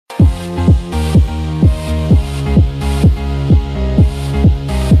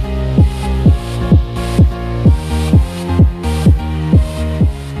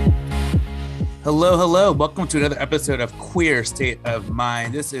Hello, hello. Welcome to another episode of Queer State of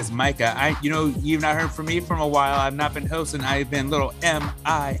Mind. This is Micah. You've not heard from me from a while. I've not been hosting. I've been little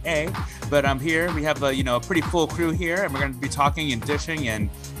MIA, but I'm here. We have a pretty full crew here, and we're going to be talking and dishing and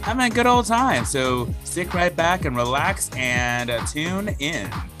having a good old time. So stick right back and relax and tune in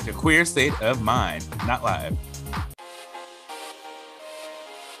to Queer State of Mind, not live.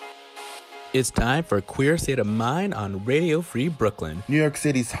 It's time for Queer State of Mind on Radio Free Brooklyn, New York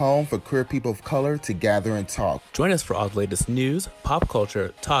City's home for queer people of color to gather and talk. Join us for all the latest news, pop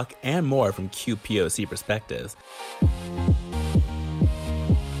culture, talk, and more from QPOC perspectives.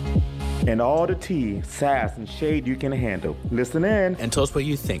 And all the tea, sass, and shade you can handle. Listen in. And tell us what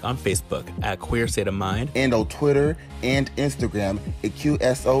you think on Facebook at Queer State of Mind. And on Twitter and Instagram at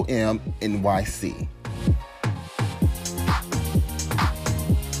QSOMNYC.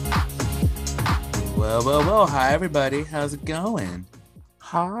 Well, hi everybody. How's it going?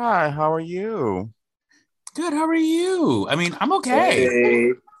 Hi, how are you? Good, how are you? I mean, I'm okay.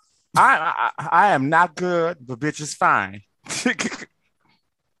 Hey. I am not good, but bitch is fine.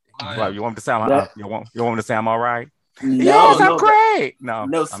 Well, you want me to sound you want me to say I'm all right? No, yes, I'm great.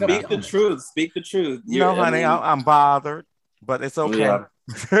 No, speak the truth. Speak the truth. Honey, I'm bothered, but it's okay.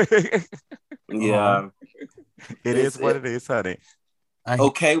 Yeah. It is what it is, honey.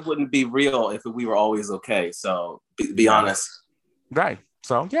 Okay wouldn't be real if we were always okay. So be honest. Right.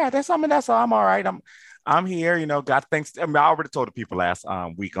 So yeah, that's all. I'm all right. I'm here. Got things. I already told the people last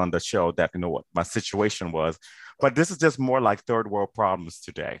week on the show that what my situation was, but this is just more like third world problems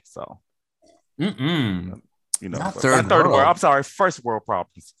today. So, not third world. I'm sorry, first world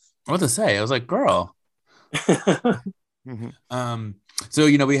problems. What to say? I was like, girl. So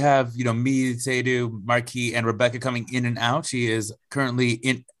we have me, Seydu, Marquis, and Rebecca coming in and out. She is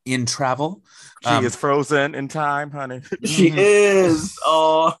currently in travel. She is frozen in time, honey. She is.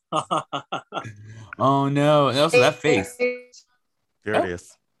 Oh. Oh no! And also that face. There it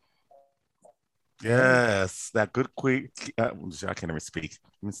is. Yes, that good queen. I can't even speak.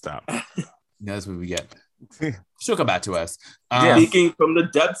 Let me stop. That's what we get. She'll come back to us. Speaking from the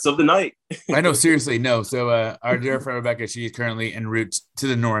depths of the night. I know, seriously, no. So our dear friend Rebecca, she is currently en route to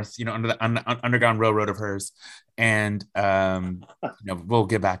the north, under the underground railroad of hers, and we'll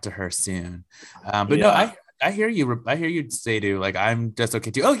get back to her soon. No, I hear you. I hear you, Seydu. Like, I'm just okay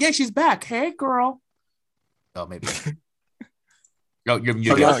too. Oh yeah, she's back. Hey, girl. Oh, maybe. Oh, you're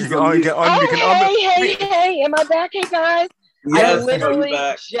muted. Hey, am I back? Hey, guys. Yes, I literally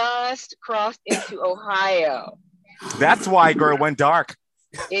just crossed into Ohio. That's why, girl, went dark.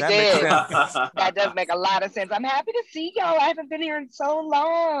 It did. That does make a lot of sense. I'm happy to see y'all. I haven't been here in so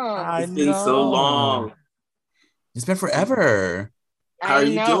long. It's been so long. It's been forever. How are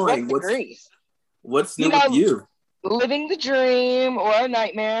you doing? What's new with you? Living the dream or a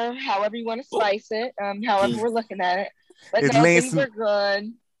nightmare, however you want to slice it, however we're looking at it. But things are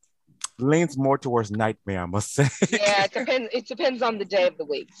good. Leans more towards nightmare, I must say. Yeah, it depends on the day of the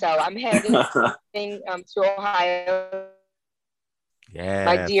week. So I'm heading to Ohio. Yeah.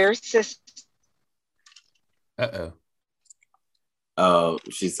 My dear sister. Oh,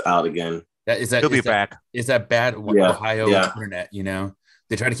 she's out again. She'll be back. Is that bad? Ohio internet,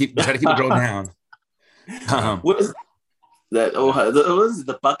 They try to keep it going down. What is that? Ohio? What is it,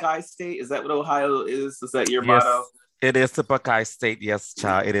 the Buckeye State? Is that what Ohio is? Is that your motto? It is the Buckeye State, yes,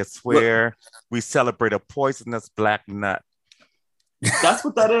 child. It is where we celebrate a poisonous black nut. That's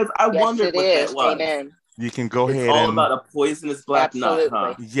what that is. I wondered what that was. Amen. You can go ahead. It's all about a poisonous black nut,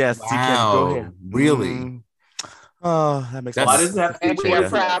 huh? Yes, wow. You can go ahead. Really? Oh, that makes sense. Why does it have to be and we are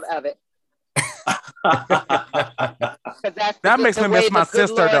proud of it. That makes me miss my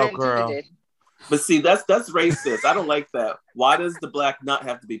sister, though, girl. But see, that's racist. I don't like that. Why does the black nut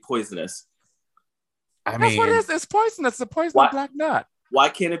have to be poisonous? That's what it is. It's poisonous. It's a poisonous black nut. Why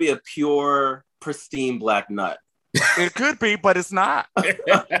can't it be a pure, pristine black nut? It could be, but it's not. How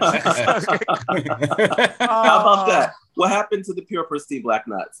about that? What happened to the pure, pristine black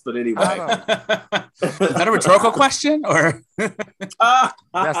nuts? But anyway. Is that a rhetorical question? Or that's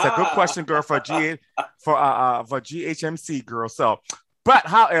a good question, girl, for GHMC, girl. So, but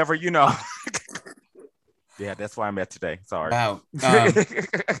however, yeah, that's why I'm at today. Sorry. Wow.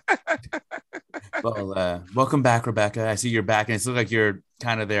 Well, welcome back, Rebecca. I see you're back, and it looks like you're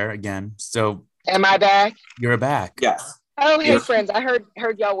kind of there again. So, am I back? You're back. Yes. Oh, hey, friends. I heard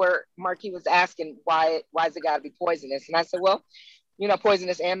y'all where Marquis was asking why's it got to be poisonous, and I said, well,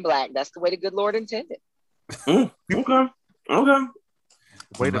 poisonous and black. That's the way the good Lord intended. Okay.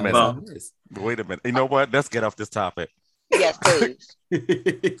 Wait a minute. You know what? Let's get off this topic. Yes, please.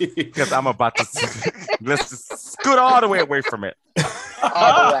 Because I'm about to let's just scoot all the way away from it.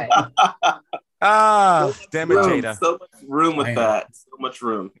 All the way. Damn it, Jada. So much room with that. So much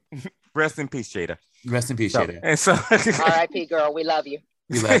room. Rest in peace, Jada. Rest in peace, Jada. And so, R.I.P. girl, we love you.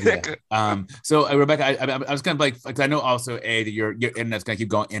 We love you. So Rebecca, I was gonna because I know also that your internet's gonna keep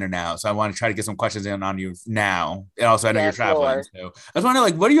going in and out. So I want to try to get some questions in on you now. And also I know you're traveling. Lord. So I was wondering,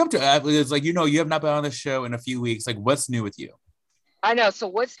 like, what are you up to? It's like, you have not been on the show in a few weeks. Like, what's new with you? I know. So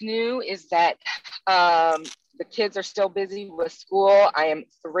what's new is that the kids are still busy with school. I am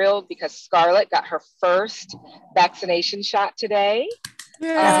thrilled because Scarlett got her first vaccination shot today.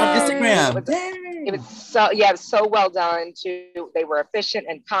 Yeah, on Instagram. It was so well done too. They were efficient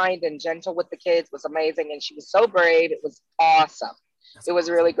and kind and gentle with the kids. It was amazing, and she was so brave. It was awesome. It was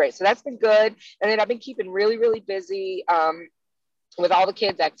really great. So that's been good. And then I've been keeping really, really busy with all the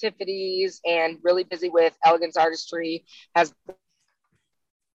kids' activities and really busy with Elegance Artistry. Has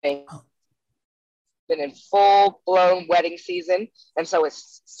been in full-blown wedding season, and so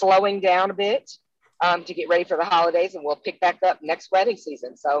it's slowing down a bit. To get ready for the holidays, and we'll pick back up next wedding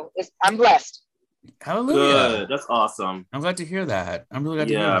season. So I'm blessed. Hallelujah. Good. That's awesome. I'm glad to hear that. I'm really glad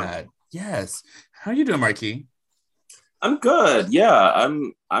to hear that. Yes. How are you doing, Marquis? I'm good. Yeah,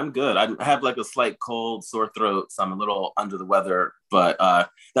 I'm good. I have like a slight cold, sore throat, so I'm a little under the weather. But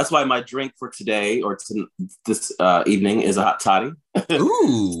that's why my drink for today or this evening is a hot toddy.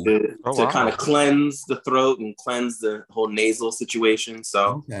 Ooh. to kind of cleanse the throat and cleanse the whole nasal situation.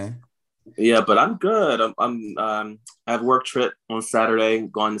 So. Okay. Yeah, but I'm good. I have a work trip on Saturday,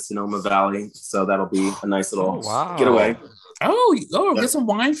 going to Sonoma Valley, so that'll be a nice little getaway. Get some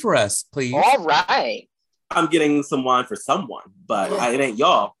wine for us, please. All right. I'm getting some wine for someone, but it ain't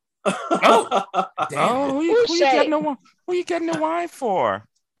y'all. Who you getting the wine for?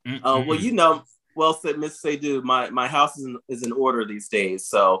 Well, said Miss Seydu, my house is in order these days,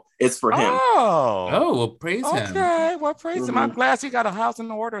 so it's for him. Well, praise him. Okay, well, praise him. I'm glad you got a house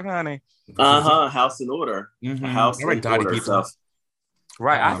in order, honey. House in order. Mm-hmm. House in order. So.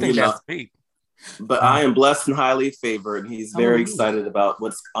 Right, I think that's big. But I am blessed and highly favored. He's very excited about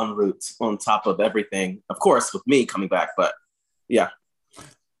what's en route on top of everything. Of course, with me coming back, but yeah.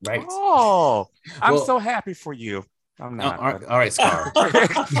 Right. Oh, I'm so happy for you. I'm not. All right, Scar.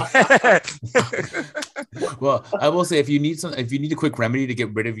 Well, I will say if you need a quick remedy to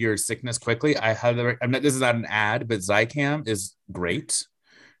get rid of your sickness quickly, this is not an ad, but Zicam is great.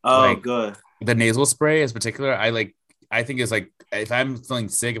 Good. The nasal spray, in particular, I think is like if I'm feeling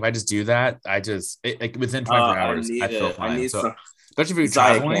sick, if I just do that, within 24 hours, I feel fine. So, especially if you're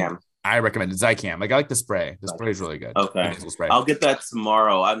traveling, I recommend it. Zicam. I like the spray. The spray is really good. Okay, I'll get that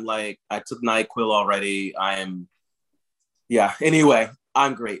tomorrow. I took NyQuil already. Anyway,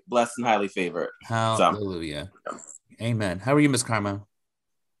 I'm great. Blessed and highly favored. Hallelujah. Amen. How are you, Miss Karma?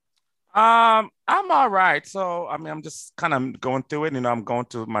 I'm all right. So, I'm just kind of going through it. I'm going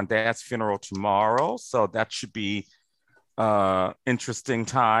to my dad's funeral tomorrow. So that should be interesting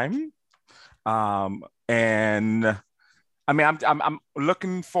time. And I'm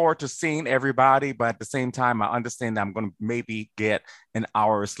looking forward to seeing everybody, but at the same time, I understand that I'm going to maybe get an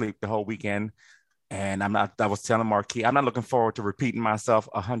hour of sleep the whole weekend. And I was telling Marquis, I'm not looking forward to repeating myself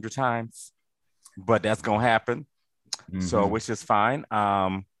 100 times, but that's going to happen. Mm-hmm. So, which is fine.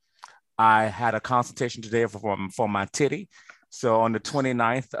 I had a consultation today for my titty. So on the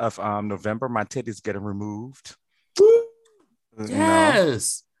 29th of November, my titty's getting removed.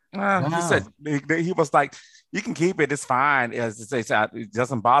 Yes. Wow. He said, he was like, you can keep it. It's fine. It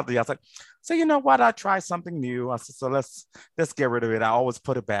doesn't bother you. I was like, so you know what? I try something new. I said, so let's get rid of it. I always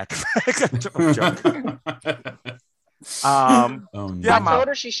put it back. I told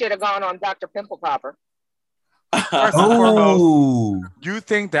her she should have gone on Dr. Pimple Popper. First and foremost, you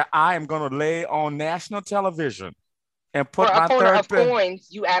think that I am going to lay on national television and put for my third of coins?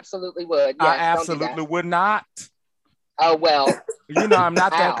 You absolutely would. Yes, I absolutely would not. Oh, well. I'm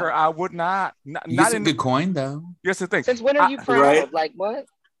not that girl. I would not. Not in good coin, though. Here's the thing. Since when are you proud? Right? Like what?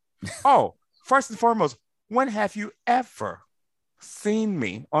 Oh, first and foremost, when have you ever seen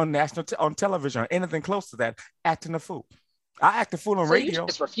me on on television or anything close to that acting a fool? I act a fool on radio. You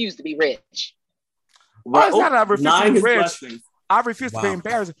just refuse to be rich. Well, it's not that I refuse to be rich. I refuse to be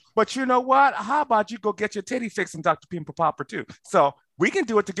embarrassed. But you know what? How about you go get your titty fixed and Dr. Pimple Popper too? So we can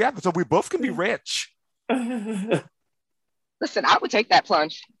do it together. So we both can be rich. Listen, I would take that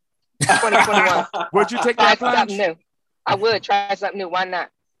plunge. 2021. Would you take that plunge? Something new. I would try something new. Why not?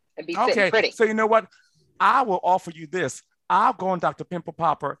 And be sitting pretty. So you know what? I will offer you this. I'll go on Dr. Pimple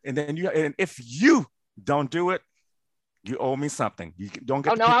Popper, and then and if you don't do it, you owe me something. You don't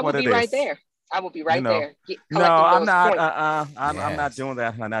get. Oh no, I will be right there. I will be right there. No, I'm not. I'm not doing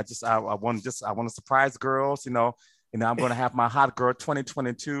that. And I want to surprise girls. I'm going to have my Hot Girl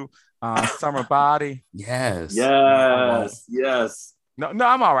 2022 Summer Body. Yes. Yes. No,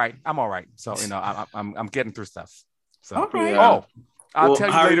 I'm all right. I'm all right. So I'm getting through stuff. So All right. Yeah. oh, I'll tell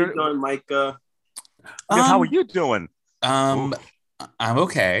you how later. Are you doing, Micah? Yes, how are you doing? I'm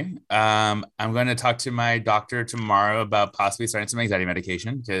okay. I'm going to talk to my doctor tomorrow about possibly starting some anxiety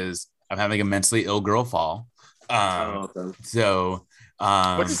medication because I'm having a mentally ill girl fall. Okay. So,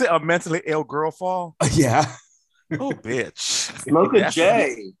 what'd you say? A mentally ill girl fall? Yeah. Oh, bitch. Smoke a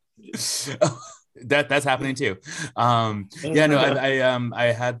J. That's happening too. Yeah, no, I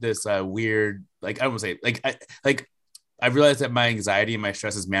had this weird, like I would say, I realized that my anxiety and my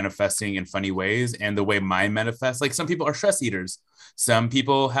stress is manifesting in funny ways, and the way mine manifests, like some people are stress eaters, some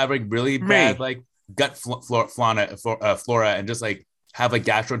people have like really bad like gut flora, and just like have like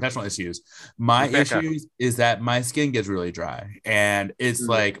gastrointestinal issues. My issues is that my skin gets really dry, and it's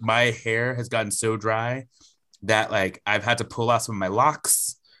like my hair has gotten so dry that like I've had to pull out some of my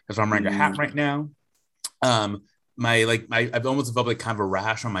locks. That's why I'm wearing a hat right now. I've almost developed like kind of a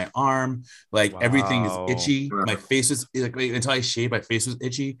rash on my arm. Like everything is itchy. My face is like until I shaved, my face was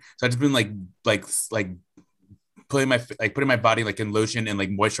itchy. So I've just been like putting my body like in lotion and like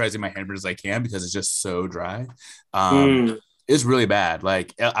moisturizing my hand as I can because it's just so dry. It's really bad.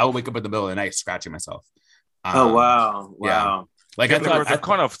 Like I will wake up in the middle of the night scratching myself. Wow. Yeah. Like I thought I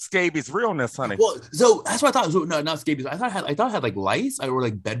kind of scabies realness, honey. Well, so that's what I thought. So, no, not scabies. I thought it had like lice or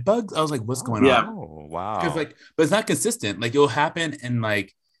like bed bugs. I was like, what's going on? Oh, wow. Because like, but it's not consistent. Like it'll happen and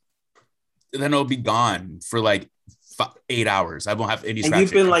like then it'll be gone for like 8 hours. I won't have any. And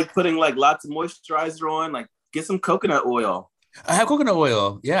you've been like putting like lots of moisturizer on. Like get some coconut oil. I have coconut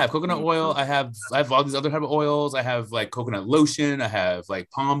oil. Yeah, I have coconut oil. I have all these other type of oils. I have like coconut lotion. I have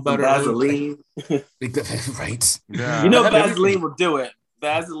like palm butter. Vaseline. Right. Yeah. You know Vaseline will do it.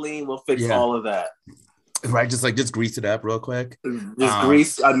 Vaseline will fix all of that. Right. Just grease it up real quick. Just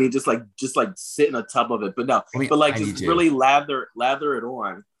grease. I mean, just like sit in a tub of it. But no, but like just really lather it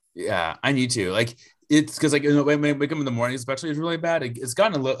on. Yeah, I need to. Like it's because like when I wake up in the morning, especially, it's really bad. It's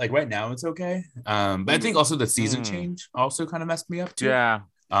gotten a little like right now it's okay. But I think also the season change also kind of messed me up too. Yeah.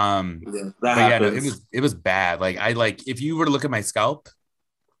 It was bad. Like if you were to look at my scalp,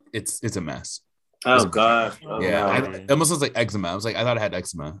 it's a mess. Oh god. It almost looks like eczema. I thought I had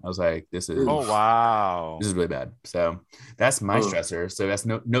eczema. I was like, this is this is really bad. So that's my stressor. So that's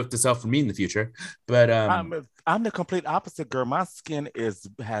note to self for me in the future. But I'm the complete opposite, girl. My skin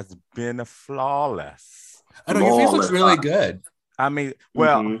has been flawless. I know your face looks really good. I mean,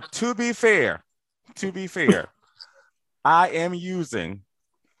 well, to be fair, I am using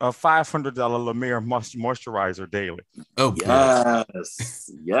a $500 La Mer moisturizer daily. Oh,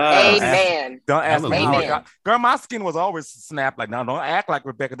 yes. Amen. Don't ask me how I got. Girl, my skin was always snapped. Like, no, don't act like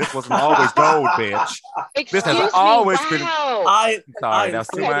Rebecca. This wasn't always gold, bitch. Excuse this has me, always wow. been. Sorry, that's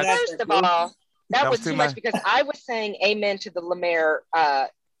too much. First of all, that was too much because I was saying amen to the La Mer,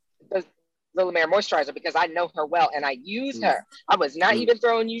 the La Mer moisturizer because I know her well and I use her. I was not even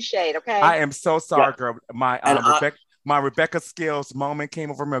throwing you shade, okay? I am so sorry, girl. My Rebecca Skills moment came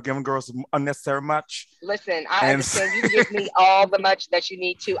over me, giving girls unnecessary much. Listen, I understand you give me all the much that you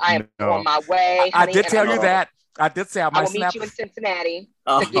need to. I am on my way. Honey, I did tell you that. I did say I might meet you in Cincinnati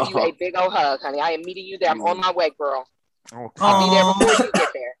to give you a big old hug, honey. I am meeting you there. I'm on my way, girl. Okay. I'll be there before you get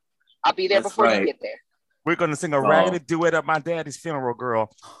there. I'll be there before you get there. We're gonna sing a raggedy duet at my daddy's funeral,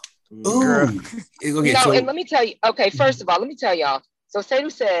 girl. Girl. Okay, and let me tell you. Okay, first of all, let me tell y'all. So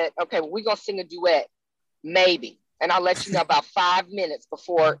Sadu said, okay, well, we're gonna sing a duet, maybe. And I'll let you know about 5 minutes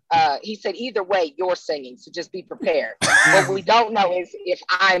before he said, either way, you're singing. So just be prepared. What we don't know is if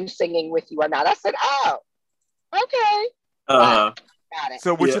I'm singing with you or not. I said, oh, okay. Got it.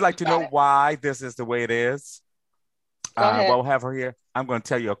 So would you like to know why this is the way it is? Go ahead. We'll have her here. I'm going to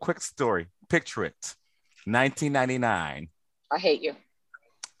tell you a quick story. Picture it. 1999. I hate you.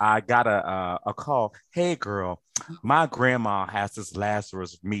 I got a call. Hey, girl, my grandma has this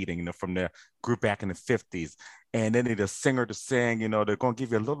Lazarus meeting from their group back in the 50s. And they need a singer to sing. They're going to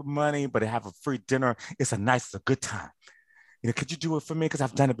give you a little money, but they have a free dinner. It's a good time. Could you do it for me? Because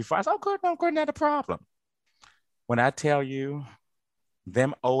I've done it before. I said, oh, good, no, good, not a problem. When I tell you,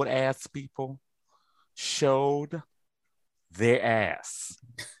 them old ass people showed their ass.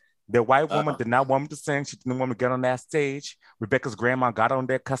 The white woman did not want me to sing. She didn't want me to get on that stage. Rebecca's grandma got on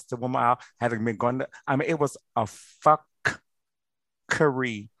there, cussed the woman out, having been going to, it was a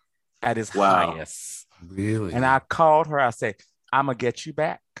fuckery at its highest. Really? And I called her. I said, I'm going to get you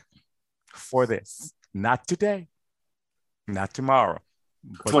back for this. Not today. Not tomorrow.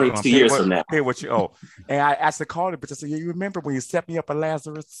 22 years from now. Pay what you owe. And I actually called her, but I said, you remember when you set me up at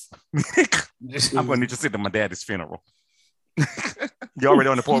Lazarus? I'm going to need you to sit at my daddy's funeral. You're already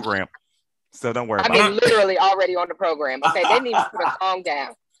on the program, so don't worry I about mean, it. literally already on the program. Okay, they didn't even put a song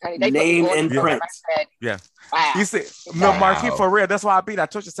down. I mean, they Name put me on and the program. print. I said, Yeah. wow. You see, no, Marquis, Wow. for real. That's why I beat. I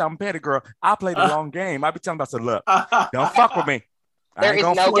told you something, petty girl. I play the long game. I be telling myself, look, don't fuck with me. I There ain't is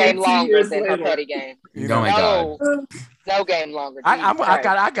gonna no fuck- game 22 longer years than her later. petty game. you Oh know. my God. No game longer. I Jesus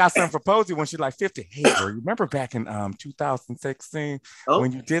Christ. got something for Posey when she's like 50. Hey, girl, you remember back in 2016 Oh.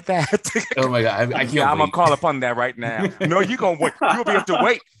 when you did that? Oh my God. I can't Yeah, I'm gonna wait. call upon that right now. No, you're gonna wait. You'll be able to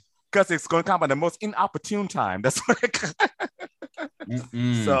wait because it's gonna come at the most inopportune time. That's what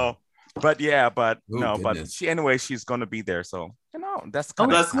Mm-mm. so. But yeah, but Oh, no, but goodness. she's gonna be there. So that's Oh,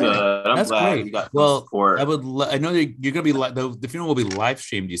 kind of That's good. I'm That's glad great. you got Well, support. I know that you're gonna be the funeral will be live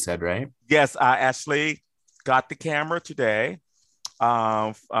streamed. You said, right? Yes, I actually got the camera today.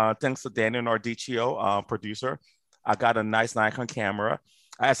 Thanks to Daniel Nardicchio, producer. I got a nice Nikon camera.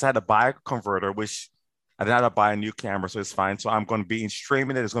 I actually had to buy a converter, which I did not buy a new camera, so it's fine. So I'm going to be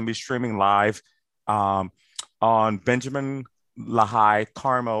streaming it. It's going to be streaming live on Benjamin Lahai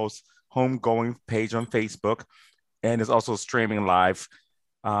Carmel's homegoing page on Facebook, and it's also streaming live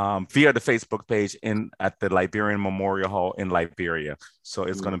via the Facebook page at the Liberian Memorial Hall in Liberia. So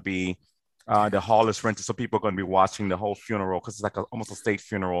it's going to be the hall is rented, so people are going to be watching the whole funeral because it's like almost a state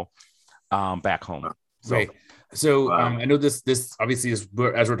funeral back home. So, Right. So Wow. I know this obviously is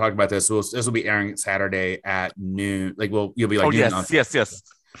as we're talking about this will be airing Saturday at noon. Like, you'll be like, oh noon on- yes.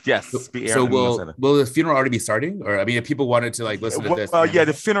 Be So airing on Saturday. will the funeral already be starting? Or I mean, if people wanted to like listen to this, Well, yeah,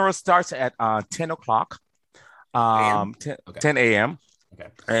 the funeral starts at 10 o'clock, 10 a.m. Okay.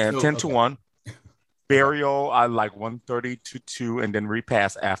 and So, 10 to okay. 1. Burial like 1:30 to 2, and then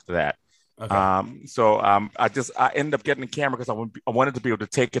repast after that. Okay. I ended up getting the camera because I wanted to be able to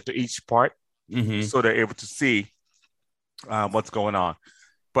take it to each part Mhm. so they're able to see what's going on.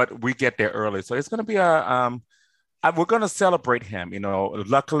 But we get there early, so it's going to be we're going to celebrate him. You know,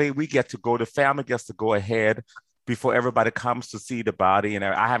 luckily we get to go. The family gets to go ahead before everybody comes to see the body, and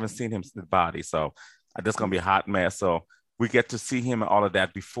I haven't seen him the body, so that's going to be a hot mess. So we get to see him and all of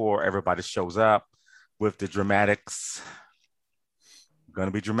that before everybody shows up with the dramatics. Going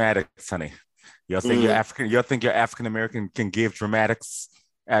to be dramatics, honey. You'll think you're African. You'll think you're African American can give dramatics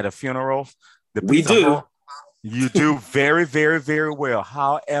at a funeral. We do. You do very, very, very well. We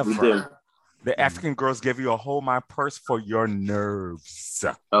However, do. the African girls give you a hold my purse for your nerves,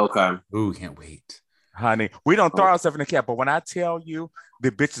 Okay. Ooh, can't wait. honey. We don't throw ourselves in the cat, but when I tell you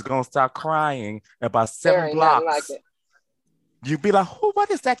the bitch is gonna start crying about There 7 ain't nothing blocks, like it. you be like, "Who? What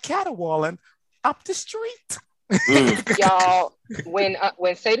is that caterwauling up the street?" Mm. Y'all, when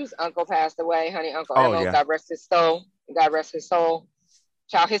Sadhu's uncle passed away, honey, Uncle Oh, Emil, yeah. God rest his soul. God rest his soul.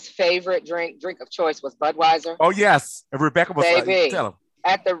 Child, his favorite drink of choice was Budweiser. Oh yes, and Rebecca was Baby. tell him.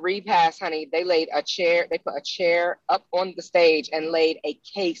 At the repast, honey, they put a chair up on the stage and laid a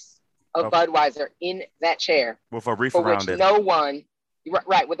case of Oh. Budweiser in that chair, With a wreath for around which it. no one,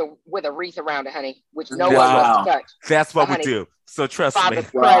 right, with a wreath around it, honey, which no Wow. one was to touch. That's what we honey, do. So trust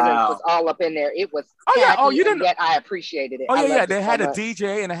Father's me. Wow. presence was all up in there. It was Oh, yeah. Oh, tacky, you and didn't- yet I appreciated it. Oh I yeah, loved it they so had a much.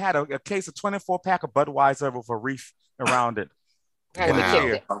 DJ and they had a case of 24 pack of Budweiser with a wreath around it. Honey, we Wow.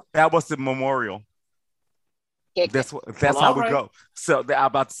 killed it. That was the memorial. Kicked That's it. that's Well, how all we right. go. So I'm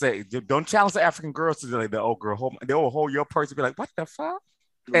about to say, don't challenge the African girls to like the old girl. They will hold your purse and be like, "What the fuck?"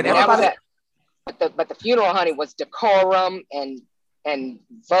 And And that was everybody, it. But the funeral, honey, was decorum and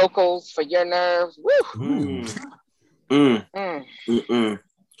vocals for your nerves. Woo! Mm. Mm. Mm. Mm-mm.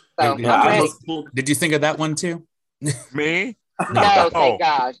 So Yeah, I'm I ready. almost pulled. Did you think of that one too? me, No, Oh. thank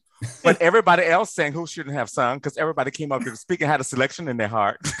God. but everybody else sang who shouldn't have sung because everybody came up to speak and had a selection in their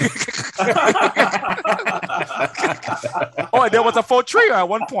heart. Oh, there was a faux trio at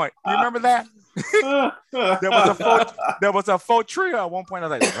one point. You remember that? There was a faux trio at one point. I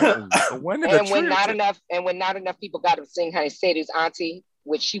was like, when did the And when trio? not enough people got to sing, honey, Sadhu's auntie,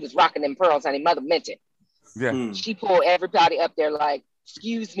 which she was rocking them pearls, honey, mother meant it. Yeah, Mm. She pulled everybody up there like,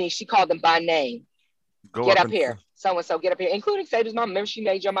 excuse me. She called them by name. go Get up and- here. So and so, get up here, including Sadhu's mom. Remember, she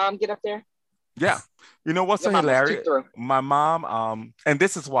made your mom get up there. Yeah, you know what's Your so mom was too hilarious? through. My mom, and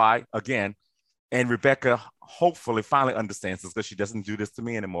this is why, again, and Rebecca hopefully finally understands this because she doesn't do this to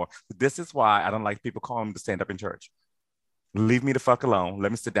me anymore. This is why I don't like people calling me to stand up in church. Leave me the fuck alone.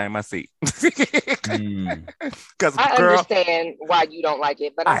 Let me sit down in my seat. Mm. Because I girl, understand why you don't like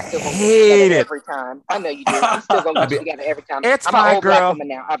it, but I'm I still gonna hate get you together it. every time. I know you do. I'm still gonna get you together every time. It's I'm fine, an old black girl. woman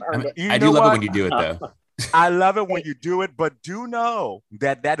now. I've earned it. you I know do love what? it when you do it though. I love it when you do it, but do know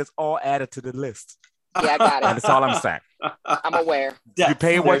that that is all added to the list. Yeah, I got And it. that's all I'm saying. I'm aware. You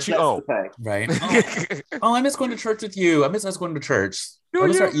pay what you That's owe. the pay. Right. Oh, I miss going to church with you. I miss us going to church. Do I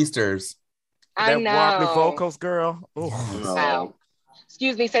miss you? our Easters. I that warbly know. vocals, girl. No. Wow.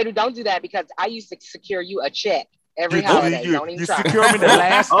 Excuse me, Sadhu, don't do that because I used to secure you a check every You, holiday. you, Don't even you try. secure me the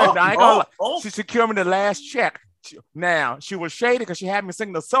last. I ain't gonna lie. oh. She secured me the last check. Now she was shady because she had me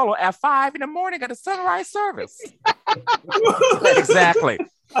singing the solo at 5 a.m. at the sunrise service. Exactly.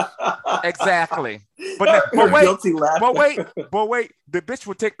 But wait, Guilty laughter. but wait. The bitch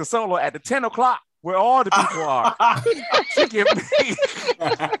would take the solo at the 10 o'clock where all the people are. She give me.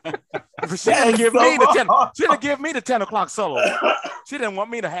 She didn't give me the 10. She didn't give me the 10 o'clock solo. She didn't want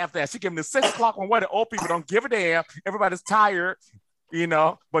me to have that. She gave me the 6 o'clock one where the old people don't give a damn. Everybody's tired, you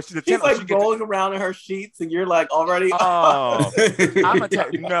know. But she's like rolling around in her sheets, and you're like already. Oh, I'm gonna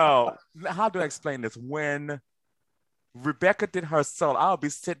tell you. No, how do I explain this? When Rebecca did her solo, I'll be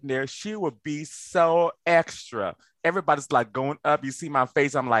sitting there. She would be so extra. Everybody's like going up. You see my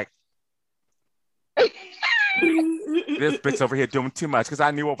face. I'm like, this bitch over here doing too much because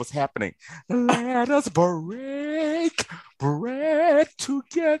I knew what was happening. Let us break bread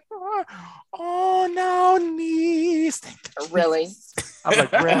together on our knees. Really? I'm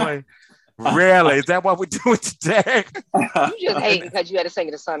like, really? Really? Is that what we're doing today? You just hate because you had to sing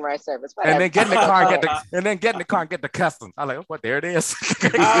at the sunrise service. And then get in the car and get the cussing. I'm like, oh, what? There it is.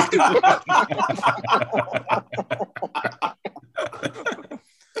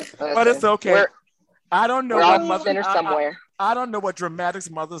 But it's okay. I don't know what mother somewhere. I don't know what Dramatic's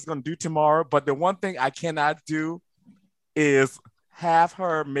mother is going to do tomorrow, but the one thing I cannot do is have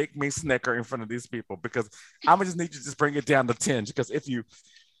her make me snicker in front of these people because I'm gonna just need you to just bring it down to 10 because if you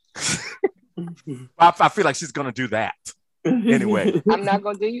I feel like she's gonna do that anyway. I'm not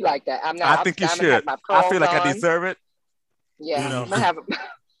gonna do you like that. I'm not. I think you should. I feel like I deserve it. Yeah, you know? I'm gonna have.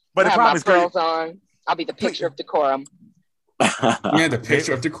 But the problem is pearls on. I'll be the picture of decorum. Yeah, the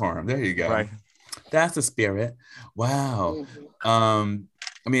picture of decorum. There you go. Right. That's the spirit. Wow. Mm-hmm.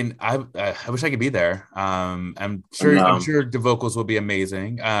 I mean, I wish I could be there. I'm sure the vocals will be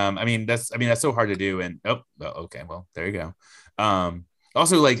amazing. I mean that's so hard to do. And okay, well there you go.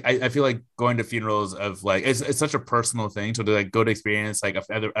 Also, like I feel like going to funerals of like it's such a personal thing. So to like go to experience like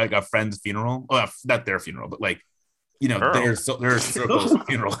a friend's funeral, well, not their funeral, but like their circle's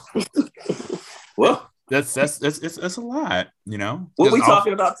funeral. Well, that's a lot. What are we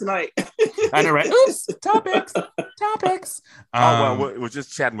talking about tonight? I know, right? Oops, topics. We're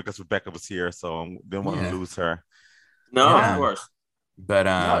just chatting because Rebecca was here, so didn't want to lose her. No, of course. But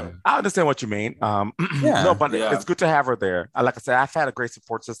I understand what you mean. It's good to have her there. Like I said, I've had a great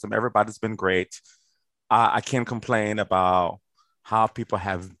support system. Everybody's been great. I can't complain about how people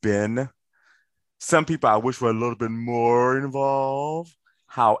have been. Some people I wish were a little bit more involved.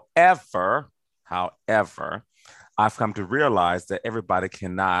 However, I've come to realize that everybody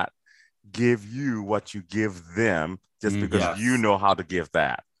cannot give you what you give them just because you know how to give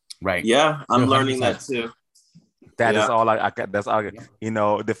that. Right. Yeah, I'm learning that too. That is all I got. That's all.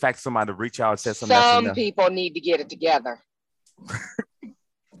 The fact somebody reach out and said something. Some people need to get it together.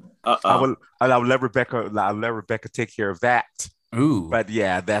 I'll let Rebecca take care of that. Ooh. But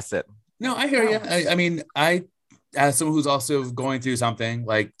yeah, that's it. No, I hear you. I mean, as someone who's also going through something,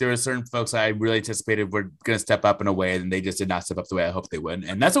 like there are certain folks I really anticipated were going to step up in a way, and they just did not step up the way I hoped they would,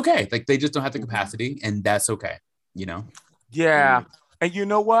 and that's okay. Like they just don't have the capacity, and that's okay. Yeah. And you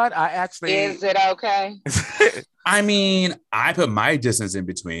know what? Is it okay? I mean, I put my distance in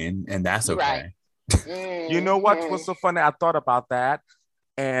between, and that's okay. Right. You know what was so funny? I thought about that,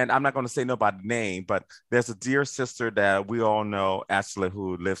 and I'm not going to say nobody's name, but there's a dear sister that we all know, actually,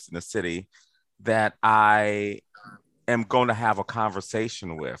 who lives in the city, that I am going to have a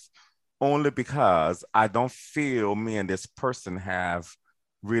conversation with, only because I don't feel me and this person have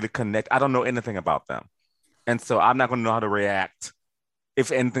really connected. I don't know anything about them, and so I'm not going to know how to react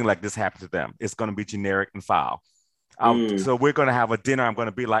if anything like this happened to them. It's going to be generic and foul. So we're going to have a dinner. I'm going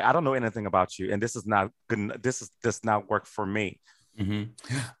to be like, I don't know anything about you, and this is not good. This does not work for me.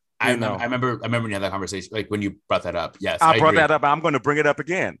 Mm-hmm. I remember when you had that conversation, like when you brought that up. Yes, I brought that up. I'm going to bring it up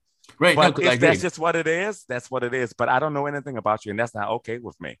again. Right. But if that's just what it is, that's what it is. But I don't know anything about you, and that's not okay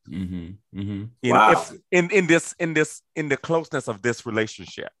with me. Mm-hmm. Mm-hmm. You know, if in the closeness of this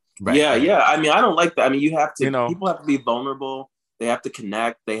relationship. Right. Yeah. I mean, I don't like that. I mean, you have to. People have to be vulnerable. They have to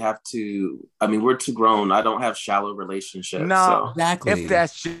connect. They have to. I mean, we're too grown. I don't have shallow relationships. No, exactly. If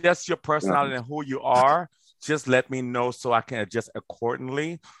that's just your personality and who you are, just let me know so I can adjust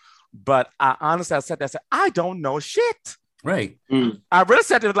accordingly. But I honestly, I said that. I don't know shit. Right. I really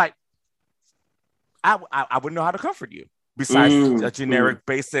said it like, I wouldn't know how to comfort you besides a generic,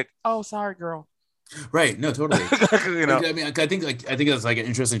 basic, oh, sorry, girl. Right. No, totally. You know, I mean, I think it's like an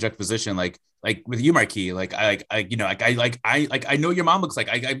interesting juxtaposition. Like with you, Marquis. Like I know what your mom looks like.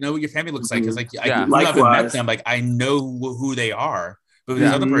 I know what your family looks like. Because like I Yeah. even though I haven't met Likewise. them. Like I know who they are. But with Yeah.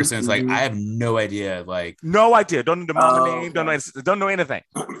 this other person, it's like Mhm. I have no idea. Like no idea. Don't know the mama Oh, name. okay. Don't know anything.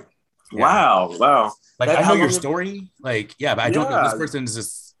 Wow. like That- I know how your long have- story. Like but I don't know. This person is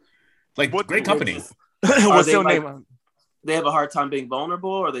just like What- great company. What's they your like- name? They have a hard time being vulnerable,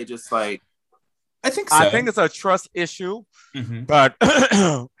 or they just like I think so. I think it's a trust issue, Mhm. but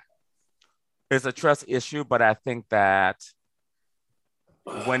it's a trust issue. But I think that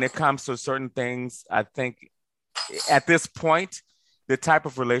when it comes to certain things, I think at this point, the type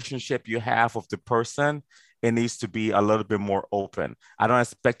of relationship you have with the person, it needs to be a little bit more open. I don't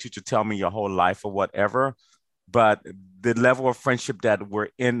expect you to tell me your whole life or whatever, but the level of friendship that we're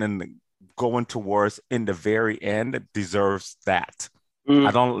in and going towards in the very end deserves that.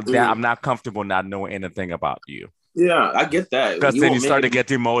 I'm not comfortable not knowing anything about you. Yeah, I get that. Because then you won't start to make get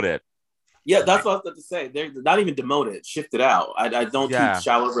demoted. Yeah, that's what I was about to say. They're not even demoted, shifted out. I don't Yeah. keep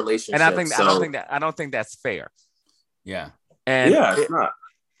shallow relationships. And I so don't think that's fair. Yeah. And yeah, it's not.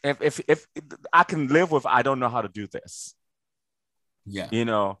 if I can live with, I don't know how to do this, Yeah. you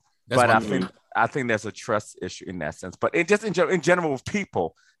know. That's But one I think there's a trust issue in that sense. But in general with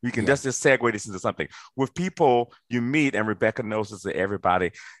people, you can Yeah. just segue this into something. With people you meet, and Rebecca knows this to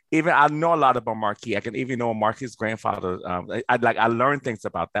everybody. Even I know a lot about Marquis. I can even know Marquis' grandfather. I learned things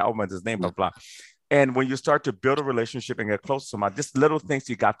about that. Oh, his name, blah, blah. And when you start to build a relationship and get close to somebody, just little things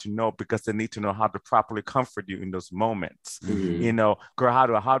you got to know, because they need to know how to properly comfort you in those moments. Mhm. You know, girl,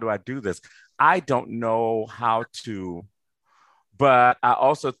 how do I do this? I don't know how to, but I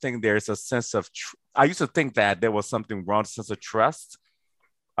also think there's a sense of, I used to think that there was something wrong, sense of trust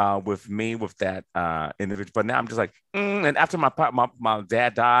with me, with that individual. But now I'm just like, and after my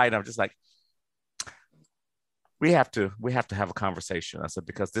dad died, I'm just like, we have to have a conversation. I said,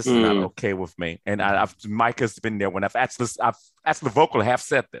 because this is not okay with me. And Mike has been there when I've actually vocally have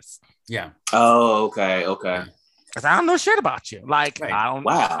said this. Yeah. Oh, okay. Because I don't know shit about you. Like, Right. I don't.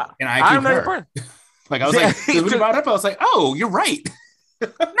 Wow. And I don't know your concur. person. Like I was Yeah. like, when you brought it up, I was like, oh, you're right.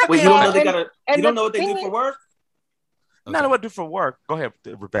 Wait, you don't know they And- gotta? and You don't the know what they thing do is- for work? Not what I do for work. Go ahead,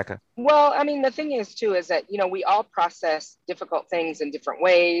 Rebecca. Well, I mean, the thing is too, is that, we all process difficult things in different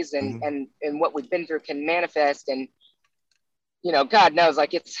ways, and, and what we've been through can manifest. And, God knows,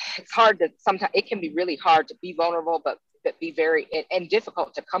 like it's hard to sometimes, it can be really hard to be vulnerable, but be very, and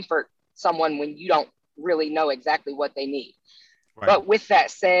difficult to comfort someone when you don't really know exactly what they need. Right. But with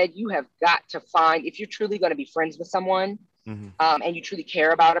that said, you have got to find, if you're truly going to be friends with someone, and you truly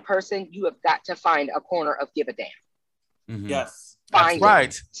care about a person, you have got to find a corner of give a damn. Mhm. Yes. Find Right.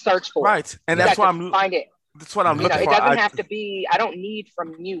 it, search for it. Right. And You that's got why to I'm. find it. That's what I'm It looking for. doesn't have to be, I don't need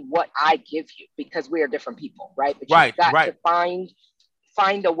from you what I give you, because we are different people, right? But Right, you've got right. to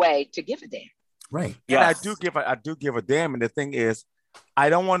find a way to give a damn. Right. And I Yes. do give a damn. And the thing is, I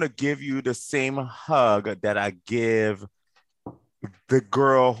don't want to give you the same hug that I give the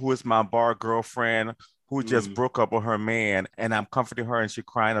girl who is my bar girlfriend who just broke up with her man, and I'm comforting her and she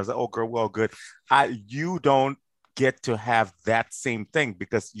crying. I was like, oh girl, well, good. You don't get to have that same thing,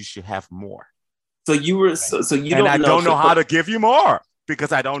 because you should have more. So you were so you And don't I know don't know how to give you more,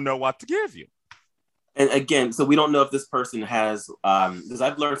 because I don't know what to give you. And again, so we don't know if this person has because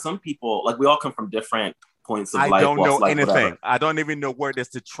I've learned some people, like we all come from different points of I life. don't walks know of life, anything. whatever. I don't even know where there's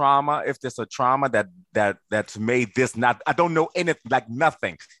the trauma. If there's a trauma that's made this not. I don't know anything. Like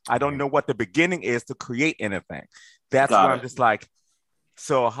nothing. I don't know what the beginning is to create anything. That's Got where it. I'm just like.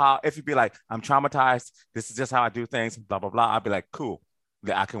 So how if you be like, I'm traumatized. This is just how I do things. Blah blah blah. I'll be like, cool.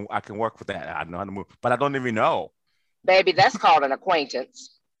 Yeah, I can work with that. I know how to move, but I don't even know. Baby, that's called an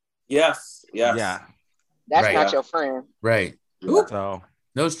acquaintance. Yes. Yeah. That's Right. not your friend. Right. Yeah. So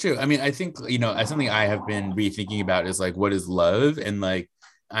No, it's true. I mean, I think, as something I have been rethinking about is like, what is love? And like,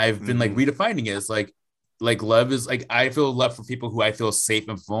 I've been like redefining it. It's like love is like, I feel love for people who I feel safe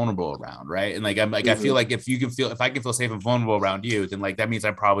and vulnerable around. Right. And like, I'm like, I feel like if I can feel safe and vulnerable around you, then like, that means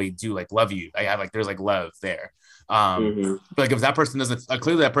I probably do like love you. I have like, there's like love there. But like, if that person doesn't,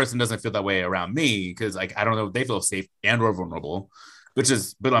 clearly that person doesn't feel that way around me, because like, I don't know if they feel safe and or vulnerable. But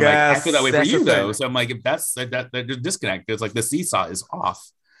I'm like, I feel that way for that's the you though. thing. So I'm like, if that's like that disconnect, it's like the seesaw is off.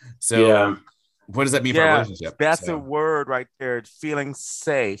 So Yeah. what does that mean for a yeah, relationship? that's So, the word right there. Feeling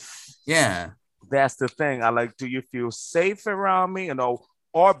safe. yeah. That's the thing. I like, do you feel safe around me?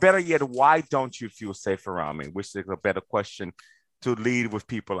 Or better yet, why don't you feel safe around me? Which is a better question to lead with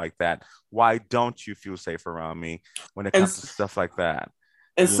people like that. Why don't you feel safe around me when it comes to stuff like that?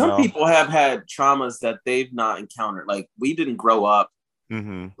 And You some know? people have had traumas that they've not encountered. Like we didn't grow up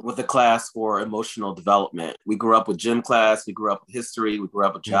with a class for emotional development. We grew up with gym class, we grew up with history, we grew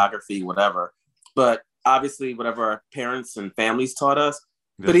up with geography, whatever. But obviously, whatever our parents and families taught us,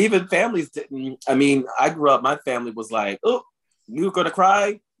 but even families didn't. I mean, I grew up, my family was like, oh, you're going to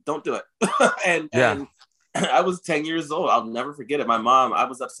cry? Don't do it. and I was 10 years old. I'll never forget it. My mom, I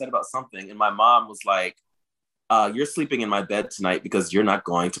was upset about something. And my mom was like, you're sleeping in my bed tonight because you're not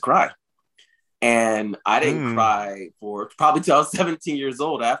going to cry. And I didn't cry for probably till I was 17 years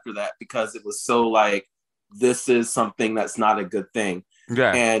old after that, because it was so like, this is something that's not a good thing.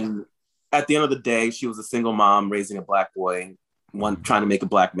 Yeah. And at the end of the day, she was a single mom raising a Black boy, trying to make a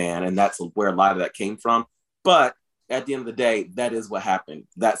Black man. And that's where a lot of that came from. But at the end of the day, that is what happened.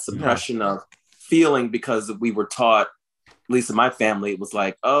 That suppression of feeling, because we were taught, at least in my family, it was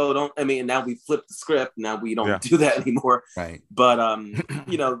like, oh, don't, I mean, now we flipped the script. Now we don't do that anymore. Right. But,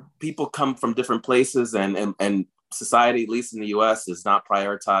 you know, people come from different places, and society, at least in the US, does not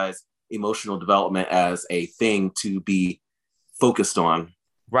prioritize emotional development as a thing to be focused on.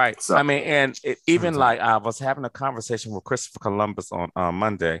 Right. So, I mean, and even like I was having a conversation with Christopher Columbus on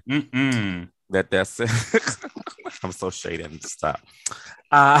Monday. That's I'm so shady and stop.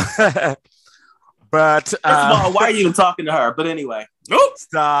 But why are you even talking to her? But anyway,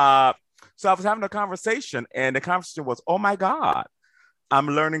 stop. So I was having a conversation, and the conversation was, "Oh my God, I'm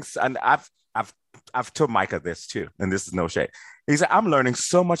learning." And I've told Micah this too, and this is no shade. He said, "I'm learning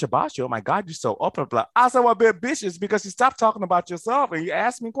so much about you. Oh my God, you're so open." Blah. I said, "Well, bitch, it's because you stopped talking about yourself and you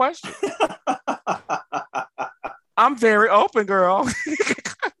asked me questions." I'm very open, girl.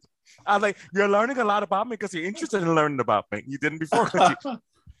 I was like, "You're learning a lot about me because you're interested in learning about me. You didn't before,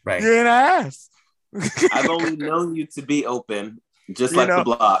 right? You didn't ask." I've only known you to be open, just like the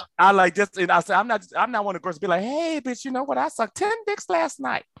block. I like just, and I said, I'm not one of the girls to be like, "Hey, bitch, you know what? I sucked 10 dicks last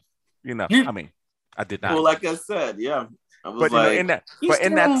night." You know, I mean, I did not. Well, like I said, yeah, I was but like, in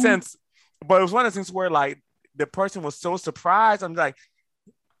that sense, but it was one of the things where like the person was so surprised. I'm like,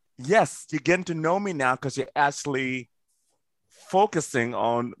 yes, you're getting to know me now because you're actually focusing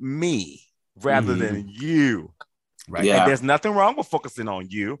on me rather than you. Right. Yeah. And there's nothing wrong with focusing on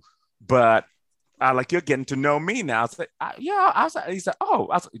you, but like, you're getting to know me now. I was like, I was like, he said, "Oh,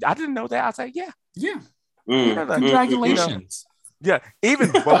 I didn't know that." I was like, "Yeah." Congratulations. Yeah.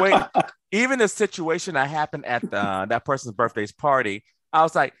 Even the situation that happened at that person's birthday party, I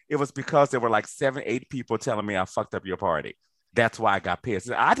was like, it was because there were like 7-8 people telling me I fucked up your party. That's why I got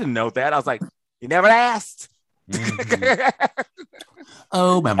pissed. I didn't know that. I was like, you never asked.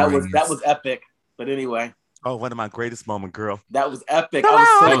 Oh, memories. That was epic. But anyway. Oh, one of my greatest moments, girl. That was epic.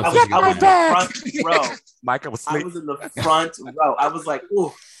 I was in the front row. Micah was asleep. I was in the front row. I was like,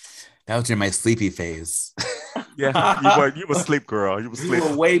 ooh. That was in my sleepy phase. Yeah, you were sleep, girl. You were sleep. You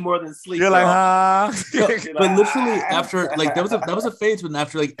were way more than sleep. You're like, huh? But literally, after like that was a phase when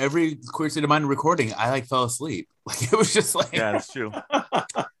after like every Queer State of Mind recording, I like fell asleep. Like it was just like, yeah, that's true.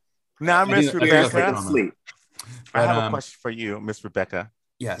 Now, Miss Rebecca, I have a question for you, Miss Rebecca.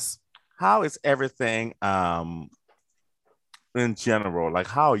 Yes. How is everything in general? Like,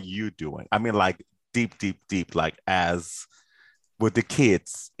 how are you doing? I mean, like deep, like as with the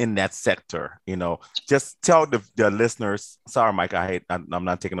kids in that sector, you know, just tell the listeners, sorry, Mike, I'm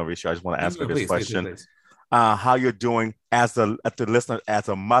not taking over your show. I just want to ask you this question. Please. How you're doing as the listener, as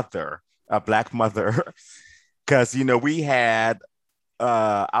a mother, a Black mother, because, you know, we had,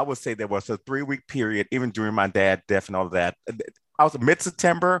 I would say there was a 3-week period, even during my dad's death and all of that. I was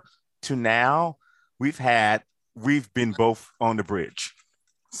mid-September to now, we've been both on the bridge.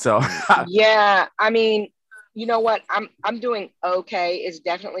 So yeah, I mean, you know what? I'm doing okay. It's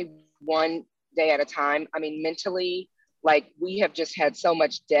definitely one day at a time. I mean, mentally, like we have just had so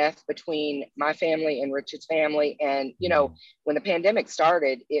much death between my family and Richard's family. And, you know, when the pandemic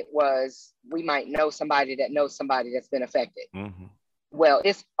started, it was, we might know somebody that knows somebody that's been affected. Mm-hmm. Well,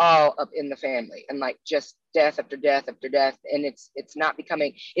 it's all up in the family, and like just death after death after death. And it's not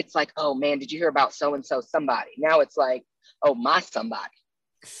becoming, it's like, oh man, did you hear about so-and-so somebody? Now it's like, oh, my somebody,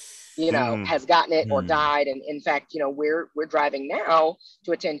 you know, has gotten it or died. And in fact, you know, we're driving now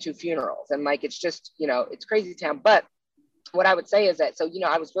to attend 2 funerals, and like, it's just, you know, it's crazy town. But what I would say is that, so, you know,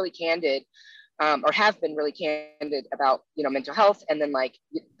 I was really candid, or have been really candid about, you know, mental health. And then like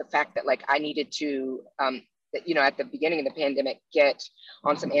the fact that like I needed to, that, you know, at the beginning of the pandemic, get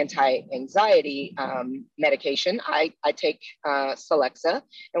on some anti-anxiety medication. I take Celexa,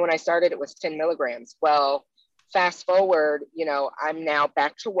 and when I started, it was 10 milligrams. Well, fast forward, you know, I'm now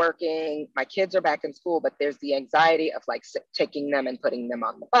back to working. My kids are back in school, but there's the anxiety of like taking them and putting them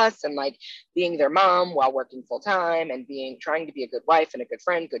on the bus, and like being their mom while working full time, and trying to be a good wife and a good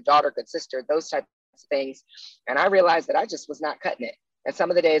friend, good daughter, good sister, those types of things. And I realized that I just was not cutting it. And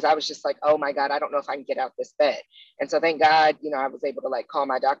some of the days I was just like, oh my God, I don't know if I can get out this bed. And so thank God, I was able to like call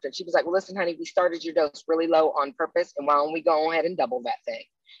my doctor, and she was like, well, listen, honey, we started your dose really low on purpose. And why don't we go ahead and double that thing?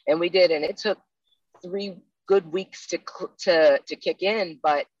 And we did. And it took 3 good weeks to kick in,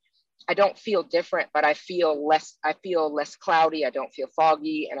 but I don't feel different, but I feel less cloudy. I don't feel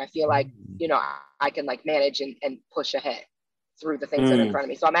foggy. And I feel like, I can like manage and push ahead through the things that are in front of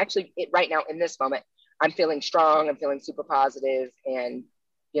me. So I'm actually right now in this moment, I'm feeling strong. I'm feeling super positive, and,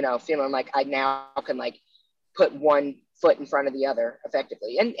 feeling like I now can like put one foot in front of the other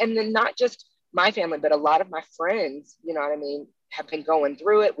effectively. And then not just my family, but a lot of my friends, have been going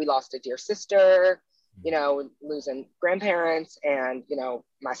through it. We lost a dear sister, losing grandparents, and,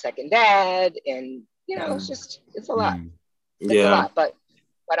 my second dad. And, it's a lot. It's a lot, but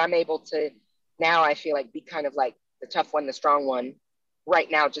I'm able to now, I feel like, be kind of like the tough one, the strong one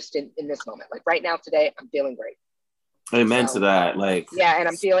right now, just in this moment. Like right now, today, I'm feeling great. Amen to that. Like, yeah. And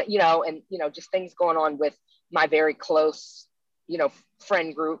I'm feeling, just things going on with my very close,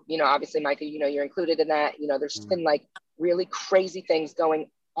 friend group, obviously Micah, you're included in that, there's just been like really crazy things going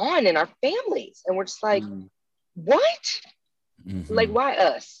on in our families. And we're just like, what? Like, why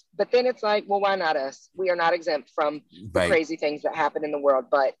us? But then it's like, well, why not us? We are not exempt from the crazy things that happen in the world,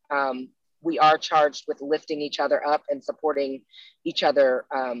 but we are charged with lifting each other up and supporting each other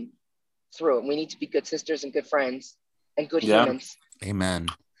through it. We need to be good sisters and good friends and good humans. Amen.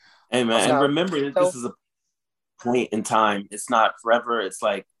 So, and remember, this is a point in time. It's not forever. It's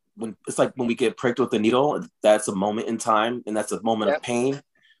like when we get pricked with a needle, that's a moment in time, and that's a moment of pain.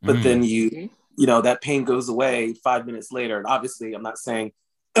 But then that pain goes away 5 minutes later. And obviously, I'm not saying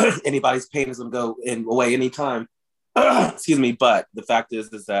anybody's pain is going to go away anytime. Excuse me. But the fact is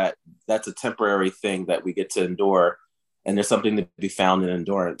that that's a temporary thing that we get to endure, and there's something to be found in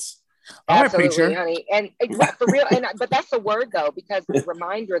endurance. Absolutely, honey. And for real. But that's the word, though, because the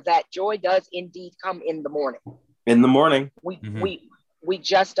reminder that joy does indeed come in the morning. In the morning. We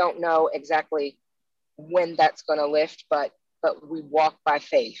just don't know exactly when that's going to lift, but we walk by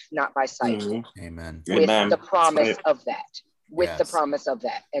faith, not by sight. Amen. With the promise of that. The promise of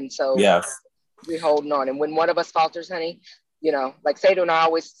that. And so we're holding on. And when one of us falters, honey, like Sado and I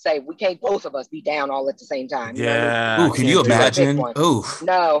always say, we can't both of us be down all at the same time. Yeah. Ooh, can you imagine? Oh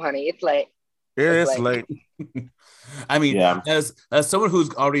no, honey, it's late. It's late. I mean, as someone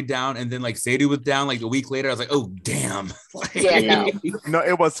who's already down, and then like Sadie was down like a week later, I was like, oh damn. No,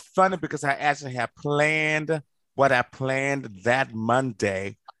 it was funny because I actually had planned what I planned that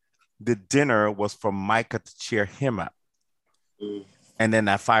Monday. The dinner was for Micah to cheer him up. And then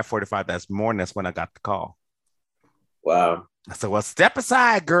at 5:45 that morning, that's when I got the call. Wow. I said, well, step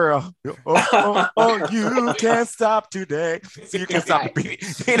aside, girl. You can't stop today. So you can't stop the beat.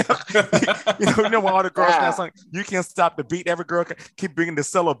 You know when all the girls now song, you can't stop the beat. Every girl can keep bringing the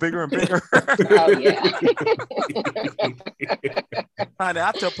solo bigger and bigger. Oh, yeah. Honey,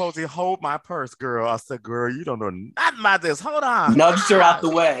 I tell Posey, hold my purse, girl. I said, girl, you don't know nothing about this. Hold on. Nudged her out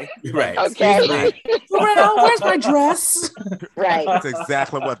the way. Right. Okay. Well, where's my dress? Right. That's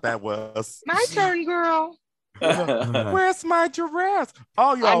exactly what that was. My turn, girl. Where's my giraffes?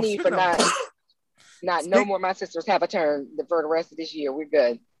 Oh, y'all. I need for not no more. My sisters have a turn for the rest of this year. We're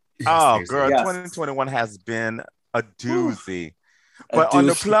good. Oh, girl, 2021 has been a doozy. But on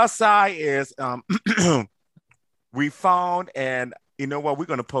the plus side is we found, and you know what? We're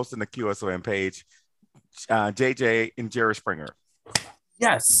going to post in the QSOM page, JJ and Jerry Springer.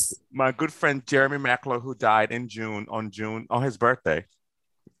 Yes. My good friend Jeremy Mackler, who died in June on his birthday,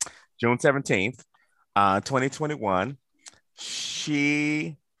 June 17th. 2021.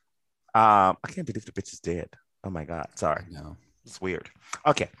 She I can't believe the bitch is dead. Oh my god, sorry. No, it's weird.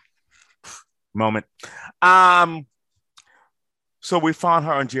 Okay. Moment. So we found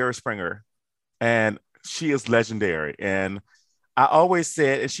her on Jerry Springer, and she is legendary. And I always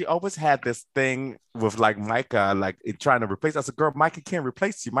said, and she always had this thing with like Micah, like trying to replace. I said, girl, Micah can't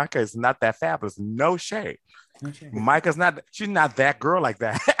replace you. Micah is not that fabulous. No shade. Micah's not, she's not that girl like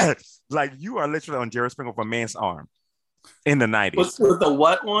that. Like you are literally on Jerry Springer with a man's arm in the 90s. What's with the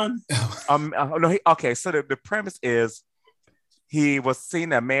what one? Okay, so the premise is he was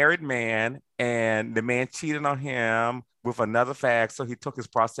seeing a married man and the man cheated on him with another fag. So he took his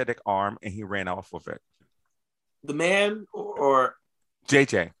prosthetic arm and he ran off with it. The man or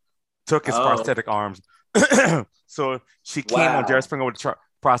JJ took his prosthetic arms. So she came on Jerry Springer with a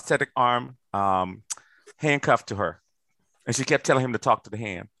prosthetic arm, handcuffed to her. And she kept telling him to talk to the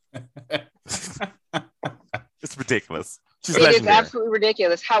hand. It's ridiculous. It is absolutely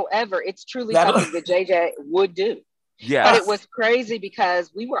ridiculous. However, it's truly something that JJ would do. Yeah. But it was crazy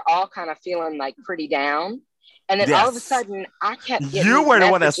because we were all kind of feeling like pretty down. And then all of a Yes. sudden, I kept getting You these were the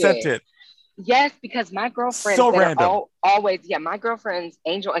one that sent messages. it. Yes, because my girlfriends So that random. are always, my girlfriends,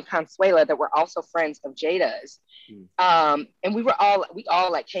 Angel and Consuela, that were also friends of Jada's. And we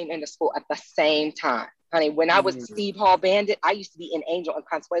all like came into school at the same time. Honey, when I was Steve Hall Bandit, I used to be in Angel and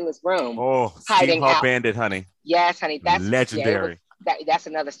Consuela's room. Oh, Steve hiding Hall out. Bandit, honey. Yes, honey. That's legendary. That's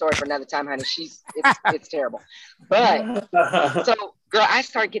another story for another time, honey. It's terrible. But so, girl, I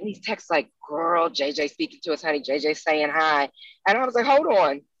started getting these texts like, girl, JJ speaking to us, honey. JJ saying hi. And I was like, hold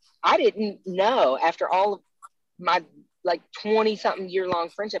on. I didn't know after all of my like 20-something year-long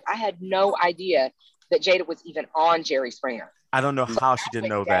friendship, I had no idea that Jada was even on Jerry Springer. I don't know how she didn't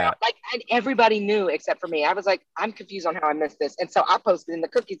know that. Like, and everybody knew except for me. I was like, I'm confused on how I missed this. And so I posted in the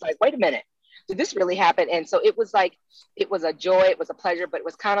cookies like, wait a minute, did this really happen? And so it was like, it was a joy, it was a pleasure, but it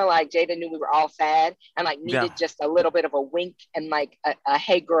was kind of like Jada knew we were all sad and like needed just a little bit of a wink and like a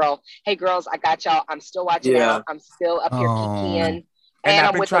hey girls, I got y'all. I'm still watching out. I'm still up here kikiing. And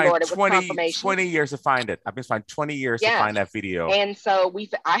I've been with trying the Lord. It was 20 years to find it. I've been trying 20 years to find that video. And so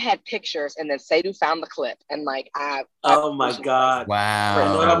I had pictures, and then Sadhu found the clip, and like oh my God! Wow! I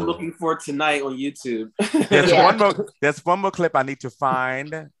know what I'm looking for tonight on YouTube. There's one more clip I need to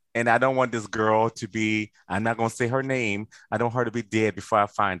find, and I don't want this girl to be. I'm not gonna say her name. I don't want her to be dead before I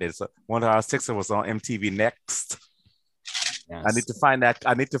find it. So one of our sixers was on MTV Next. Yes. I need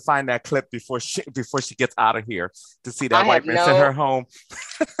to find that clip before she gets out of here to see that white man send her home.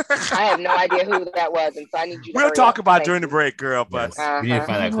 I have no idea who that was, and so I need you to We'll talk about during the break, girl. But we need to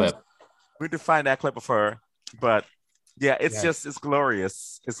find that clip. We need to find that clip of her. But yeah, it's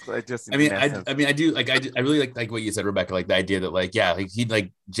glorious. It's just. I really like what you said, Rebecca. Like the idea that like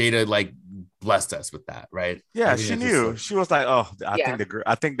Jada like blessed us with that, right? Yeah, she knew. She was like, oh,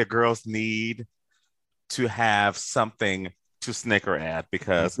 I think the girls need to have something to snicker at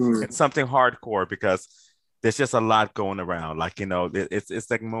because it's something hardcore because there's just a lot going around. Like, you know, it's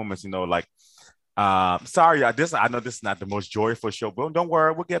like moments, you know, like, sorry, I know this is not the most joyful show, but don't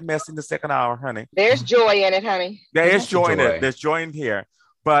worry, we'll get messy in the second hour, honey. There's joy in it, honey. There's joy in it. There's joy in here.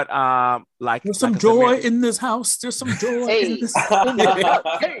 But there's some joy in this house. There's some joy in this house.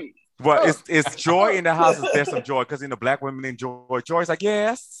 Hey. Well, it's joy in the house. There's some joy because, you know, black women enjoy joy. It's like,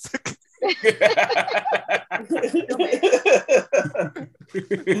 yes.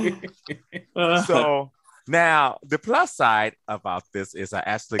 So now the plus side about this is I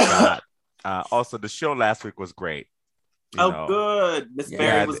actually got also the show last week was great. Good. Miss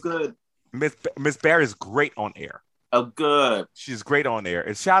Barry was good. Miss Barry is great on air. Oh, good. She's great on air.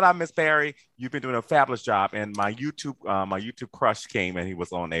 And shout out, Miss Barry. You've been doing a fabulous job. And my YouTube crush came and he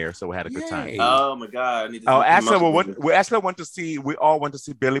was on air, so we had a good time. Oh my God! We all went to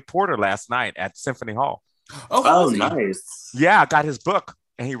see Billy Porter last night at Symphony Hall. Oh, nice. Yeah, I got his book,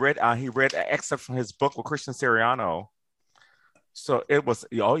 and he read an excerpt from his book with Christian Siriano. So it was,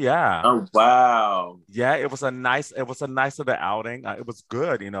 oh yeah. Oh wow. Yeah, it was a nice little outing. It was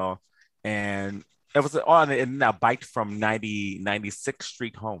good, you know, and. It was on a bike from 96th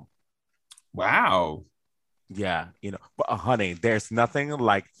Street home. Wow. Yeah, you know, but honey, there's nothing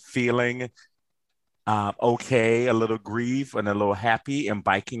like feeling okay, a little grief and a little happy and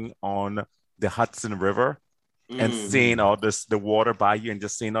biking on the Hudson River and seeing all the water by you and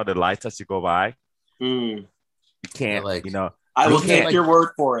just seeing all the lights as you go by. You can't, you know. I will take your word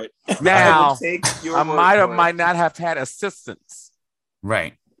for it. Now, I might not have had assistance.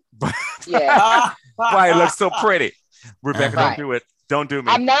 Right. But why it looks so pretty. Rebecca, don't do it. Don't do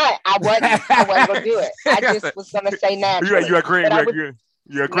me. I'm not. I wasn't gonna do it. I just was gonna say naturally. You agree with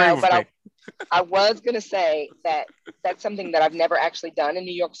me. I was gonna say that that's something that I've never actually done in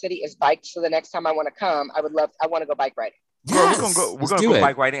New York City is bike. So the next time I want to come, I want to go bike riding. Yes, we're gonna go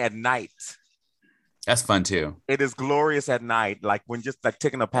bike riding at night. That's fun too. It is glorious at night, like when just like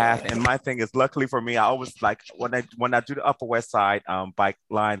taking a path. And my thing is, luckily for me, I always like when I do the Upper West Side bike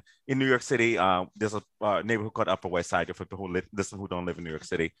line in New York City. There's a neighborhood called Upper West Side for people who don't live in New York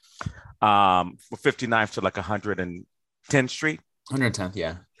City. 59th to like 110th Street. 110th,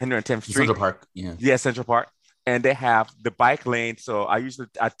 yeah. 110th Street. Central Park, yeah. Yeah, Central Park. And they have the bike lane. So I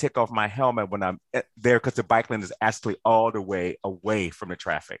take off my helmet when I'm there because the bike lane is actually all the way away from the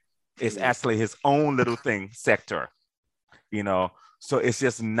traffic. It's actually his own little sector, you know. So it's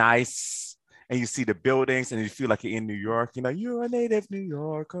just nice, and you see the buildings, and you feel like you're in New York. You know, you're a native New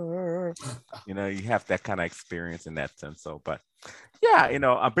Yorker. You know, you have that kind of experience in that sense. So, but yeah, you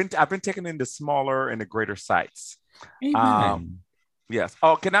know, I've been taking in the smaller and the greater sites. Yes.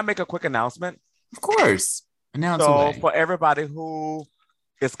 Oh, can I make a quick announcement? Of course. Announce away. For everybody who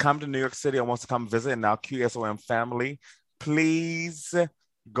is come to New York City and wants to come visit, and our QSOM family, please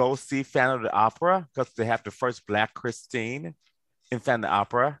go see Phantom of the Opera because they have the first Black Christine in Phantom of the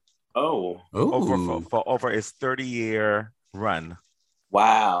Opera Oh, for over its 30-year run.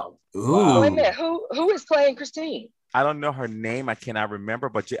 wow. Ooh. Oh, wait a minute. Who is playing Christine? I don't know her name. I cannot remember,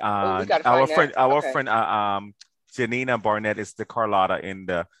 but we gotta our find friend, our okay. friend, Janina Barnett is the Carlotta in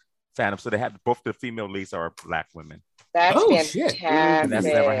the Phantom. So they have both the female leads are Black women. That's shit. fantastic. And that's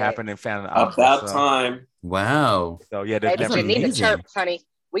never happened in Phantom of the Opera. About time. Wow. So yeah, Hey, they've never. Janina amazing. chirps, honey.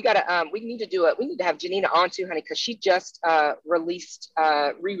 We need to do it. We need to have Janina on too, honey, because she just re-released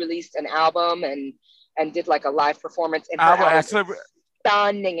an album and did like a live performance. And her I will album actually. is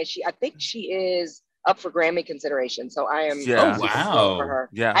stunning, and I think she is up for Grammy consideration. So I am Yeah. super Oh, thrilled for wow. her.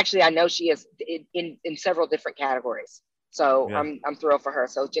 Yeah. Actually, I know she is in several different categories. So Yeah. I'm thrilled for her.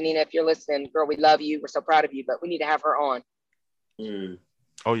 So Janina, if you're listening, girl, we love you. We're so proud of you, but we need to have her on. Mm.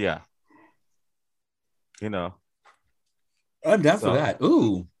 Oh yeah. You know. I'm down for So- that.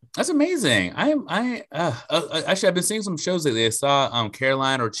 Ooh, that's amazing. Actually, I've been seeing some shows lately. I saw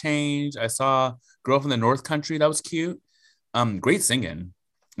Caroline or Change. I saw Girl from the North Country. That was cute. Great singing.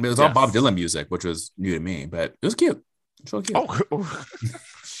 I mean, it was all Yes. Bob Dylan music, which was new to me, but it was cute. It's really cute. Oh,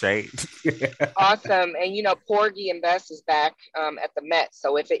 shade. Awesome. And Porgy and Bess is back at the Met.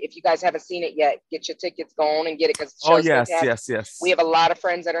 So if you guys haven't seen it yet, get your tickets, go on and get it because the Oh show's yes, fantastic. yes. We have a lot of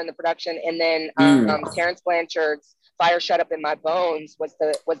friends that are in the production. And then Terrence Blanchard's Fire Shut Up in My Bones was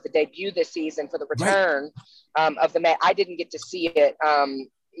the debut this season for the return of the Met. I didn't get to see it.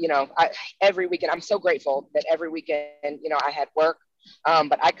 Every weekend, I'm so grateful that every weekend, I had work.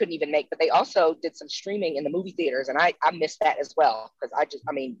 But I couldn't even make, but they also did some streaming in the movie theaters, and I missed that as well because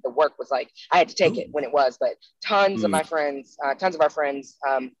the work was like I had to take it when it was. But tons of our friends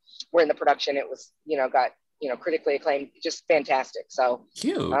were in the production. It was got critically acclaimed, just fantastic. So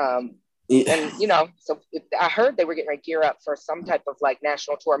Cute. and so I heard they were getting ready to gear up for some type of like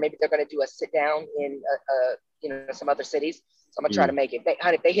national tour. Maybe they're going to do a sit down in some other cities. So I'm gonna try to make it.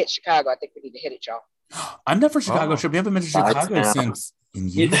 If they hit Chicago, I think we need to hit it, y'all. I'm not for Chicago trip. We haven't been to Chicago Yeah. since in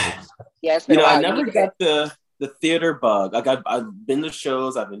years. Yeah, it's been a while. I never got the theater bug. I've been to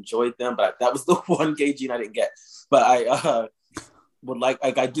shows, I've enjoyed them, but that was the one gay gene I didn't get. But I would like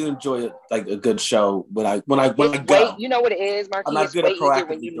I do enjoy it, like a good show when I go. You know what it is, Marquis? I'm not It's good way at easier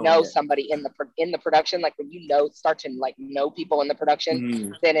when proactively you doing know it. somebody in the production, like when start to like know people in the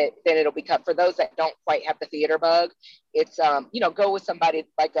production. Then it'll be cut. For those that don't quite have the theater bug, it's go with somebody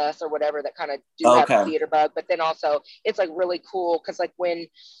like us or whatever that kind of do have the theater bug. But then also it's like really cool because like when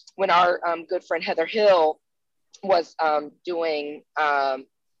our good friend Heather Hill was doing Phantom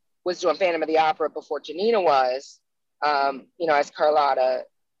of the Opera before Janina was, as Carlotta,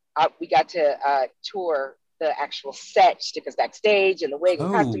 we got to tour the actual set. She took us backstage in the wig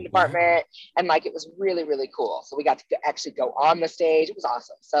and costume department, and like it was really, really cool. So we got to actually go on the stage. It was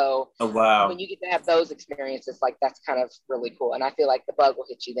awesome. So when you get to have those experiences, like that's kind of really cool. And I feel like the bug will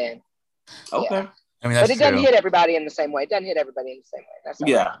hit you then. Okay. Yeah. I mean, that's but it true. doesn't hit everybody in the same way. It doesn't hit everybody in the same way. That's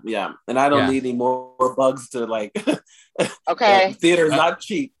Yeah. And I don't need any more bugs to like. Okay. Theater is not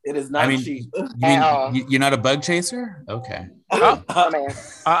cheap. It is not cheap. You're not a bug chaser? Okay. Man.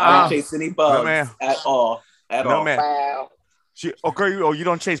 I don't chase any bugs at all. At all. Man. Wow. You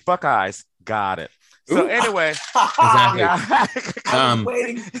don't chase Buckeyes. Got it. So anyway, exactly.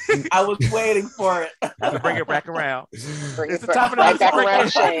 I was waiting for it. To bring it back around. It's the time right back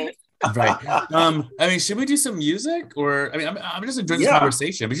around, Shane. Right. I mean, should we do some music, or I'm just enjoying this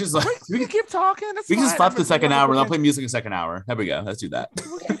conversation. We just we can keep talking. We can just flop the second hour, and I'll play music in the second hour. There we go. Let's do that.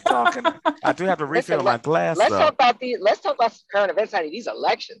 Keep talking. I do have to refill my glass. Let's talk about some current events, honey. These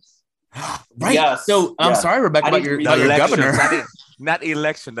elections. Right. Yes. So I'm sorry, Rebecca, about your governor. Not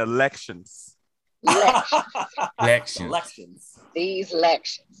election, elections. Elections. These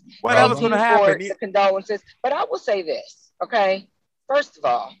elections. What else is going to happen? The condolences. But I will say this, okay? First of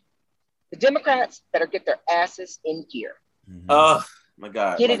all, the Democrats better get their asses in gear. Oh, my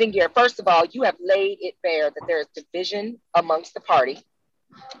God. Get it in gear. First of all, you have laid it bare that there is division amongst the party.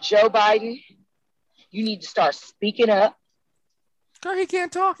 Joe Biden, you need to start speaking up. Girl, he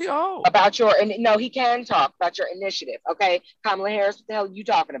can't talk. About he can talk about your initiative, okay? Kamala Harris, what the hell are you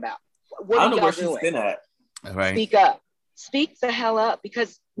talking about? What I are don't know y'all where doing? she's been at. Right. Speak up. Speak the hell up,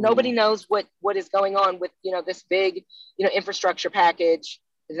 because nobody knows what is going on with, this big, infrastructure package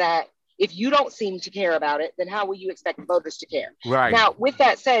that if you don't seem to care about it, then how will you expect voters to care? Right. Now, with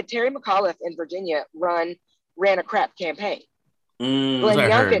that said, Terry McAuliffe in Virginia ran a crap campaign. Glenn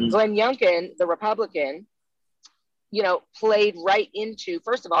Youngkin, the Republican, played right into,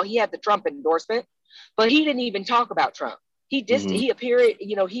 first of all, he had the Trump endorsement, but he didn't even talk about Trump. He appeared,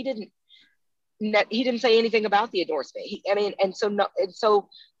 he didn't, he didn't say anything about the endorsement. And so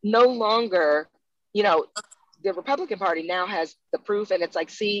no longer, you know, the Republican Party now has the proof, and it's like,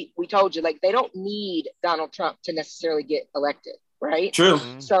 see, we told you, like, they don't need Donald Trump to necessarily get elected, right? True.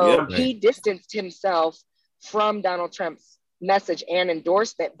 So he distanced himself from Donald Trump's message and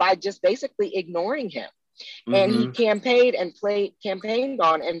endorsement by just basically ignoring him. And he campaigned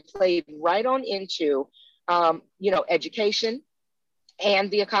on and played right on into, you know, education and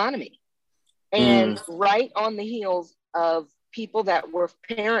the economy. And right on the heels of people that were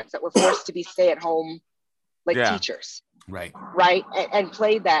parents that were forced to be stay-at-home, like teachers. Right. And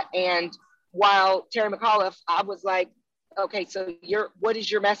played that. And while Terry McAuliffe, I was like, okay, so what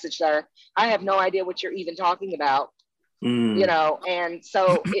is your message, sir? I have no idea what you're even talking about. You know, and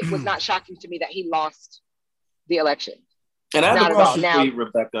so it was not shocking to me that he lost the election. And I have a question for you,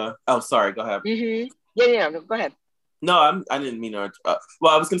 Rebecca. Oh, sorry, go ahead. Yeah, no, go ahead. No, I didn't mean to.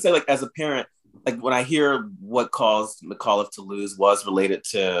 Well, I was going to say, like, as a parent, like, when I hear what caused McAuliffe to lose was related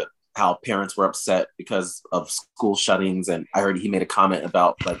to how parents were upset because of school shuttings. And I heard he made a comment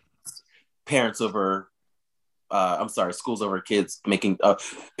about, like, schools over kids making,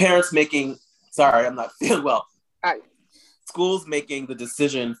 parents making, sorry, I'm not feeling well. Schools making the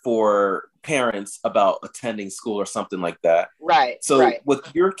decision for parents about attending school or something like that. Right. So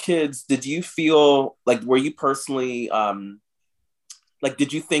with your kids, did you feel like, were you personally, like,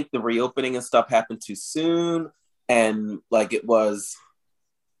 did you think the reopening and stuff happened too soon? And like it was,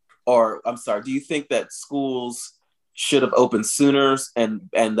 or I'm sorry, do you think that schools should have opened sooner and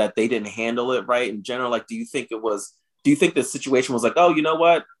that they didn't handle it right in general? Like, do you think the situation was like, oh, you know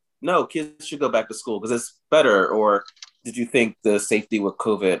what? No, kids should go back to school because it's better? Or did you think the safety with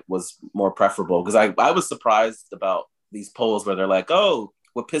COVID was more preferable? Because I was surprised about these polls where they're like, oh,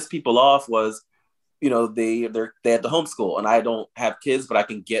 what pissed people off was, you know, they had to homeschool, and I don't have kids, but I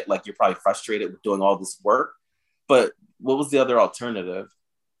can get, like, you're probably frustrated with doing all this work. But what was the other alternative?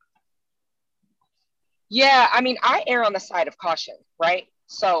 Yeah, I mean, I err on the side of caution, right?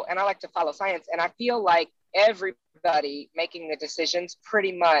 So, and I like to follow science, and I feel like everybody making the decisions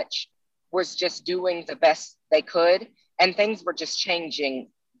pretty much was just doing the best they could, and things were just changing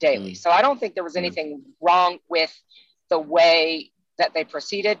daily. So I don't think there was anything wrong with the way that they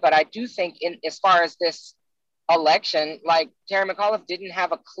proceeded, but I do think as far as this election, like, Terry McAuliffe didn't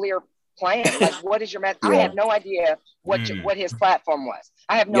have a clear plan. Like, what is your message? I have no idea what his platform was.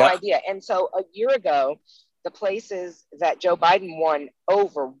 I have no idea. And so a year ago, the places that Joe Biden won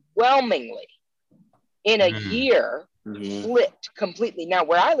overwhelmingly in a year flipped completely. Now,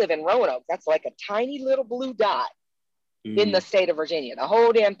 where I live in Roanoke, that's like a tiny little blue dot in the state of Virginia. The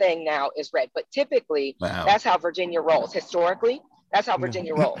whole damn thing now is red. But typically, that's how Virginia rolls. Historically, that's how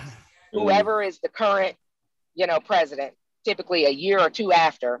Virginia rolls. Whoever is the current, you know, president, typically a year or two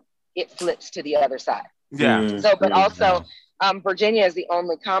after, it flips to the other side. So, but also, Virginia is the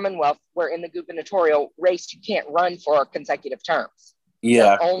only Commonwealth where in the gubernatorial race, you can't run for consecutive terms.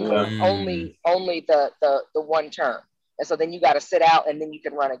 So only the one term. And so then you got to sit out, and then you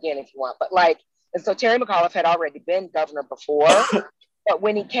can run again if you want. But like, and so Terry McAuliffe had already been governor before, but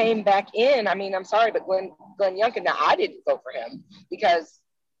when he came back in, I mean, I'm sorry, but Glenn Youngkin, now I didn't vote for him because,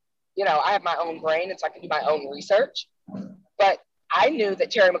 you know, I have my own brain and so I can do my own research. But I knew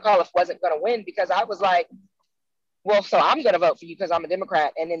that Terry McAuliffe wasn't going to win because I was like, well, so I'm going to vote for you because I'm a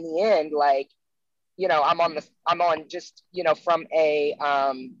Democrat. And in the end, like, you know, I'm on just, you know, from a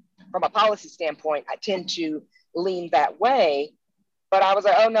policy standpoint, I tend to lean that way. But I was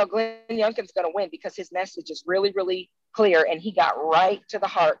like, oh no, Glenn Youngkin's going to win because his message is really, really clear. And he got right to the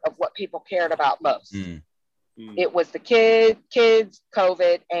heart of what people cared about most. It was the kids,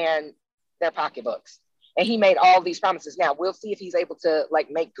 COVID, and their pocketbooks. And he made all these promises. Now we'll see if he's able to, like,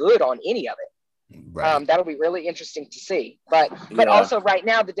 make good on any of it. That'll be really interesting to see. But also right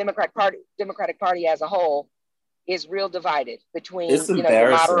now, the Democratic Party as a whole is real divided between, it's you know, the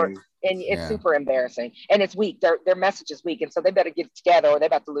moderate, and it's super embarrassing, and it's weak. Their message is weak, and so they better get it together, or they're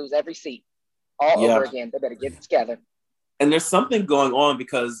about to lose every seat all over again. They better get it together. And there's something going on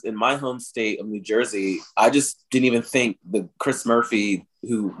because in my home state of New Jersey, I just didn't even think that Chris Murphy,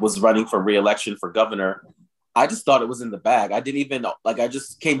 who was running for re-election for governor, I just thought it was in the bag. I didn't even, like, I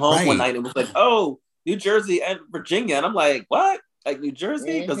just came home one night and was like, oh, New Jersey and Virginia. And I'm like, what? Like, New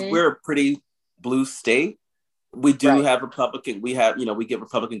Jersey? Because we're a pretty blue state. We do have Republican, we get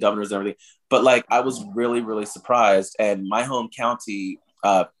Republican governors and everything. But, like, I was really, really surprised. And my home county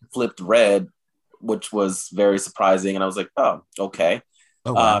flipped red, which was very surprising. And I was like, oh, okay.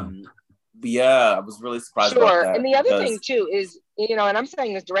 Oh, wow. I was really surprised about that. And the other thing, too, is, you know, and I'm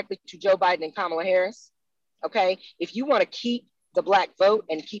saying this directly to Joe Biden and Kamala Harris, okay? If you want to keep the black vote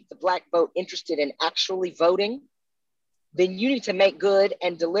and keep the black vote interested in actually voting, then you need to make good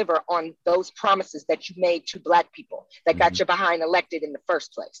and deliver on those promises that you made to black people that got you behind elected in the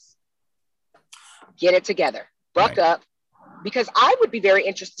first place. Get it together, buck up, because I would be very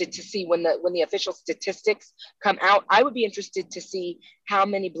interested to see when the official statistics come out. I would be interested to see how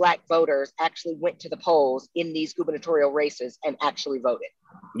many black voters actually went to the polls in these gubernatorial races and actually voted.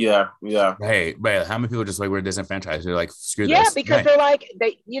 Yeah. Hey, but how many people just like were disenfranchised? They're like, screw this. Yeah, because they're like,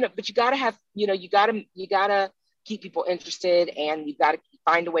 but you gotta have, you gotta keep people interested, and you gotta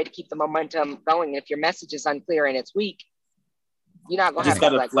find a way to keep the momentum going. If your message is unclear and it's weak, you're not gonna have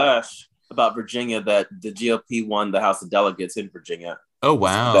got a flash about Virginia that the GOP won the House of Delegates in Virginia. Oh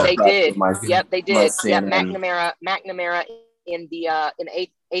wow. They did. They did. Yeah, CNN. McNamara in the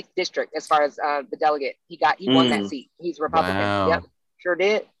eighth district as far as the delegate. He won that seat. He's Republican. Wow. Yep. Sure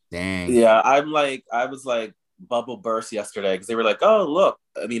did. Dang. Yeah, I was like bubble burst yesterday because they were like, oh look,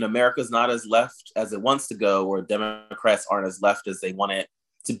 I mean, America's not as left as it wants to go, or Democrats aren't as left as they want it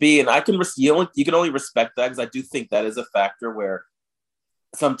to be. And I can you can only respect that, because I do think that is a factor where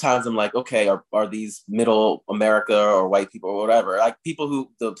sometimes I'm like, okay, are these middle America or white people or whatever, like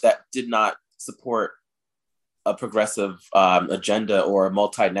people that did not support a progressive agenda or a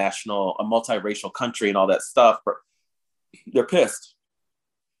multiracial country and all that stuff, they're pissed.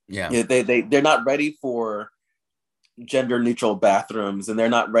 Yeah, they're not ready for gender neutral bathrooms, and they're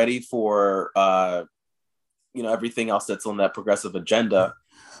not ready for everything else that's on that progressive agenda.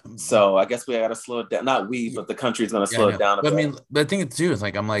 So I guess we got to slow it down. Not we, but the country's going to slow it down a bit. I mean, the thing too is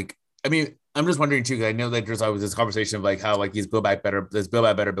like, I'm just wondering too, because I know that there's always this conversation of like how like this Build Back Better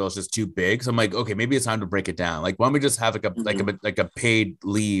bill is just too big. So I'm like, okay, maybe it's time to break it down. Like, why don't we just have like a paid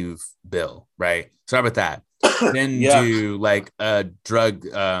leave bill, right? Start with that. Then do like a drug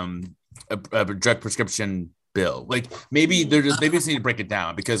prescription bill. Like maybe they just need to break it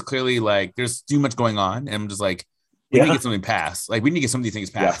down, because clearly like there's too much going on, and I'm just like, we need to get something passed. Like we need to get some of these things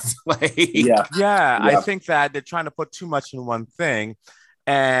passed. I think that they're trying to put too much in one thing.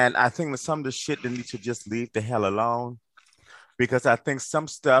 And I think that some of the shit they need to just leave the hell alone, because I think some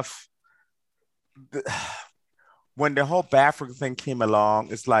stuff, when the whole bathroom thing came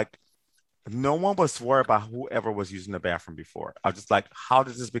along, it's like no one was worried about whoever was using the bathroom before. I was just like, how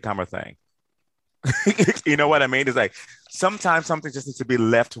does this become a thing? You know what I mean? It's like sometimes something just needs to be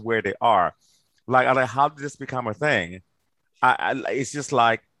left where they are. Like, I'm like, how did this become a thing? It's just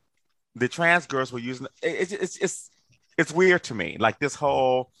like the trans girls were using it's weird to me. Like this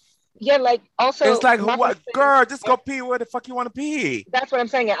whole like also it's like what girl, just go pee where the fuck you want to pee. That's what I'm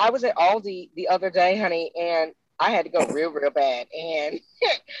saying. I was at Aldi the other day, honey, and I had to go real bad. And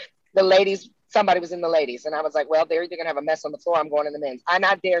somebody was in the ladies, and I was like, well, they're either gonna have a mess on the floor, I'm going in the men's. I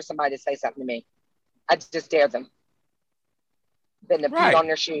not dare somebody to say something to me. I just dare them. Then to pee on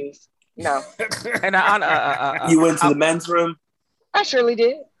their shoes. No. And you went to the men's room? I surely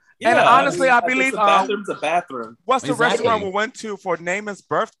did. And honestly, I believe the bathroom's a bathroom. What's the restaurant we went to for Naaman's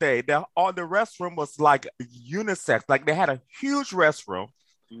birthday? The restroom was like unisex. Like they had a huge restroom,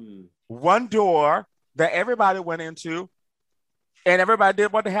 one door that everybody went into, and everybody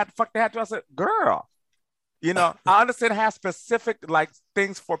did what they had. Fuck, they had to. I said, girl, I understand it has specific like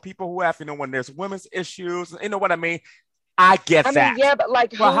things for people who have, when there's women's issues. You know what I mean? I get that. Yeah, but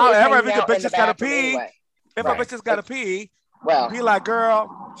like, well, however, if a bitch just gotta pee, if a bitch just gotta pee, be like,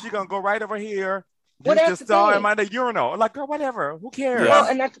 girl, she gonna go right over here. Well, use the stall and mind the urinal. Like, girl, whatever. Who cares? Well,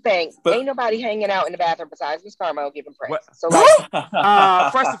 and that's the thing. Ain't nobody hanging out in the bathroom besides Miss Carmo giving praise. So,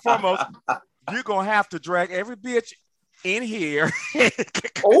 first and foremost, you're gonna have to drag every bitch in here. Not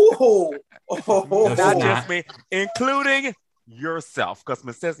just me, including yourself, because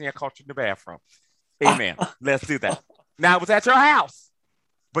Miss Cesnia caught you in the bathroom. Amen. Let's do that. Now, it was at your house,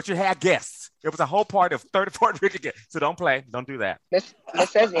 but you had guests. It was a whole party of 34 drinking guests. So don't play. Don't do that. Miss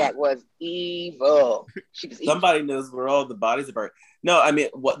Cesniak was evil. She was evil. Somebody knows where all the bodies are buried. No, I mean,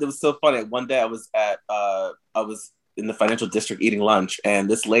 it was so funny. One day I was in the financial district eating lunch, and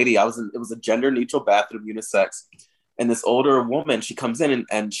this lady, it was a gender neutral bathroom, unisex. And this older woman, she comes in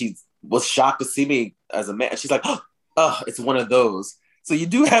and she was shocked to see me as a man. She's like, oh, it's one of those. So you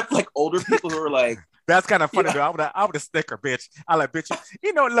do have like older people who are like, that's kind of funny, though. I would have sticker, bitch. I like, bitch.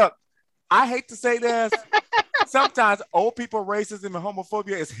 Look, I hate to say this. Sometimes old people racism and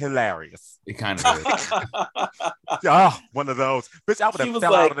homophobia is hilarious. It kind of is. One of those. Bitch, I would have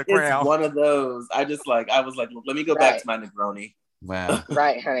fell like, out of the ground. It's one of those. I was like, let me go back to my Negroni. Wow.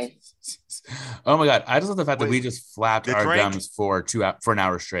 Right, honey. Oh my God. I just love the fact that we just flapped our gums for an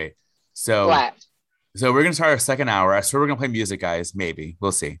hour straight. So we're going to start our second hour. I swear we're going to play music, guys. Maybe.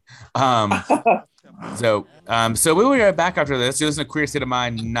 We'll see. So we'll be right back after this. You listen to Queer State of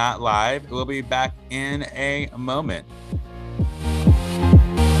Mind, not live. We'll be back in a moment.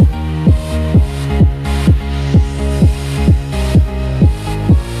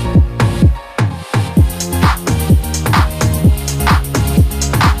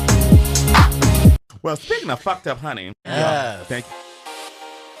 Well, speaking of fucked up honey, thank you.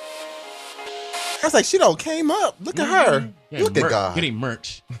 I was like, she don't came up. Look at her. Look at God. Getting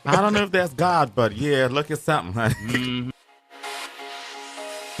merch. I don't know if that's God, but yeah, look at something, honey.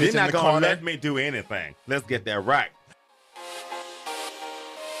 They're not gonna let me do anything. Let's get that right.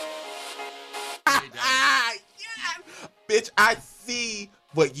 Yes! Bitch, I see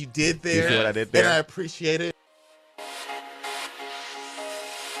what you did there. You see what I did there? And I appreciate it.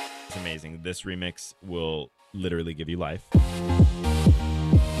 It's amazing. This remix will literally give you life.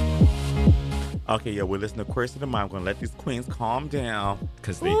 Okay, yeah, we're listening to Queer State of Mind. I'm gonna let these queens calm down.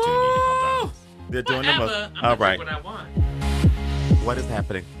 Because they do need to calm down. They're doing the most. I'm All gonna right. do what I want. What is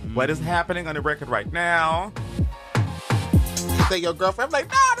happening? What is happening on the record right now? You say your girlfriend. I'm like,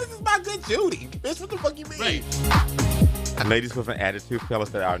 nah, this is my good Judy. Bitch, what the fuck you mean? Right. Ladies with an attitude, fellas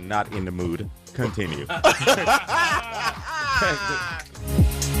that are not in the mood, continue.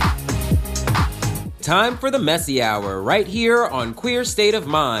 Time for the Messy Hour, right here on Queer State of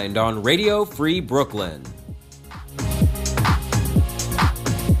Mind on Radio Free Brooklyn.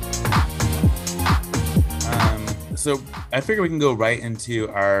 So I figure we can go right into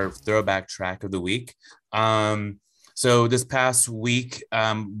our throwback track of the week. So this past week,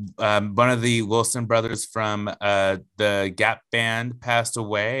 one of the Wilson brothers from the Gap Band passed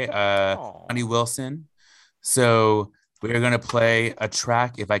away, Honey Wilson. So we're going to play a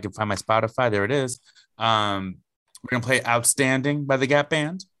track. If I can find my Spotify, there it is. We're going to play Outstanding by the Gap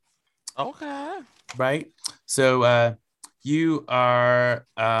Band. Okay. Right? So you are...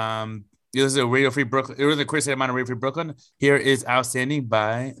 this is a Radio Free Brooklyn. It was a Queer State of Mind on Radio Free Brooklyn. Here is Outstanding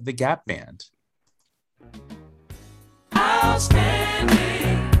by the Gap Band.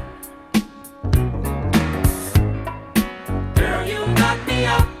 Outstanding. Girl, you knock me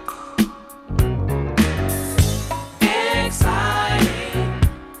up. Exciting.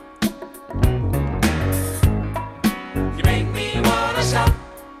 You make me wanna shout.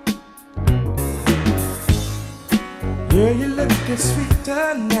 Girl, you looking sweet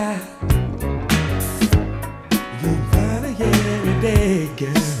tonight. You find it every day,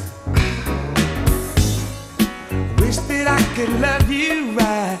 girl. Wish that I could love you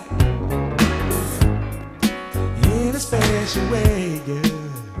right in a special way, girl.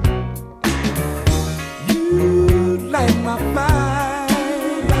 You light my fire.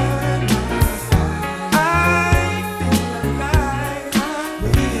 I feel alive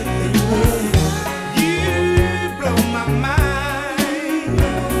with you. You blow my mind.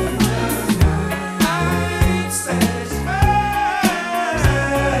 I'm satisfied.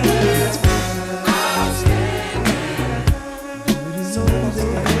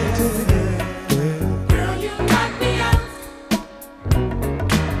 Girl, you knock me out.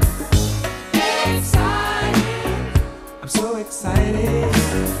 Excited. I'm so excited.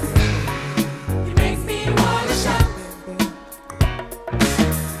 You make me wanna shout.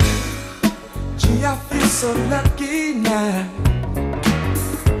 Gee, I feel so lucky now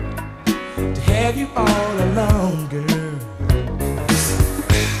to have you all along, girl.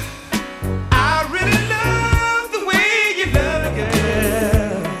 I really love the way you love it,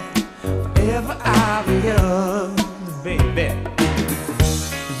 girl. Forever I'll be yours, baby.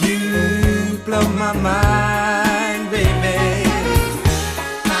 You blow my mind, baby.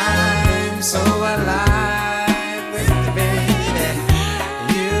 I'm so alive with you, baby.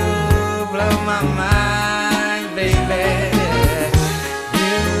 You blow my mind,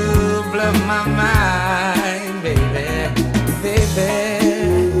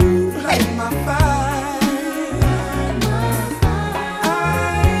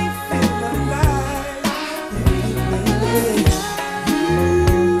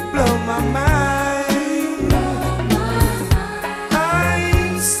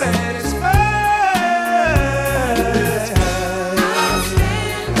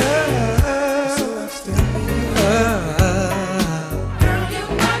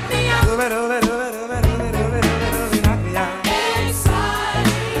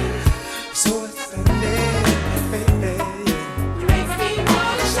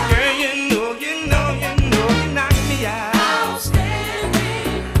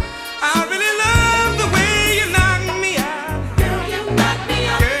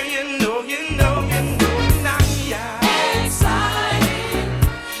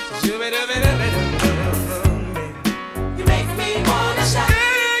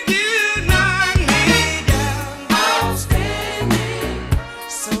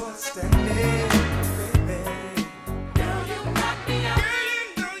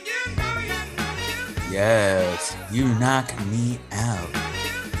 You knock me out.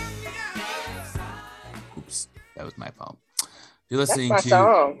 Oops, that was my fault. You're listening That's to. my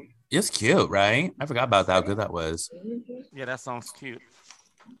song. It's cute, right? I forgot about how good that was. Yeah, that sounds cute.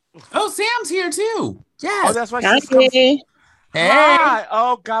 Oh, Sam's here too. Oh, Yes. that's right. She's coming. Hey. Hey. Hi.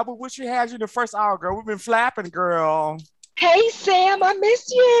 Oh God, we wish we had you in the first hour, girl. We've been flapping, girl. Hey, Sam, I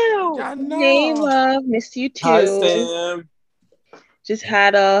miss you. I Hey, know. love, missed you Hi, too. Sam. Just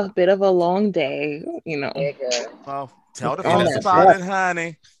had a bit of a long day, Nigga. Well, tell the Hey, folks that's about right. it,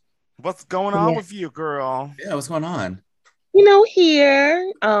 honey. What's going on Yeah. with you, girl? Yeah, what's going on?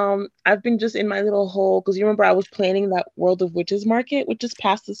 Here. I've been just in my little hole because you remember I was planning that World of Witches market, which just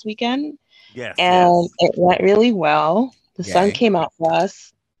passed this weekend, Yes, and yes. it went really well. The sun Yay. came out for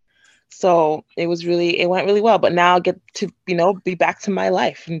us, so it went really well. But now I get to, be back to my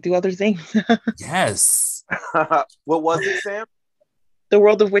life and do other things. Yes. What was it, Sam? The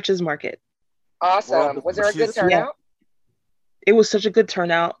World of Witches market. Awesome. Was there a good Witches. turnout? It was such a good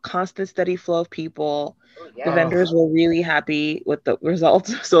turnout, constant, steady flow of people. Oh, The yeah. vendors were really happy with the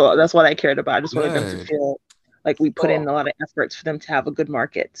results. So that's what I cared about. I just wanted them to Good. feel like we put in Cool. a lot of efforts for them to have a good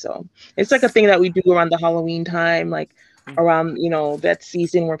market. So it's like a thing that we do around the Halloween time, like around, that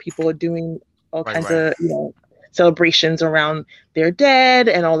season where people are doing all Right, kinds right. of, celebrations around their dead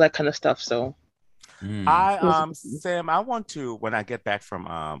and all that kind of stuff. So Mm. Sam, I want to, when I get back from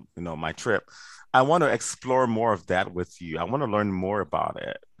my trip, I want to explore more of that with you. I want to learn more about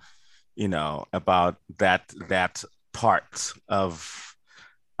it, about that part of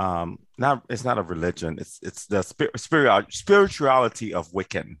it's not a religion, it's the spirituality of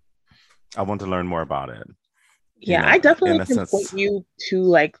Wiccan. I want to learn more about it. yeah, I definitely in a can sense. point you to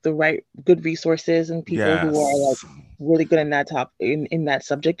like the right good resources and people who are like Yes. really good in that in that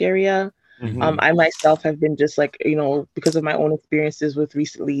subject area. Mhm. I myself have been just like, because of my own experiences with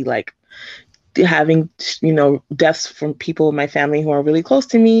recently like having, deaths from people in my family who are really close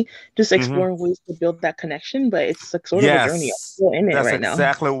to me, just exploring ways to build that connection. But it's like sort of a journey. I'm Yes, still in it that's right now.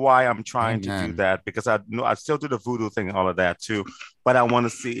 exactly why I'm trying to do Amen. that, because I know I still do the voodoo thing and all of that too, but I want to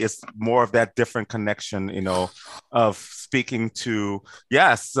see it's more of that different connection, of speaking to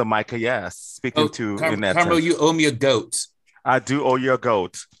Micah, yes, speaking Oh, to in that Carmel, sense. you owe me a goat. I do owe you a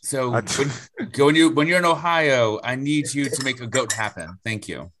goat. So I do. when you're in Ohio, I need you to make a goat happen. Thank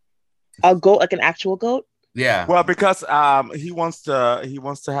you. A goat, like an actual goat. Yeah. Well, because he wants to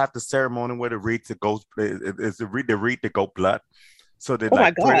have the ceremony where they read the goat is to read the goat blood. So they Oh my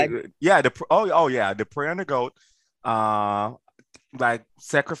like pray, God. they pray on the goat, like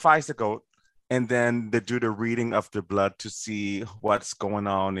sacrifice the goat, and then they do the reading of the blood to see what's going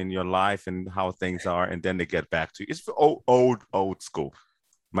on in your life and how things are, and then they get back to you. It's old school.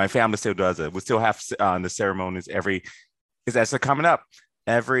 My family still does it. We still have the ceremonies it's actually coming up.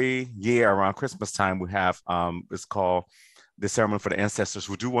 Every year around Christmas time, we have it's called the ceremony for the ancestors.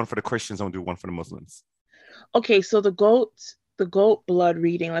 We do one for the Christians and we do one for the Muslims. Okay, so the goat blood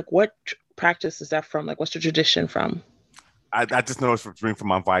reading, like what practice is that from? Like what's the tradition from? I just know it's from being from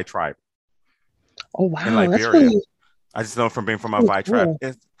my Vai tribe Oh in wow, that's Liberia. really, I just know from being from my really Vai tribe.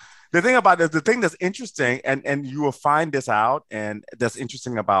 cool. The thing about it, the thing that's interesting, and you will find this out, and that's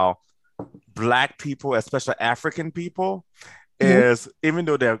interesting about Black people, especially African people, is even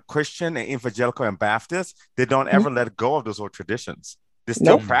though they're Christian and evangelical and Baptist, they don't ever let go of those old traditions. They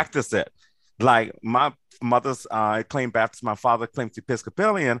still Nope. practice it. Like my mother's claimed Baptist, my father claims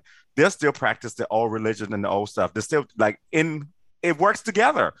Episcopalian. They still practice the old religion and the old stuff. They're still it works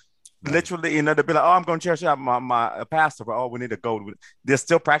together. Right. Literally, they'll be like, "Oh, I'm going to church out my pastor, but we need to go." They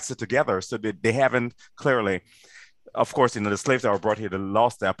still practice it together, so they haven't clearly. Of course, the slaves that were brought here, they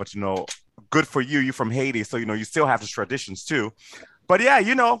lost that, but good for you. You're from Haiti, so you still have the traditions too. But yeah,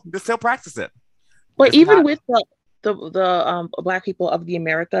 they still practice it. But It's even not- with the Black people of the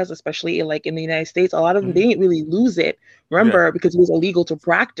Americas, especially like in the United States, a lot of them they didn't really lose it. Remember, because it was illegal to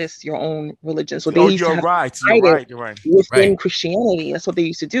practice your own religion, so they used to have You're right. within Christianity. That's what they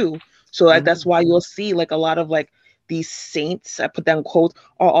used to do. So like, that's why you'll see like a lot of like these saints, I put down quotes,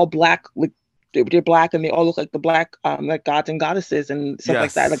 are all Black. Like they're Black and they all look like the Black like gods and goddesses and stuff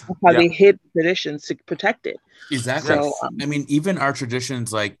like that. Like that's how they hid traditions to protect it. Exactly. So I mean, even our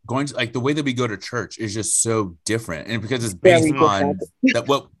traditions, like going to like the way that we go to church is just so different, and because it's based on that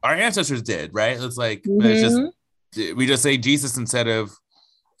what our ancestors did, right? It's like it's just we just say Jesus instead of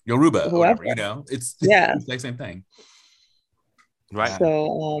Yoruba or whatever, it's the exact same thing. Right.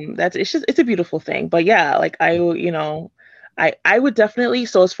 So it's a beautiful thing. But yeah, like I would definitely,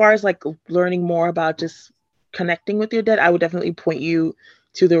 so as far as like learning more about just connecting with your dead, I would definitely point you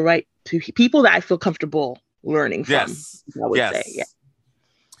to people that I feel comfortable learning from. I would say.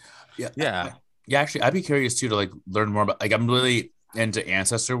 Yeah. Yeah, actually, I'd be curious too to like learn more about. Like, I'm really into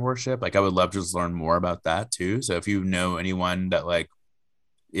ancestor worship. Like, I would love to just learn more about that too. So, if you know anyone that like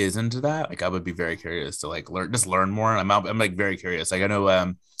is into that, like, I would be very curious to like learn more. I'm like very curious. Like, I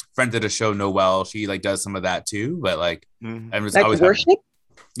know friend did a show, Noelle. She like does some of that too. But like, I'm just Like always worship.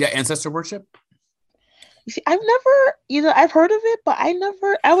 yeah, ancestor worship. You see, I've never either. I've heard of it, but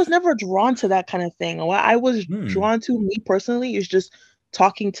I was never drawn to that kind of thing. What I was drawn to, me personally, is just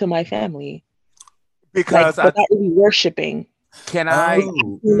talking to my family. Because but not really worshiping. Can I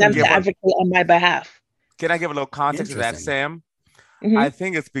them to advocate on my behalf? Can I give a little context to that, Sam? Mm-hmm. I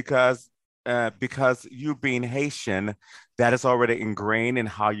think it's because you being Haitian, that is already ingrained in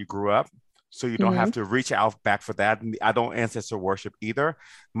how you grew up. So you don't have to reach out back for that. And I don't ancestor worship either.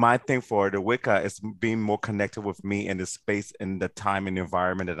 My thing for the Wicca is being more connected with me in the space and the time and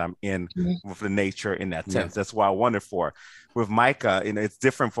environment that I'm in with the nature in that sense. That's why I wondered for. With Micah, it's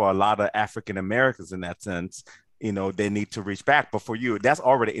different for a lot of African Americans in that sense. They need to reach back. But for you, that's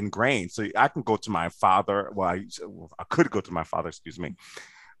already ingrained. So I can go to my father. Well, I could go to my father, excuse me.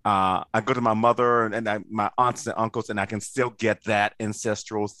 I go to my mother and my aunts and uncles, and I can still get that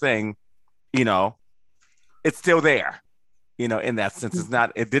ancestral thing. It's still there, in that sense.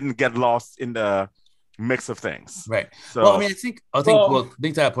 It didn't get lost in the mix of things. Right. So, well, I mean, I think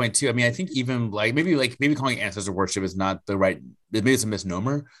to that point too. I mean, I think even like maybe calling it ancestor worship is not the right, maybe it's a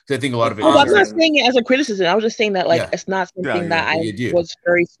misnomer. Because I think a lot of it I'm not saying it as a criticism. I was just saying that it's not something that I was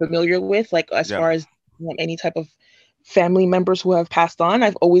very familiar with, like as far as any type of family members who have passed on.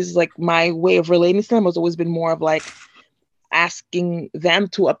 I've always like my way of relating to them has always been more of like asking them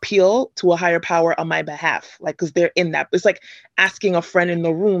to appeal to a higher power on my behalf, like because they're in that. It's like asking a friend in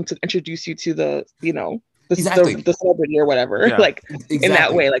the room to introduce you to the the celebrity or whatever, like in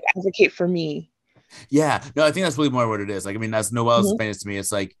that way, like advocate for me. Yeah, no, I think that's really more what it is. Like, I mean, that's Noelle explained it to me.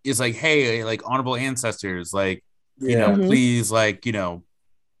 It's like, hey, like honorable ancestors, like please, like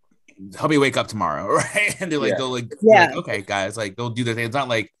help me wake up tomorrow, right? And they're like, they'll like, okay, guys, like they'll do their thing. It's not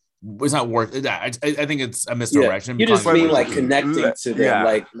like it's not worth it. I think it's a misdirection. You just mean like connecting to them,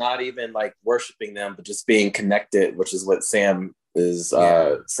 like not even like worshiping them, but just being connected, which is what Sam is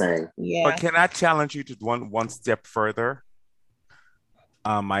saying. Yeah. But can I challenge you to one step further,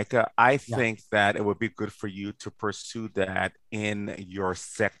 Micah? I think that it would be good for you to pursue that in your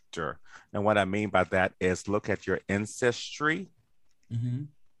sector. And what I mean by that is look at your ancestry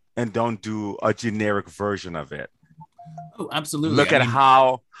and don't do a generic version of it. Oh, absolutely. Look at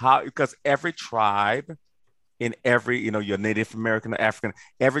how because every tribe in every, your Native American, African,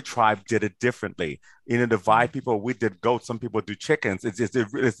 every tribe did it differently. The Vai people, we did goats. Some people do chickens.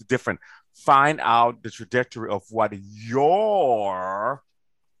 It's different. Find out the trajectory of what your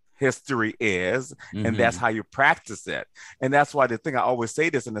history is, and that's how you practice it. And that's why the thing I always say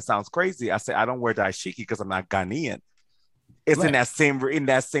this, and it sounds crazy. I say I don't wear dashiki because I'm not Ghanaian. It's in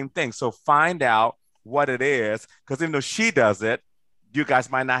that same thing. So find out what it is, because even though she does it, you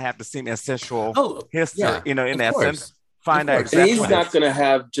guys might not have the same ancestral history, in that sense. Find out exactly. And he's not going to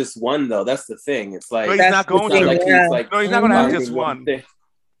have just one, though. That's the thing. It's like, no, he's not going to. No, he's not going to have just one.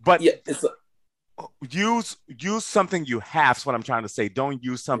 But it's use something you have. Is what I'm trying to say. Don't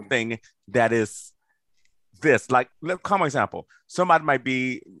use something that is this. Like, common example. Somebody might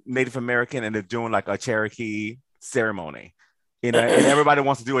be Native American and they're doing like a Cherokee ceremony. And everybody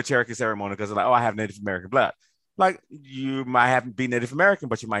wants to do a Cherokee ceremony because they're like, oh, I have Native American blood. Like, you might have be Native American,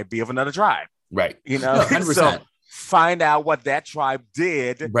 but you might be of another tribe. Right. 100%. So find out what that tribe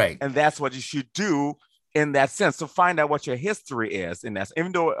did. Right. And that's what you should do in that sense. So find out what your history is in that.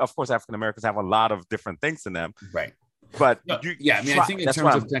 Even though, of course, African Americans have a lot of different things in them. Right. But I mean, I think in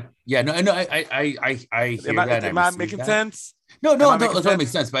terms of I hear that. Am I making sense? No, that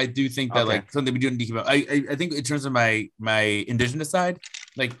makes sense. But I do think that like something we do need to keep up. I think in terms of my indigenous side,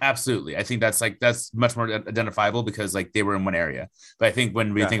 like absolutely, I think that's much more identifiable because like they were in one area. But I think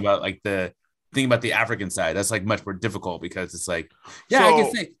when we think about like the African side, that's like much more difficult because it's like, I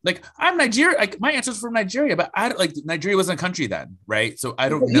can say like I'm Nigeria, like my ancestors from Nigeria, but I like Nigeria wasn't a country then, right? So I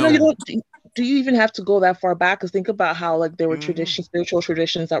don't know. Do you even have to go that far back? Because think about how like there were spiritual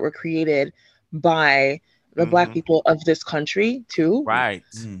traditions that were created by the Black people of this country too, right?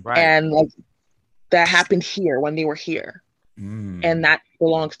 And like that happened here when they were here, and that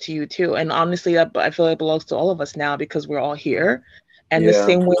belongs to you too. And honestly, that I feel like it belongs to all of us now because we're all here, and the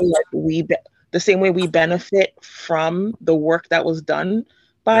same way we benefit from the work that was done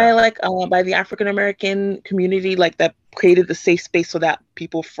by by the African American community, like that created the safe space so that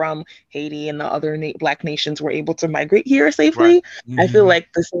people from Haiti and the other Black nations were able to migrate here safely. Right. I feel like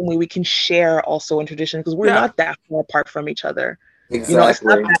the same way we can share also in tradition because we're not that far apart from each other. You know, it's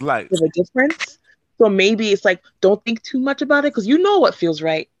not Exactly. that Like, big of a difference. So maybe it's like, don't think too much about it because you know what feels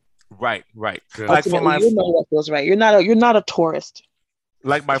right. right. True. Like for Ultimately, my, you know what feels right. You're not a tourist.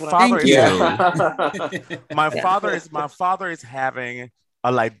 like my That's what I'm father Thank is you. my father is having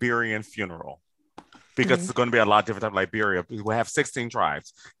a Liberian funeral because Mhm. it's going to be a lot different than Liberia. We have 16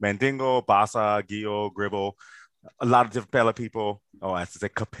 tribes: Mandingo, Bassa, Gio, Gribble, a lot of different Pella people. Oh, I have to say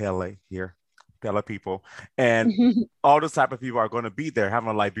Capelle here, Pella people, and all those type of people are going to be there having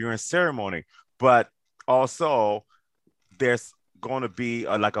a Liberian ceremony. But also, there's going to be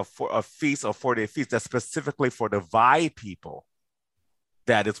a feast of 40 feast that's specifically for the Vai people.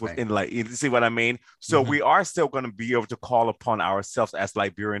 That is within like, you see what I mean? So we are still going to be able to call upon ourselves as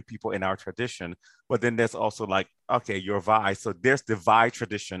Liberian people in our tradition, but then there's also like, okay, your Vai. So there's the Vai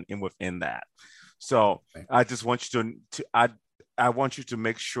tradition within that. So I just want you I want you to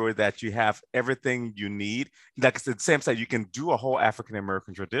make sure that you have everything you need. Like I said, same side, you can do a whole African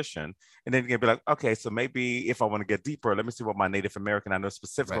American tradition, and then you can be like, okay, so maybe if I want to get deeper, let me see what my Native American, I know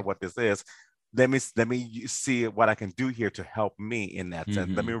specifically what this is. Let me see what I can do here to help me in that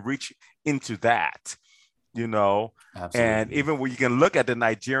sense. Let me reach into that, you know. Absolutely. And even when you can look at the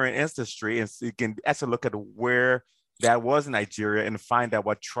Nigerian ancestry, and so you can actually look at where that was in Nigeria and find out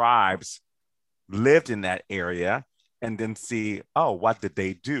what tribes lived in that area, and then see, oh, what did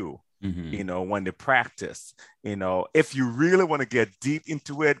they do? You know, when they practice, you know, if you really want to get deep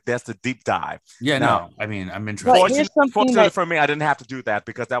into it, that's a deep dive. Yeah, now, no, I mean, I'm interested. Fortunately for me, I didn't have to do that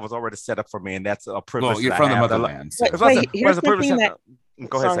because that was already set up for me, and that's a privilege. Well, you're from the motherland. So. Here's something that,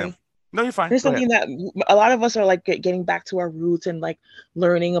 go ahead, Sam. No, you're fine. Here's something that a lot of us are like getting back to our roots and like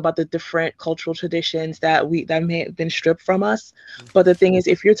learning about the different cultural traditions that may have been stripped from us. But the thing is,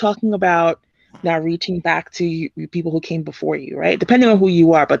 if you're talking about now reaching back to you, people who came before you, right? Depending on who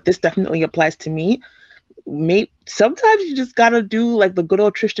you are, but this definitely applies to me. Sometimes you just gotta do like the good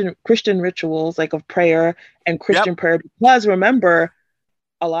old Christian rituals, like of prayer and Christian prayer, because remember,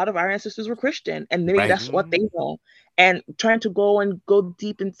 a lot of our ancestors were Christian, and maybe that's what they know. And trying to go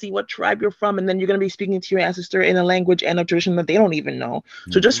deep and see what tribe you're from, and then you're gonna be speaking to your ancestor in a language and a tradition that they don't even know.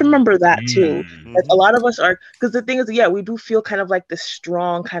 So just remember that too. Like a lot of us are, because the thing is, we do feel kind of like this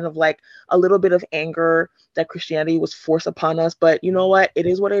strong, kind of like a little bit of anger that Christianity was forced upon us. But you know what? It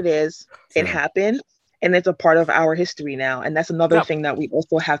is what it is. It happened, and it's a part of our history now. And that's another thing that we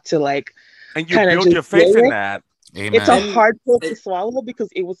also have to like. And you build your faith in that. Amen. It's a hard pill to swallow because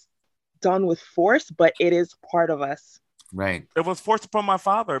it was done with force, but it is part of us. Right. It was forced upon my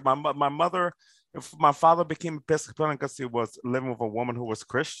father. My father became Episcopalian because he was living with a woman who was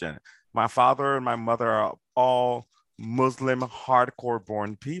Christian. My father and my mother are all Muslim, hardcore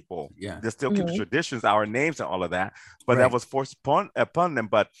born people. Yeah. They still keep the traditions, our names and all of that, but that was forced upon them.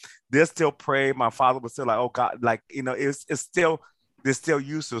 But they still pray. My father was still like, oh God, like, you know, they still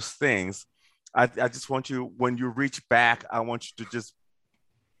use those things. I just want you, when you reach back, I want you to just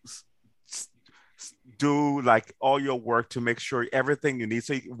do like all your work to make sure everything you need.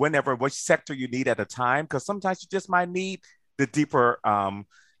 So which sector you need at a time, because sometimes you just might need the deeper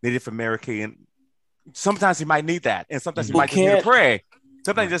Native American. Sometimes you might need that, and sometimes you might just need to pray.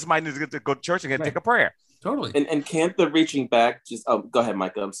 Sometimes you just might need to go to church and take a prayer. Totally. And can't the reaching back just? Oh, go ahead,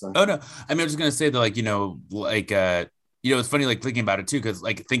 Micah. I'm sorry. Oh no, I mean, I was just gonna say that, like, you know, like you know, it's funny, like thinking about it too, because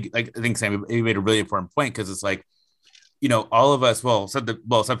I think Sam, you made a really important point, because it's like, you know, all of us,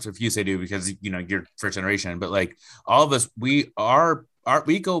 some of you say do because, you know, you're first generation, but like all of us, we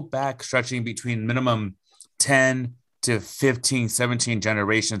go back stretching between minimum 10 to 15, 17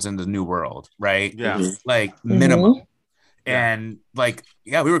 generations in the New World, right? Yeah. Like minimum. And like,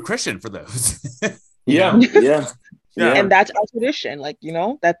 we were Christian for those. Yeah. And that's our tradition. Like, you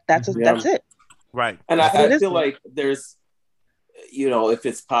know, that's it. Right. And I feel like there's, you know, if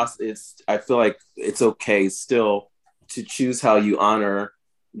it's possible, I feel like it's okay still to choose how you honor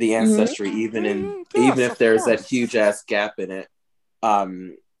the ancestry, even if there's that huge ass gap in it.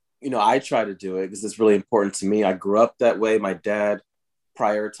 You know, I try to do it because it's really important to me. I grew up that way. My dad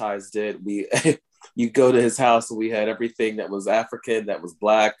prioritized it. You go to his house and we had everything that was African, that was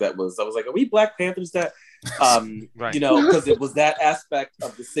Black, I was like, are we Black Panthers? That, right. You know, because it was that aspect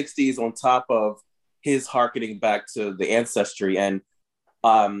of the 60s on top of his hearkening back to the ancestry. And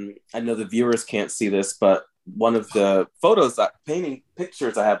I know the viewers can't see this, but one of the painting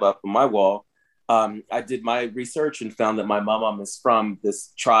pictures I have up on my wall, I did my research and found that my mom is from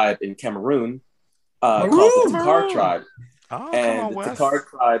this tribe in Cameroon called the Takar tribe. And the Takar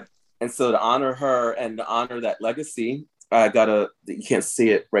tribe. And so to honor her and to honor that legacy, you can't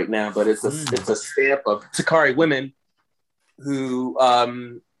see it right now, but it's a stamp of Takari women who,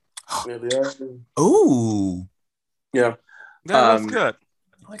 oh, yeah, That's good.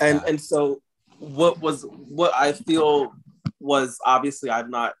 And so what I feel was, obviously I'm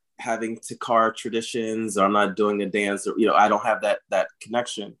not having Takar traditions, or I'm not doing a dance, or I don't have that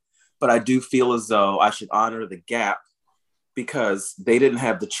connection, but I do feel as though I should honor the gap, because they didn't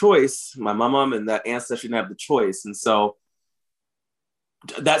have the choice. My mom and that ancestor didn't have the choice. And so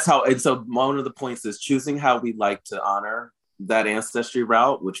that's how, and so one of the points is choosing how we like to honor that ancestry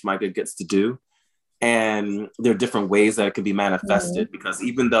route, which Micah gets to do. And there are different ways that it can be manifested, because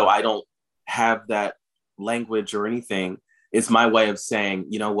even though I don't have that language or anything, it's my way of saying,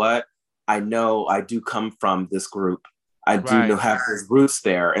 you know what? I know I do come from this group. I do know have those roots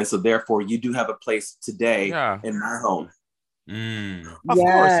there. And so therefore you do have a place today in my home. Of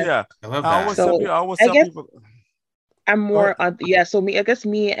course, yeah. I love I that. always tell people. I'm more on so I guess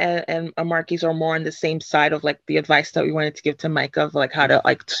me and Marquise are more on the same side of like the advice that we wanted to give to Micah of like how to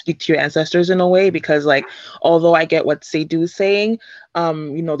like speak to your ancestors in a way, because like although I get what Seydou is saying,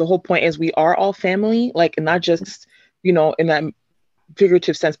 the whole point is we are all family, like not just in that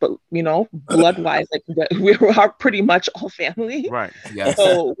figurative sense, but blood wise, like we are pretty much all family, right? Yes.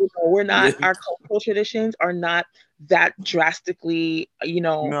 So we're not, our cultural traditions are not that drastically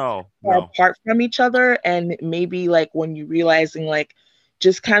far apart from each other. And maybe like when you realizing like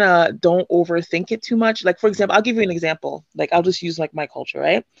just kind of don't overthink it too much. Like for example, I'll give you an example, like I'll just use like my culture,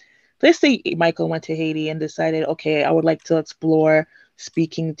 right? Let's say Michael went to Haiti and decided, okay, I would like to explore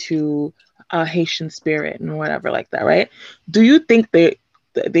speaking to a Haitian spirit and whatever like that, right? Do you think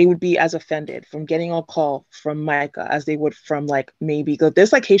they would be as offended from getting a call from Micah as they would from like maybe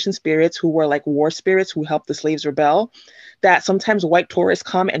there's like Haitian spirits who were like war spirits who helped the slaves rebel, that sometimes white tourists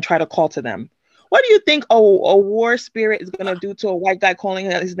come and try to call to them? What do you think a war spirit is gonna do to a white guy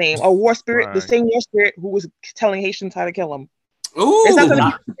calling his name? A war spirit, the same war spirit who was telling Haitians how to kill him. Ooh, it's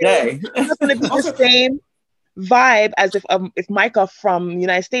not gonna be the same vibe as if Micah from the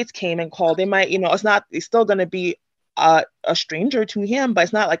United States came and called. They might, it's still gonna be a stranger to him, but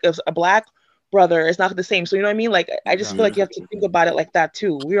it's not like a black brother. It's not the same. So you know what I mean? Like I just feel like you have to think about it like that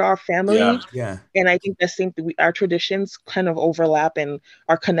too. We are family, and I think the same thing. Our traditions kind of overlap and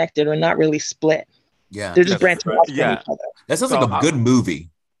are connected, or not really split. Yeah, they're just branching off from each other. That sounds like a good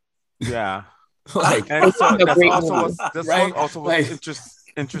movie. Yeah, like and so that's right? also like,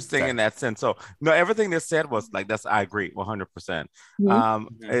 interesting in that sense. So no, everything they said was like, I agree 100%.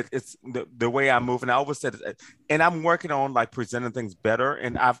 It's the way I move, and I always said it, and I'm working on like presenting things better,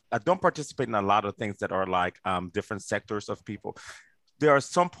 and I don't participate in a lot of things that are like different sectors of people. There are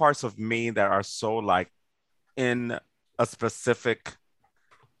some parts of me that are so like in a specific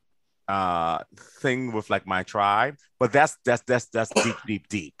thing with like my tribe, but that's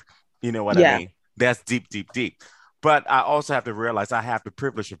deep. You know what I mean? That's deep. But I also have to realize I have the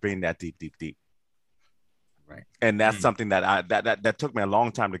privilege of being that deep. Right. And that's something that that took me a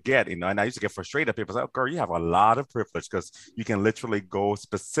long time to get, and I used to get frustrated. People say, oh, girl, you have a lot of privilege, because you can literally go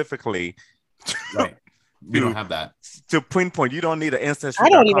specifically right. We don't have that. To pinpoint, you don't need an instance. I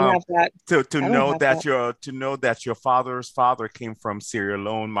don't even have that. To know that your father's father came from Sierra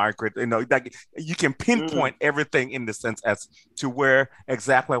Leone, migrate. Like you can pinpoint everything in the sense as to where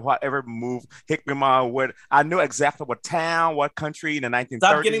exactly whatever move Hickman, where I know exactly what town, what country in the 1930s.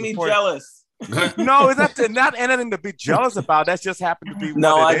 Stop getting me jealous. No, it's not anything to be jealous about. That's just happened to be.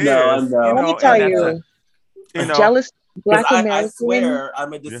 I know. Let me tell you, jealous. Black I swear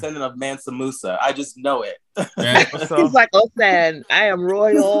I'm a descendant of Mansa Musa. I just know it. He's like, listen, I am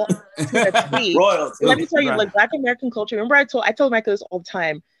royal. Royal. Let me tell you, like Black American culture. Remember, I told Michael this all the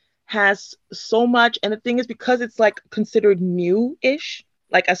time, has so much, and the thing is, because it's like considered new-ish,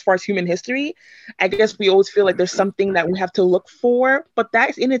 like as far as human history, I guess we always feel like there's something that we have to look for, but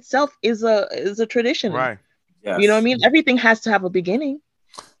that in itself is a tradition, right? Yes. You know what I mean? Everything has to have a beginning.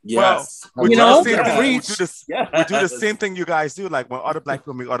 Yes. Well, we do the same thing you guys do. Like when other Black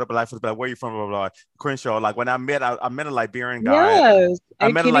people meet other Black people, like, where you from, blah, blah, blah. Crenshaw. Like when I met a Liberian guy. Yes.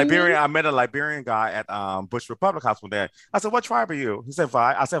 I met a Liberian guy at Bush Republic House one day. I said, "What tribe are you?" He said,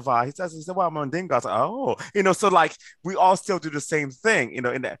 "Vi." I said, "Vi." He said, "Well, I'm Mandingo." I said, "Oh, so like we all still do the same thing,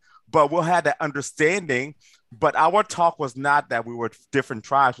 in that, but we'll have that understanding." But our talk was not that we were different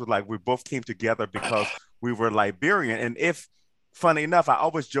tribes. It was like we both came together because we were Liberian, and funny enough, I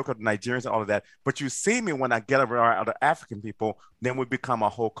always joke with Nigerians and all of that, but you see me when I get around other African people, then we become a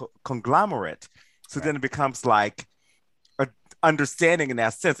whole conglomerate. So then it becomes like a understanding in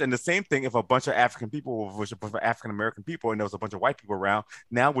that sense. And the same thing, if a bunch of African people was a bunch of African American people and there was a bunch of white people around,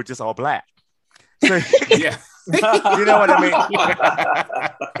 now we're just all Black. So, yeah. You know what I mean?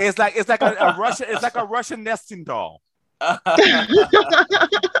 It's like a Russian nesting doll. It's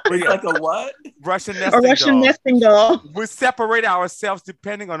like a what? Russian A nesting Russian doll. nesting doll. We separate ourselves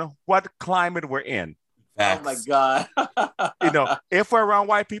depending on what climate we're in. Oh my Facts. God. You know, if we're around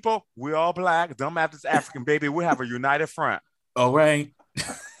white people, we're all black. Don't matter if it's African, baby. We have a united front. All right.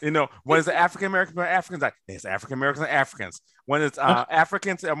 You know, when it's African American, Africans, like it's African Americans and Africans. When it's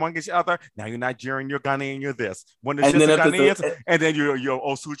Africans among each other, now you're Nigerian, you're Ghanaian, you're this. When it's And just then the if it's Ghanaians, and then you're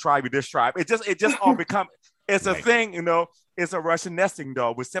Osu tribe, you're this tribe. It just all become. It's a Right. thing, you know. It's a Russian nesting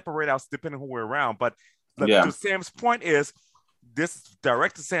doll. We separate out depending on who we're around. But Yeah. to Sam's point is, this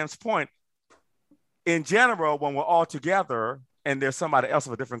direct to Sam's point. In general, when we're all together and there's somebody else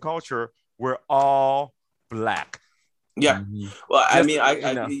of a different culture, we're all black. Yeah. Mhm. Well, I Just,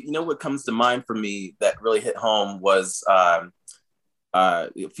 mean, you know what comes to mind for me that really hit home was a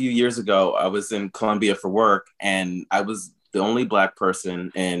few years ago, I was in Colombia for work, and I was the only Black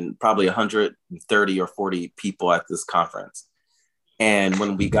person in probably 130 or 40 people at this conference. And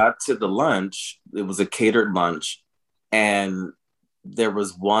when we got to the lunch, it was a catered lunch, and there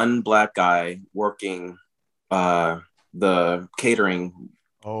was one Black guy working the catering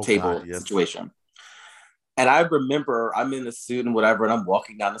table God, yes. situation. And I remember I'm in a suit and whatever, and I'm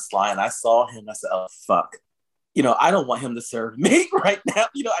walking down this line, and I saw him. I said, "Oh fuck, you know, I don't want him to serve me right now."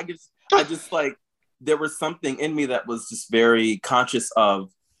 You know, I just like, there was something in me that was just very conscious of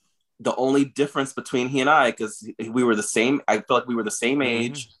the only difference between he and I, because we were the same. I felt like we were the same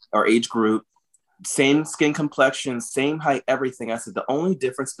age, our age group, same skin complexion, same height, everything. I said the only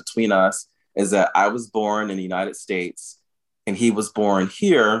difference between us is that I was born in the United States, and he was born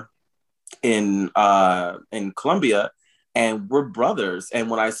here in Colombia, and we're brothers. And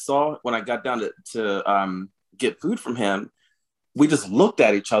when I got down to get food from him, we just looked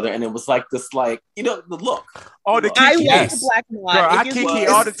at each other, and it was like this, like, you know, the look. Oh, the I kiki. love Yes. the black knot. Girl, I It gives kiki me-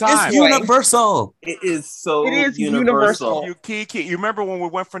 all the time. It's universal. It is so It is universal. You kiki. You remember when we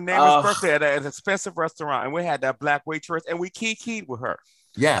went for Nama's birthday at an expensive restaurant, and we had that Black waitress, and we kikied with her.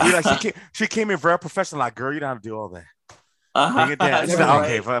 Yeah. You know, she came in very professional, like, girl, you don't have to do all that. Uh-huh. Bring it down. She's like,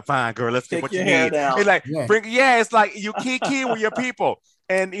 Right. okay, fine, girl. Let's get Take what your you hair need. down. It's like, Yeah. it's like you kiki with your people,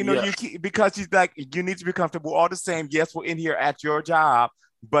 and you know, Yeah. because she's like, you need to be comfortable. We're all the same. Yes, we're in here at your job,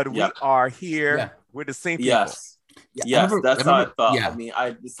 but Yep. we are here. Yeah. We're the same people. Yes. Yeah, I Yes, remember- that's I how I remember- felt. yeah. I mean,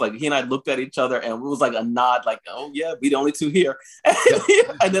 it's like he and I looked at each other, and it was like a nod, like, "Oh yeah, we the only two here."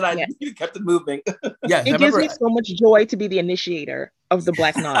 And then I kept it moving. Yeah. I It gives remember- me so much joy to be the initiator of the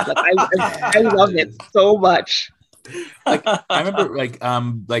black knot. Like I love it so much. like I remember like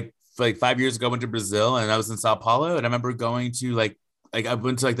 5 years ago I went to Brazil, and I was in Sao Paulo, and I remember going to like I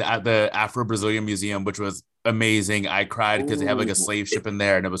went to like the Afro-Brazilian Museum, which was amazing. I cried because they have like a slave ship in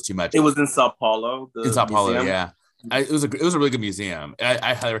there, and it was too much. It was in Sao Paulo. In Sao Paulo, museum. yeah. It was a really good museum.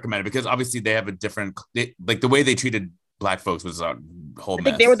 I highly recommend it because obviously they have a different like the way they treated Black folks was a whole I mess.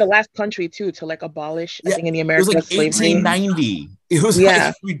 think they were the last country too to like abolish. I think in the It was American like slavery. 1890. It was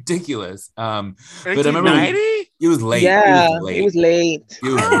like ridiculous. But I remember 1890? it was late. Yeah, it was late. It was late. It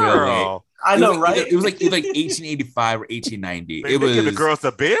was real late. Girl. I know, right? It was like 1885 or 1890. They It was give the girls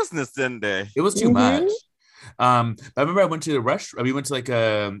the business, didn't they? It was too Mhm. much. But I remember I went to the restaurant. We went to like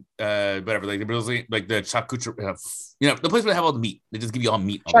whatever, like the Brazilian, like the charcuterie, you know, the place where they have all the meat. They just give you all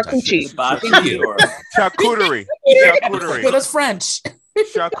meat. All the time. Charcuterie. Thank you. Or- Charcuterie. Well, Charcuterie. that's French.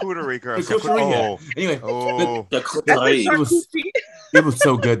 Charcuterie, girl. Charcuterie. Oh. Anyway, Oh. The I said Charcuterie. charcuterie. it was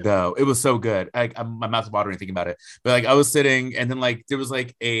so good though. It was so good. My mouth's watering thinking about it. But like I was sitting, and then like there was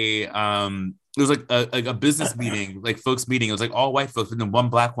like it was like a business meeting, like folks meeting. It was like all white folks, and then one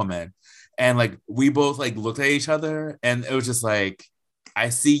Black woman, and like we both like looked at each other, and it was just like, I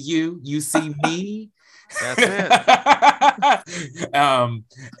see you, you see me. That's it.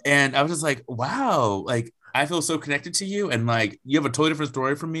 And I was just like, wow, like I feel so connected to you, and like you have a totally different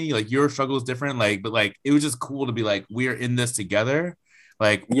story from me. Like your struggle is different, like, but like it was just cool to be like, we're in this together.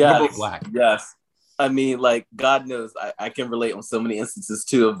 Like we're Yes. both Black. Yes. I mean, like, God knows I can relate on so many instances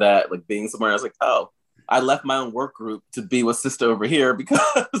too of that, like being somewhere. I was like, oh, I left my own work group to be with sister over here because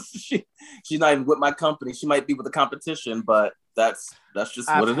she's not even with my company. She might be with the competition, but that's just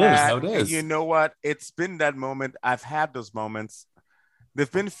what it is. How it is. You know what? It's been that moment. I've had those moments.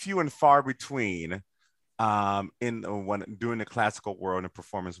 They've been few and far between during the classical world and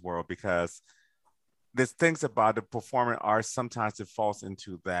performance world, because there's things about the performing arts. Sometimes it falls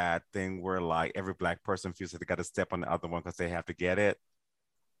into that thing where like every Black person feels that they got to step on the other one because they have to get it.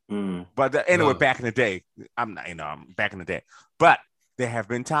 But anyway, No. back in the day, I'm back in the day. But there have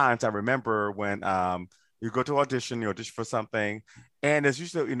been times I remember when you go to audition, you audition for something, and there's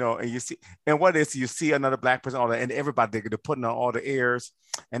usually, you know, and you see another Black person, all that, and everybody they're putting on all the airs,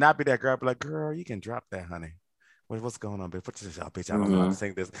 and I'd be that girl, be like, girl, you can drop that, honey. what's going on, bitch? What's this, bitch? I don't know how to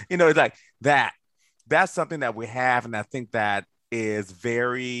sing this. You know, it's like that. That's something that we have, and I think that is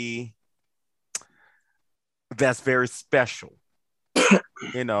that's very special.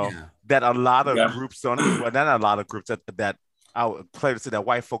 You know, that a lot of groups don't. Well, not a lot of groups that I would play to say that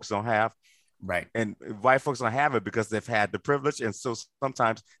white folks don't have. Right. And white folks don't have it because they've had the privilege. And so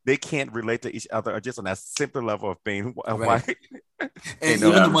sometimes they can't relate to each other or just on that simple level of being white. And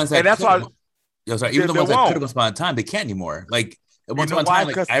even the ones that and that's why even the ones that could have once upon a time, they can't anymore. Like once upon a time,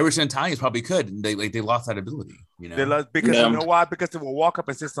 like Irish and Italians probably could. And they lost that ability, you know. Because you know why? Because they will walk up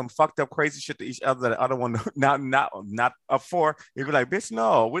and say some fucked up crazy shit to each other that the other one not up for. You'd be like, bitch,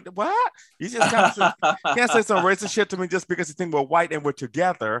 no, what? You just can't say some racist shit to me just because you think we're white and we're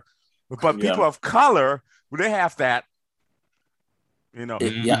together. But people of color, they have that, you know, do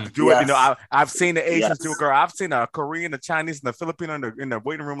it. You know, I've seen the Asians do it, girl. I've seen a Korean, a Chinese, and a Filipino in the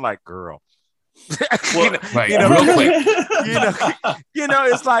waiting room, like, girl. Well, real quick. You know,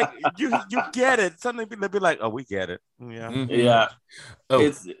 it's like you get it. Suddenly they'll be like, oh, we get it. Yeah. Yeah.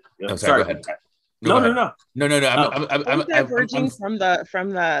 Oh, sorry. Go ahead. No. I'm diverging from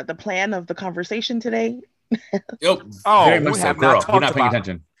the plan of the conversation today. Very much so, girl. You're not paying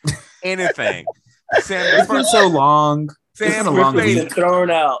attention. Anything. Sam, it's been so long. Sam,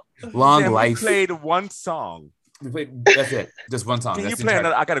 thrown out. Long Sam, life. We played one song. That's it. Just one song. Can you play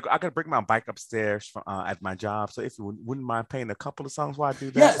another? I gotta bring my bike upstairs at my job. So if you wouldn't mind playing a couple of songs while I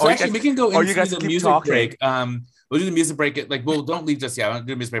do that. Yeah. So actually, we can go into the music talking. break. We'll do the music break. Don't leave just yet. I want to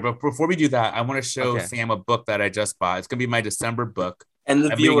do the music break. But before we do that, I want to show Sam a book that I just bought. It's gonna be my December book. And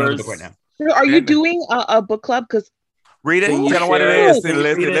the viewers. Right now. Are you doing a book club? Because read it. Tell them what it is.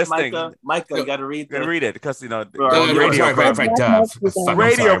 Micah, you gotta read it. Read it because you know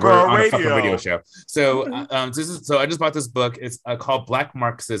radio girl. Radio show. So I just bought this book. It's called Black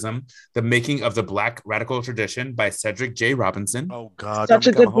Marxism: The Making of the Black Radical Tradition by Cedric J. Robinson. Oh God, such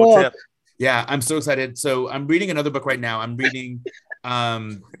a good book. Yeah, I'm so excited. So I'm reading another book right now. I'm reading.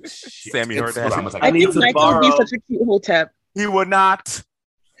 Sammy heard that. I need to borrow. Would be such a cute hotep. He would not.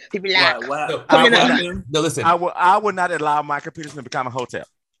 He'd be like, no, listen. I would not allow Michael Peterson to become a hotep.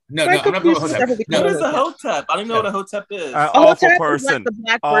 No, I'm not going to hotep. What is a hotep? I don't know what a hotep is. An awful person. Like the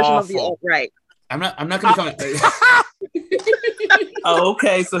black version of the alt-right. I'm not going to come. Oh,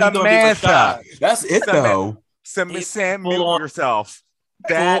 okay. So Samantha. That's it, though. Sam, mute yourself.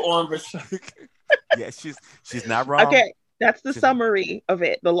 That on. Yeah, she's not wrong. Okay, that's the summary of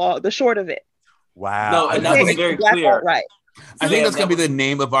it. The short of it. Wow. No, and that was very clear. Right. I think that's going to be the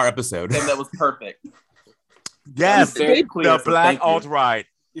name of our episode. And that was perfect. Yes, the black alt-right.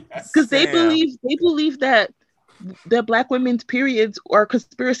 Because they believe that the black women's periods are a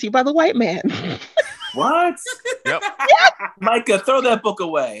conspiracy by the white man. What? Yep. Micah, throw that book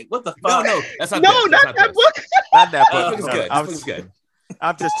away. What the fuck? No, that's not. No, not that book. Not that book. It's good. It's good.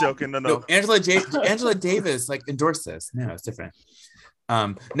 I'm just joking. No. Angela Davis endorsed this. No, it's different.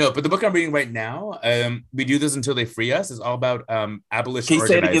 No, but the book I'm reading right now, we do this until they free us, is all about abolition. Can you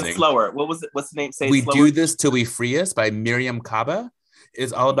say organizing. it again slower? What was it? What's the name? Say we slower. do this till we free us by Miriam Kaba.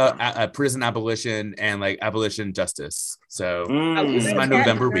 It's all about prison abolition and abolition justice. So this is my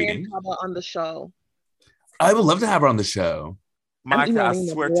November reading. On the show, I would love to have her on the show. Micah, I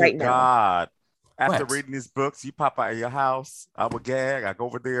swear to God. After reading these books, you pop out of your house. I would gag. I go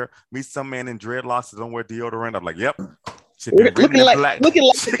over there, meet some man in dreadlocks that don't wear deodorant. I'm like, yep. Looking like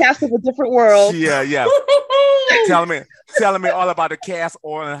the cast of A Different World. Yeah. telling me all about the cast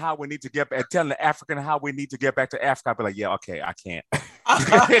oil and how we need to get back, telling the African how we need to get back to Africa. I'll be like, yeah, okay, I can't.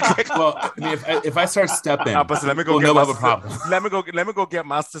 Well, I mean, if I start stepping, let me go we'll have a problem. Let me go get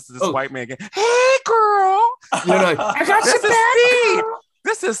my sister, this white man again. Hey, girl. I got your back.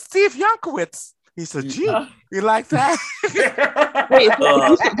 This is Steve Yankowitz. He said, gee, you like that? Wait,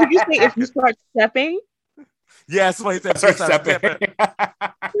 did you say if you start stepping? Yes, what he said. Start stepping.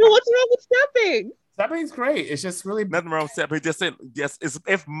 What's wrong with stepping? Stepping's great. It's just really nothing wrong with stepping. He just said, yes, it's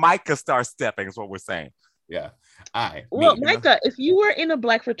if Micah starts stepping is what we're saying. Yeah. Micah, if you were in a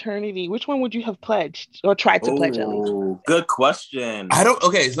black fraternity, which one would you have pledged or tried to pledge at least? Good question. I don't.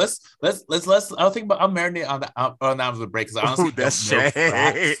 Okay, so let's. I'll think about. I'll marinate on that with the break because honestly, that's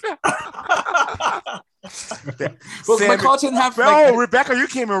shade. Well, my college didn't have. Rebecca, you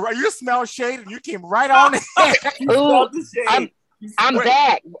came in. You smell shade, and you came right on in. Ooh, I'm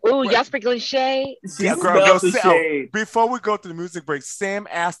back. Ooh, y'all sprinkling shade. Yeah, girl, before we go to the music break, Sam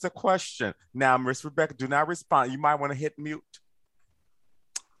asked a question. Now, Miss Rebecca, do not respond. You might want to hit mute.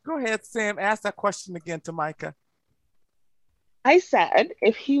 Go ahead, Sam. Ask that question again to Micah. I said,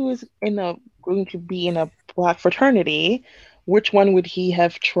 if he was going to be in a black fraternity, which one would he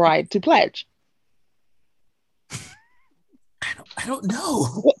have tried to pledge? I don't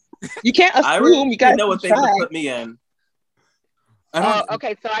know. You can't I assume. really You gotta know what they try. would put me in.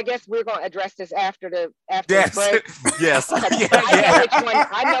 Okay, so I guess we're going to address this after the Yes. break. Yes. But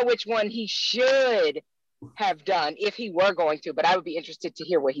I know which one he should have done if he were going to, but I would be interested to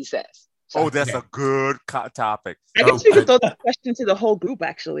hear what he says. Oh, that's a good topic. I guess we could throw the question to the whole group,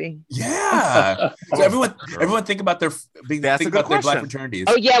 actually. Yeah. So everyone think about their That's a good their black question. fraternities.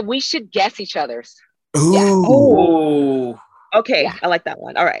 Oh yeah, we should guess each other's. Ooh. Yeah. Oh, Okay, I like that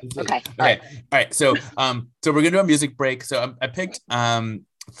one. All right. Okay. All right. So so we're gonna do a music break. So I picked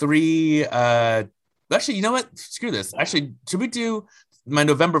 3 actually, you know what? Screw this. Actually, should we do my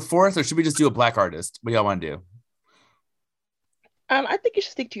November 4th or should we just do a black artist? What do y'all want to do? I think you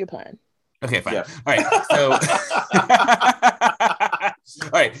should stick to your plan. Okay, fine. Yeah. All right. So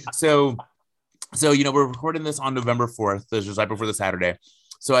all right. So we're recording this on November 4th. This was right before the Saturday.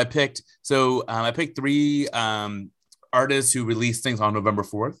 So I picked 3 artists who released things on November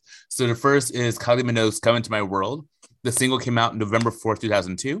 4th. So the first is Kylie Minogue's Come Into My World. The single came out November 4th,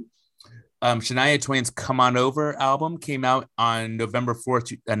 2002. Shania Twain's Come On Over album came out on November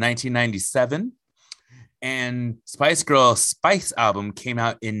 4th, 1997. And Spice Girls' Spice album came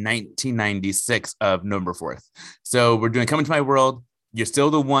out in 1996 of November 4th. So we're doing Come Into My World, You're Still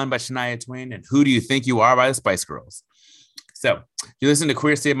the One by Shania Twain, and Who Do You Think You Are by the Spice Girls. So you listen to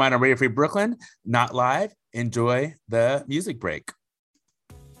Queer State of Mind on Radio Free Brooklyn, not live. Enjoy the music break.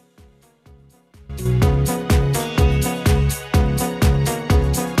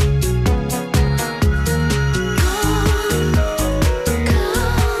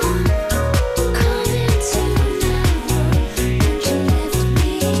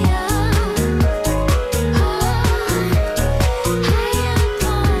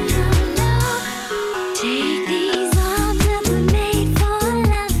 Take these arms that were made for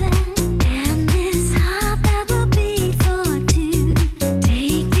loving, and this heart that will beat for two.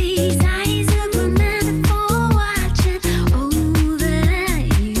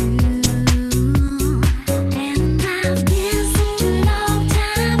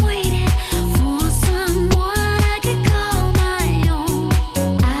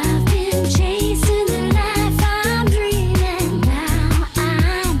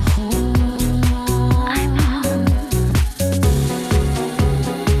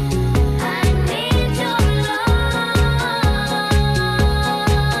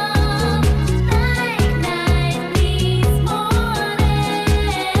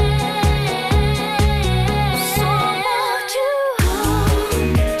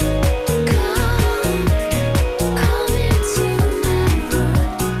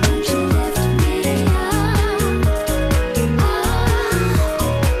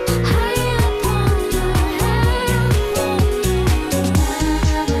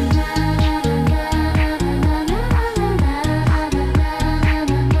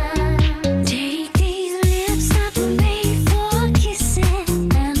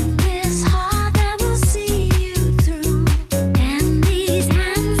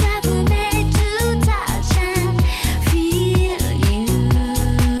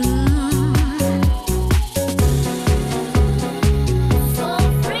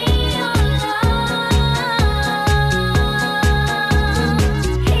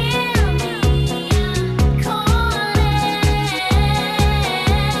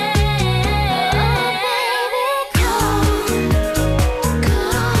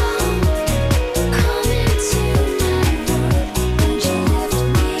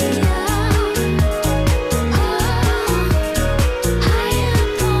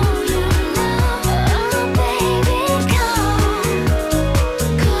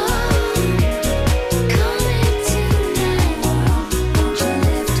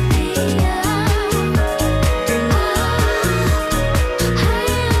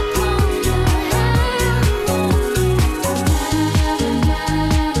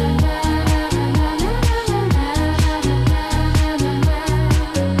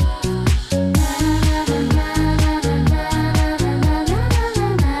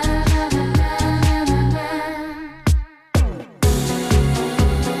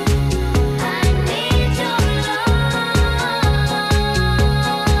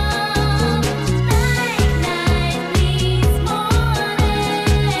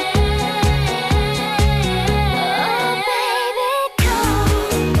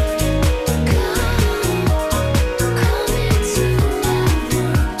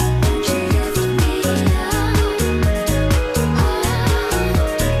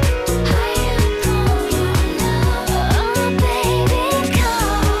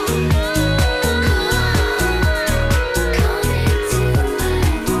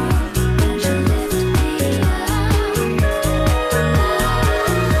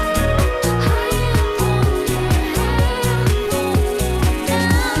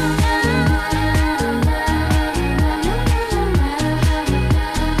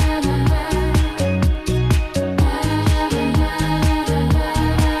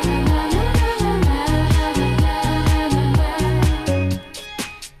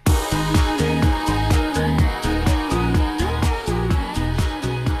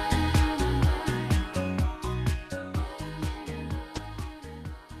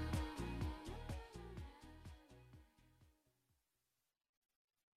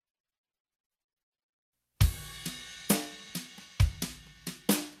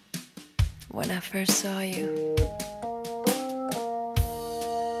 When I first saw you,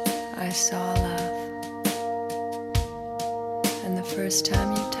 I saw love. And the first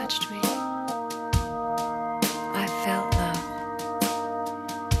time you touched me, I felt love.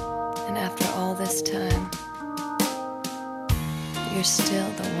 And after all this time, you're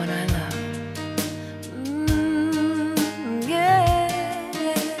still the one I love. Yeah.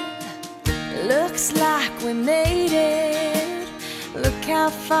 Looks like we made it. Look how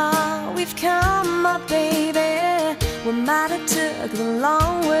far we've come, my baby. We might have took the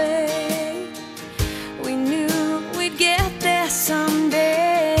long way. We knew we'd get there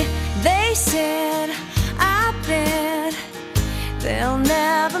someday. They said, I bet they'll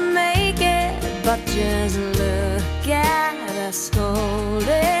never make it. But just look at us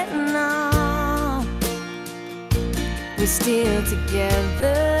holding on. We're still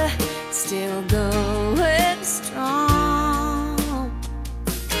together, still going strong.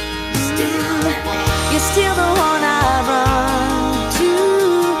 You're still the one I run to,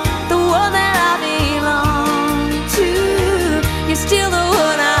 the one that I belong to. You're still the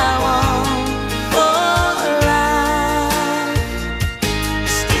one I want for life.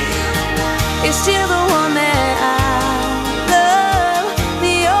 You're still the one that I love,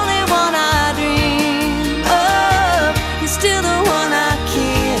 the only one I dream of. You're still the one I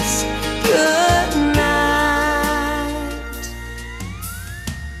kiss goodnight.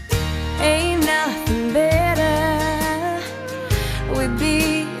 Ain't nothing better. We'd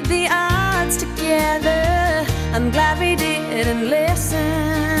beat the odds together. I'm glad we didn't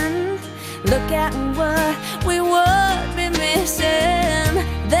listen. Look at what we would be missing.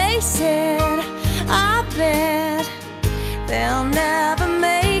 They said, I bet they'll never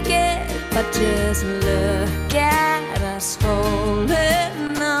make it. But just look at us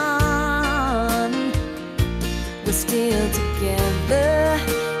holding on. We're still together,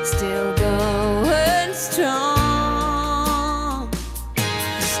 still going strong.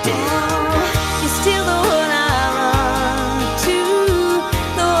 You're still the one I run to,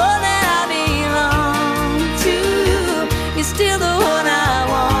 the one that I belong to. You're still the one I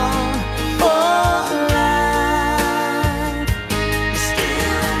want for life.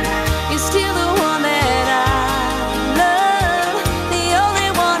 You're still the one that I love, the only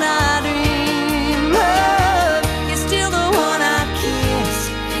one I dream of. You're still the one I kiss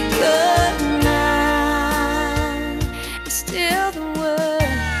goodnight. You're still the one.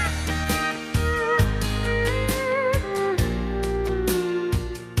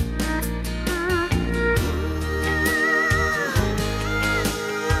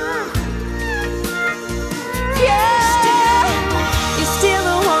 Yeah, you're still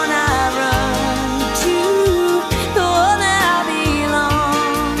the one I run to, the one that I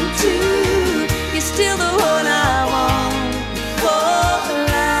belong to. You're still the one I want for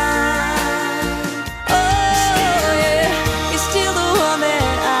life. Oh yeah, you're still the one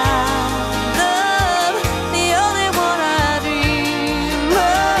that I love, the only one I dream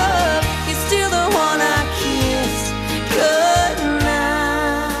of. You're still the one I kiss goodnight.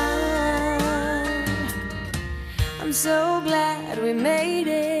 I'm so glad we made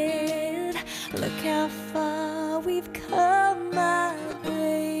it. Look how far we've come, my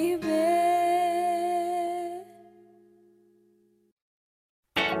baby.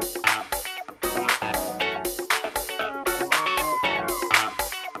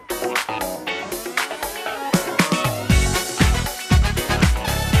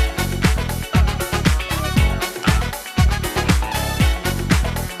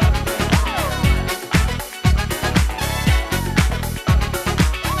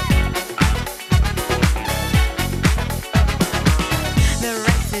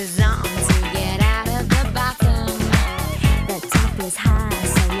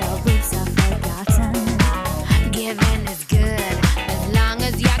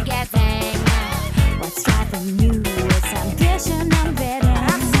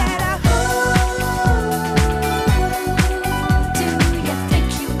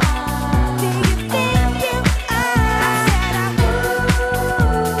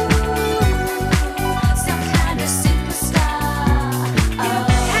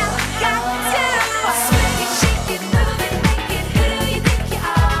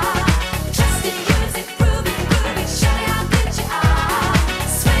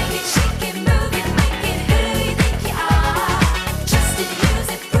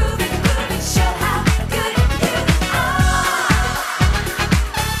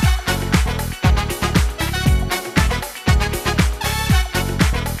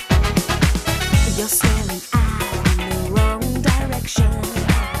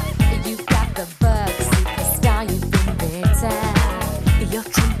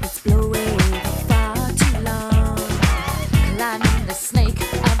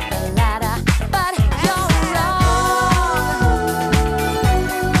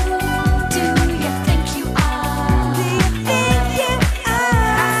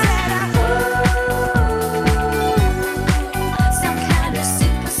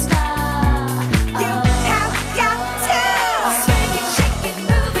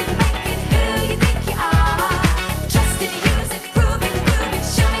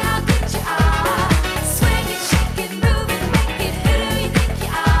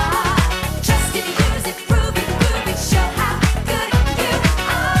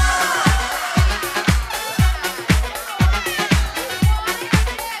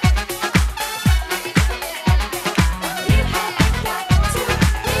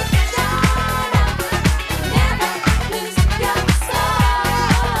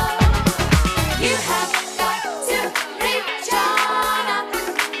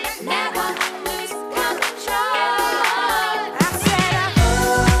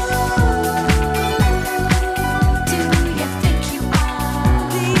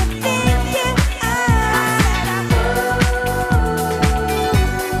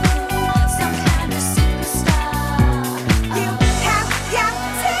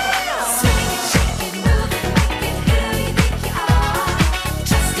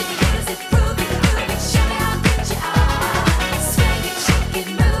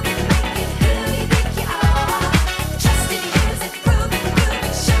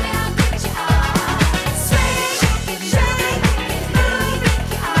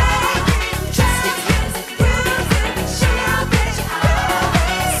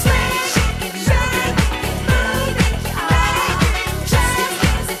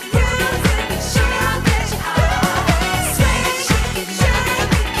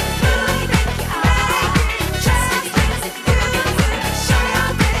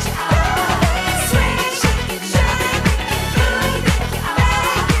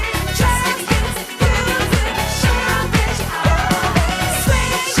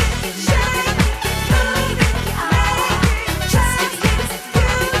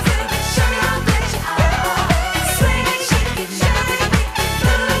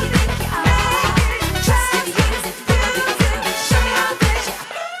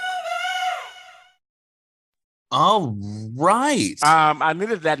 All right. I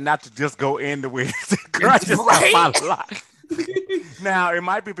needed that not to just go in the way I just Right. got my life. Now it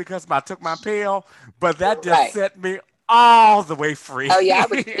might be because I took my pill, but that just Right. set me all the way free. Oh yeah, I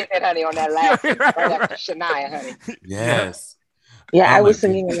was getting it, honey, on that last right after Shania, honey. Yes. Yeah, Oh, I was my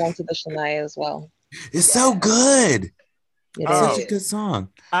singing along to the Shania as well. It's so good. It Oh. Such is. a good song.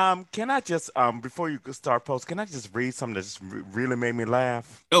 Can I just before you start post, can I just read something that just really made me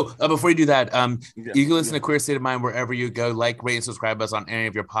laugh? Oh, before you do that, Yeah, you can listen yeah. to Queer State of Mind wherever you go. Like, rate, and subscribe us on any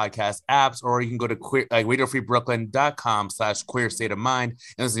of your podcast apps, or you can go to radiofreebrooklyn.com/queer state of mind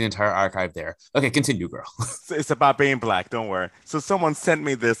and listen to the entire archive there. Okay, continue, girl. It's about being black. Don't worry. So someone sent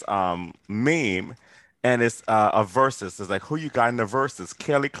me this meme, and it's a versus. It's like, who you got in the versus?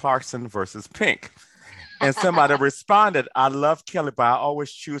 Kelly Clarkson versus Pink. And somebody responded, I love Kelly, but I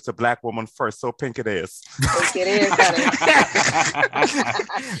always choose a black woman first. So Pink it is. Think it is, honey.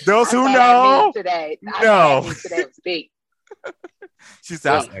 Those who I know, today. know. Today was big. She's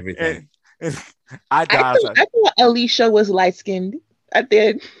out. That's everything. I I died. thought Alicia was light skinned. I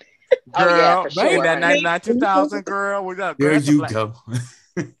did. Oh, yeah, Girl, for in sure, that honey. 99 2000 girl, we got There girl, that's a you black- go.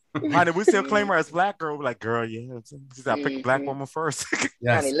 Honey, we still claim her as black girl. We're like, girl, yeah, she's got to pick a black woman first.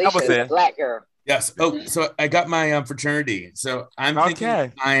 Yes. Honey, That was Alicia is a it. black girl. Yes. Oh, so I got my fraternity. So I'm thinking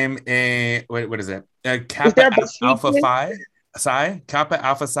Okay. I'm a what is it? there Kappa a BuzzFeed Alpha quiz? Phi Psi? Kappa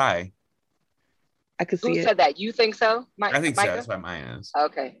Alpha Psi. I could Who see it. said that? You think so, I think so. Micah? That's what mine is.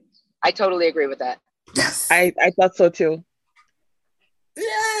 Okay. I totally agree with that. Yes. I thought so too. Yeah,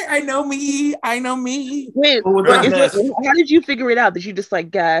 I know me. I know me. Wait, Who but done is this? it, how did you figure it out? Did you just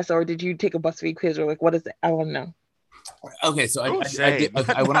like guess, or did you take a BuzzFeed quiz, or like what is it? I don't know. Okay, so Oh, I did. shame.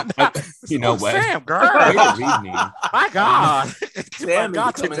 I went on. You know Oh, what? Sam, Way girl. to read me. My God. Sam My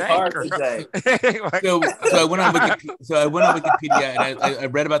is coming today, hard girl. today. Like- So I went on Wikipedia and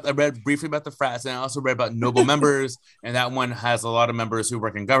I read briefly about the frats, and I also read about noble members, and that one has a lot of members who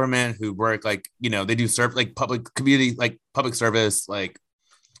work in government, who work like they do serve like public community, like public service. Like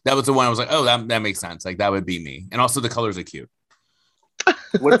that was the one I was like, oh, that makes sense. Like that would be me, and also the colors are cute.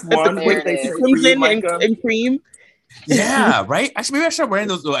 Which one There would it they is. pick for you, Crimson and, Micah? and cream. Yeah, right. Actually, maybe I should start wearing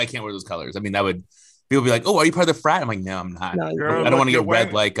those. Oh, I can't wear those colors. I mean, that would people be like, oh, are you part of the frat? I'm like, no, I'm not. No, Girl, I don't look, want to you're get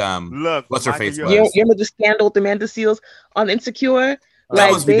red wearing- like Look, what's her Micah, face you're- was. You remember the scandal with Amanda Seals on Insecure?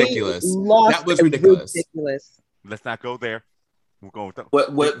 That was they ridiculous. lost That was it. ridiculous. Ridiculous. Let's not go there. We're going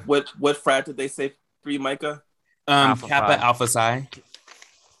with What frat did they say for you, Micah? Alpha Kappa Phi. Alpha Psi.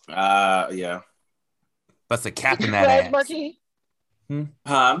 Yeah. That's a cap Did in you that pledge, ass. Marquis?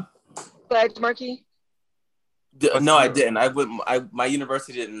 Pledge, Marquis? No, I didn't. My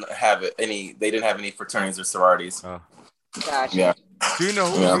university didn't have any. They didn't have any fraternities or sororities. Gotcha. Yeah. Do you know?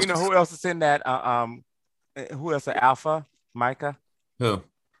 Yeah. Do you know who else is in that? Who else? Alpha, Micah, Who?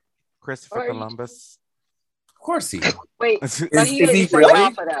 Christopher Columbus. Of course he is. Wait, Is but he he's really? an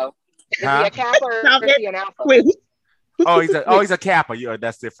alpha though. Is Huh? he a kappa or is he an alpha? Wait, He's a Kappa. Yeah,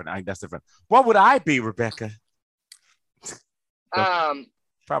 that's different. That's different. What would I be, Rebecca?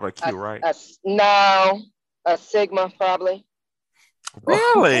 Probably a Q, right? No, a Sigma probably.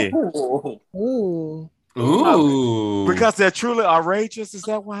 Really? Ooh. Ooh. Because they're truly outrageous. Is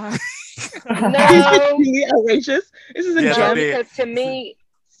that why? No, Really outrageous. This is a Yeah, no, gem. because to me,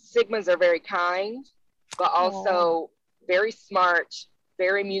 Sigmas are very kind, but also very smart,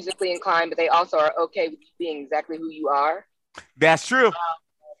 very musically inclined, but they also are okay with you being exactly who you are. That's true.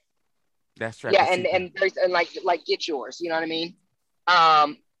 That's true. I Yeah, can see and like get yours. You know what I mean?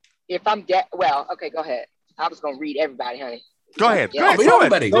 If I'm okay, go ahead. I was gonna read everybody, honey. Go ahead. Yeah. Go ahead. Read Go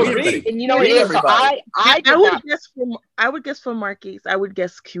everybody. ahead. Read everybody. And you know what it is? So everybody. I would guess for Marquise. I would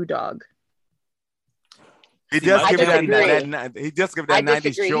guess Q Dog. He does I give disagree. that. He does give that I 90s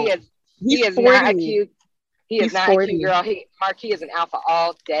disagree. show. He is 40. not a cute. He is He's not 40. a cute girl. Marquis is an alpha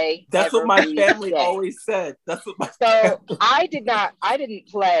all day. That's what my every family day. always said. That's what my So I didn't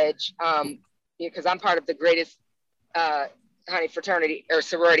pledge because I'm part of the greatest honey fraternity or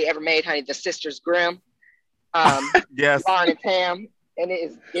sorority ever made, honey, the Sisters Grimm. Yes. Lauren and Pam, and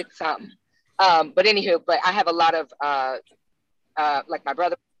it's something. But I have a lot of like my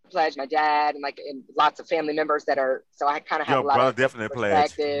brother pledged, my dad, and lots of family members that are. So I kind of have Your a lot brother of definitely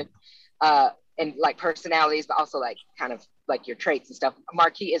pledged. perspective, and like personalities, but also like kind of like your traits and stuff.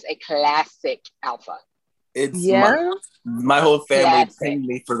 Marquis is a classic alpha. It's Yeah. my whole family Classic. pinged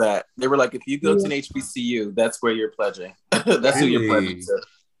me for that. They were like, if you go to an HBCU, that's where you're pledging. That's who you're pledging to.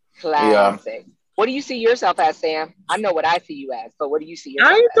 Classic. What do you see yourself as, Sam? I know what I see you as, but what do you see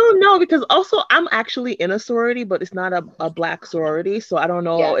yourself I as? don't know because also I'm actually in a sorority, but it's not a black sorority, so I don't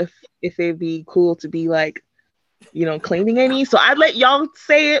know if it'd be cool to be like, claiming any. So I'd let y'all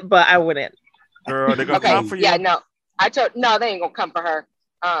say it, but I wouldn't. Girl, they're gonna come for you. Yeah, no. No, they ain't gonna come for her.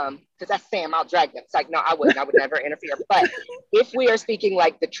 Because that's Sam, I'll drag them. It's like, no, I wouldn't. I would never interfere. But if we are speaking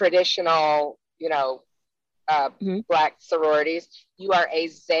like the traditional, black sororities, you are a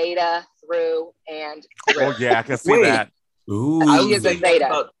Zeta through and through. Oh yeah, I can see that. Ooh. She is a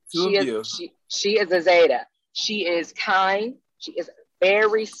Zeta. You. She is a Zeta. She is kind. She is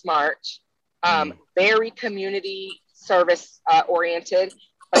very smart. Very community service oriented.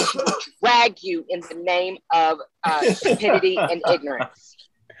 But she will drag you in the name of stupidity and ignorance.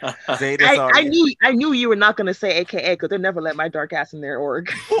 I knew you were not gonna say AKA because they never let my dark ass in their org.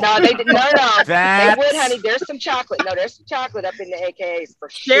 No, they did. No. That's... They would, honey. There's some chocolate. No, there's some chocolate up in the AKAs for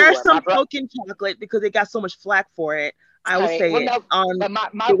sure. There's some token chocolate because they got so much flack for it. I would say on but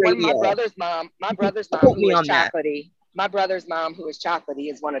my brother's mom who is chocolatey. My brother's mom, who is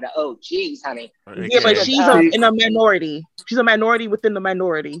chocolatey, is one of the OGs, honey. Yeah, but she's in a minority. She's a minority within the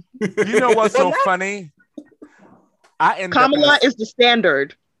minority. You know what's so funny? Kamala is the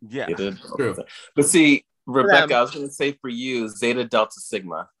standard. Yeah, true. But see, Rebecca, I was gonna say for you, Zeta Delta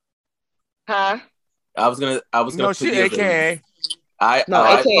Sigma. Huh? I was gonna. No, she AKA.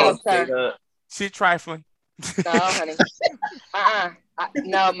 AKA. She trifling. No, honey.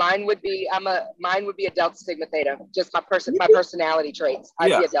 No, mine would be a Delta Sigma Theta. Just my personality traits. I'd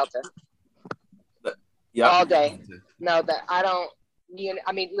be a Delta. Yeah. All day. No, that I don't.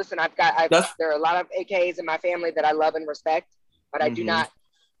 I mean, listen. There are a lot of AKs in my family that I love and respect, but I do not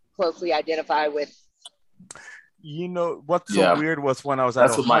closely identify with. You know what's so weird was when I was at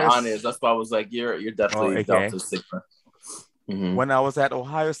Ohio. That's what my aunt is. That's why I was like, you're definitely Delta Sigma. Mm-hmm. When I was at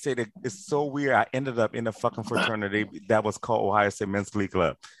Ohio State, it's so weird. I ended up in a fucking fraternity that was called Ohio State Men's Glee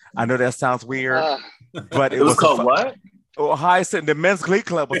Club. I know that sounds weird, but it was called what? Ohio State. The Men's Glee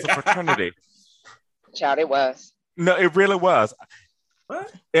Club was a fraternity. Child, it was. No, it really was.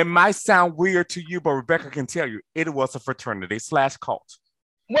 What? It might sound weird to you, but Rebecca can tell you it was a fraternity / cult.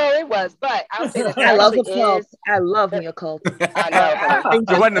 Well, it was, but I would say that I love a cult. I love me a cult. I know.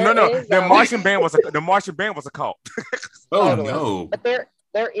 No. The Martian band was a cult. Oh no! But there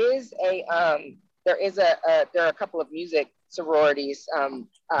are a couple of music sororities.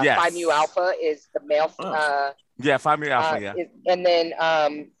 Phi Mu Alpha is the male. Phi Mu Alpha. Yeah. And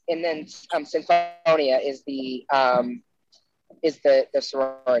then Symphonia is the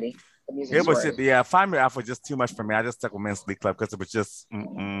sorority. The music sorority. Phi Mu Alpha was just too much for me. I just stuck with Men's Glee Club because it was just.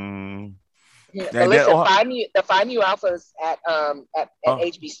 Yeah, And but then listen, Ohio- the Phi Mu Alphas at Oh.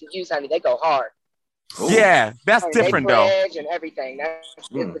 HBCUs, honey, they go hard. yeah, that's I mean, different they though. pledge and everything. That's it's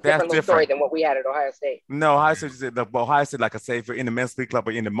a That's different little story different. than what we had at Ohio State. No, Ohio State, Ohio State, like I say, for in the men's league club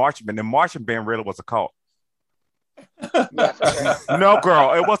or in the marching band, the marching band really was a cult. Yeah, for sure. No,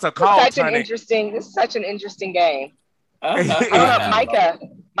 girl, it was a cult, It's honey. such an interesting game. I don't know, Yeah.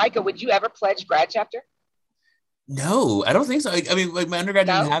 Micah, would you ever pledge grad chapter? No, I don't think so. I mean, like my undergrad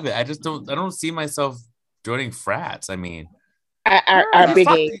didn't No? have it. I don't see myself joining frats. I mean, Our big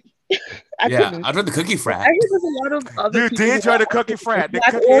fuck age. I yeah, couldn't. I'll join the cookie I frat. hear there's a lot of other You people did who join the are cookie frat. The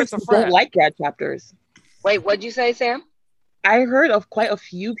black cookie or is a who frat. don't like grad chapters. Wait, what'd you say, Sam? I heard of quite a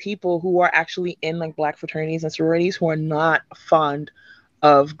few people who are actually in like black fraternities and sororities who are not fond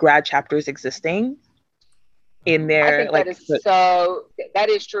of grad chapters existing in I their think like. that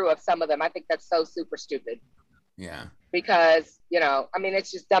is true of some of them. I think that's so super stupid Yeah. because, I mean,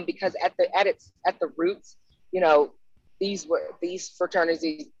 it's just dumb because at the roots, these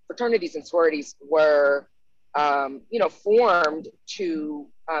fraternities and sororities were, formed to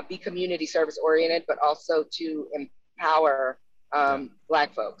be community service oriented, but also to empower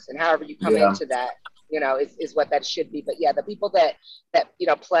Black folks. And however you come into that, is what that should be. But yeah, the people that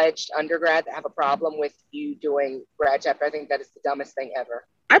pledged undergrad that have a problem with you doing grad chapter, I think that is the dumbest thing ever.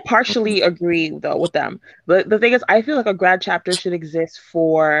 I partially agree though with them, but the thing is, I feel like a grad chapter should exist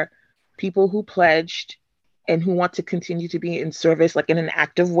for people who pledged and who want to continue to be in service, like in an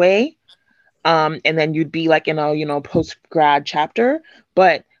active way. And then you'd be like in a post grad chapter.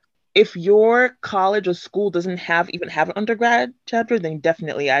 But if your college or school doesn't even have an undergrad chapter, then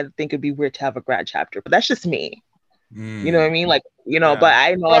definitely I think it'd be weird to have a grad chapter. But that's just me. You know what I mean? Like, but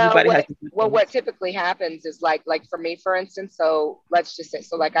I know everybody has. What typically happens is like for me, for instance, so let's just say,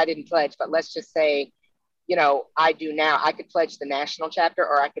 like I didn't pledge, but let's just say, I do now. I could pledge the national chapter,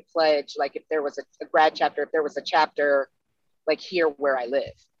 or I could pledge, like if there was a grad chapter, if there was a chapter like here where I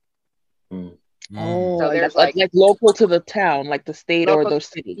live. Oh, so like there's that's like local to the town, like the state or local- the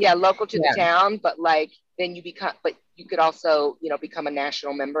city. Yeah, local to the town, but like then you could also, become a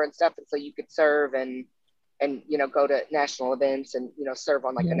national member and stuff. And so you could serve and go to national events and, serve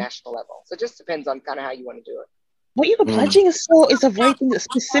on like a national level. So it just depends on kind of how you want to do it. Well, pledging is a very thing that's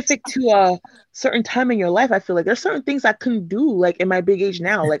specific to a certain time in your life. I feel like there's certain things I couldn't do, like in my big age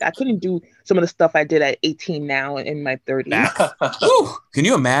now. Like I couldn't do some of the stuff I did at 18 now in my 30s. Whew, can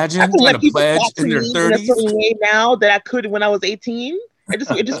you imagine trying to pledge in their 30s? In a certain way now that I could when I was 18.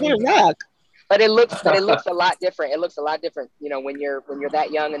 It just went rock. But it looks a lot different. It looks a lot different, when you're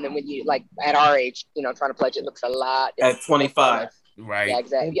that young, and then when you like at our age, trying to pledge, it looks a lot different. At 25. Right. Yeah,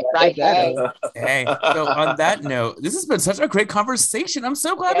 exactly. Yeah, right. Hey, so on that note, this has been such a great conversation. I'm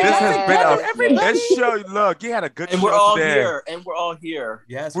so glad This has been everybody. This show. Look, you had a good And show we're all today. here. And we're all here.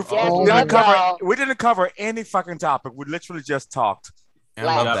 Yes. We didn't cover any fucking topic. We literally just talked. I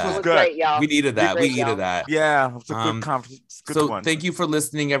love that. It was good. We needed that. We needed that. Yeah, it was a good conference. Good so one. thank you for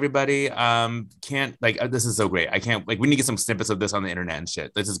listening, everybody. This is so great. I can't we need to get some snippets of this on the internet and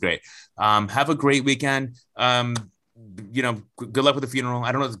shit. This is great. Have a great weekend. Good luck with the funeral.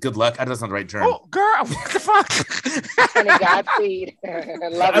 I don't know if it's good luck. That's not the right term. Oh, girl, what the fuck? And Godspeed.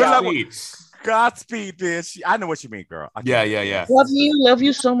 Love you. Godspeed, bitch. I know what you mean, girl. Yeah. Love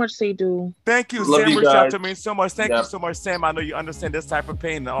you so much, Seydu. Thank you, Love Sam. you Reached out guys. to me so much. Thank you so much, Sam. I know you understand this type of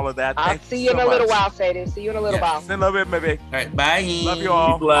pain and all of that. I'll Thank see you in so a little much. while, Sadie. See you in a little while. Love it, baby. All right, bye. Love you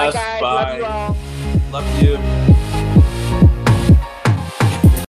all. Be blessed. Bye, guys. Bye. Love you all. Love you.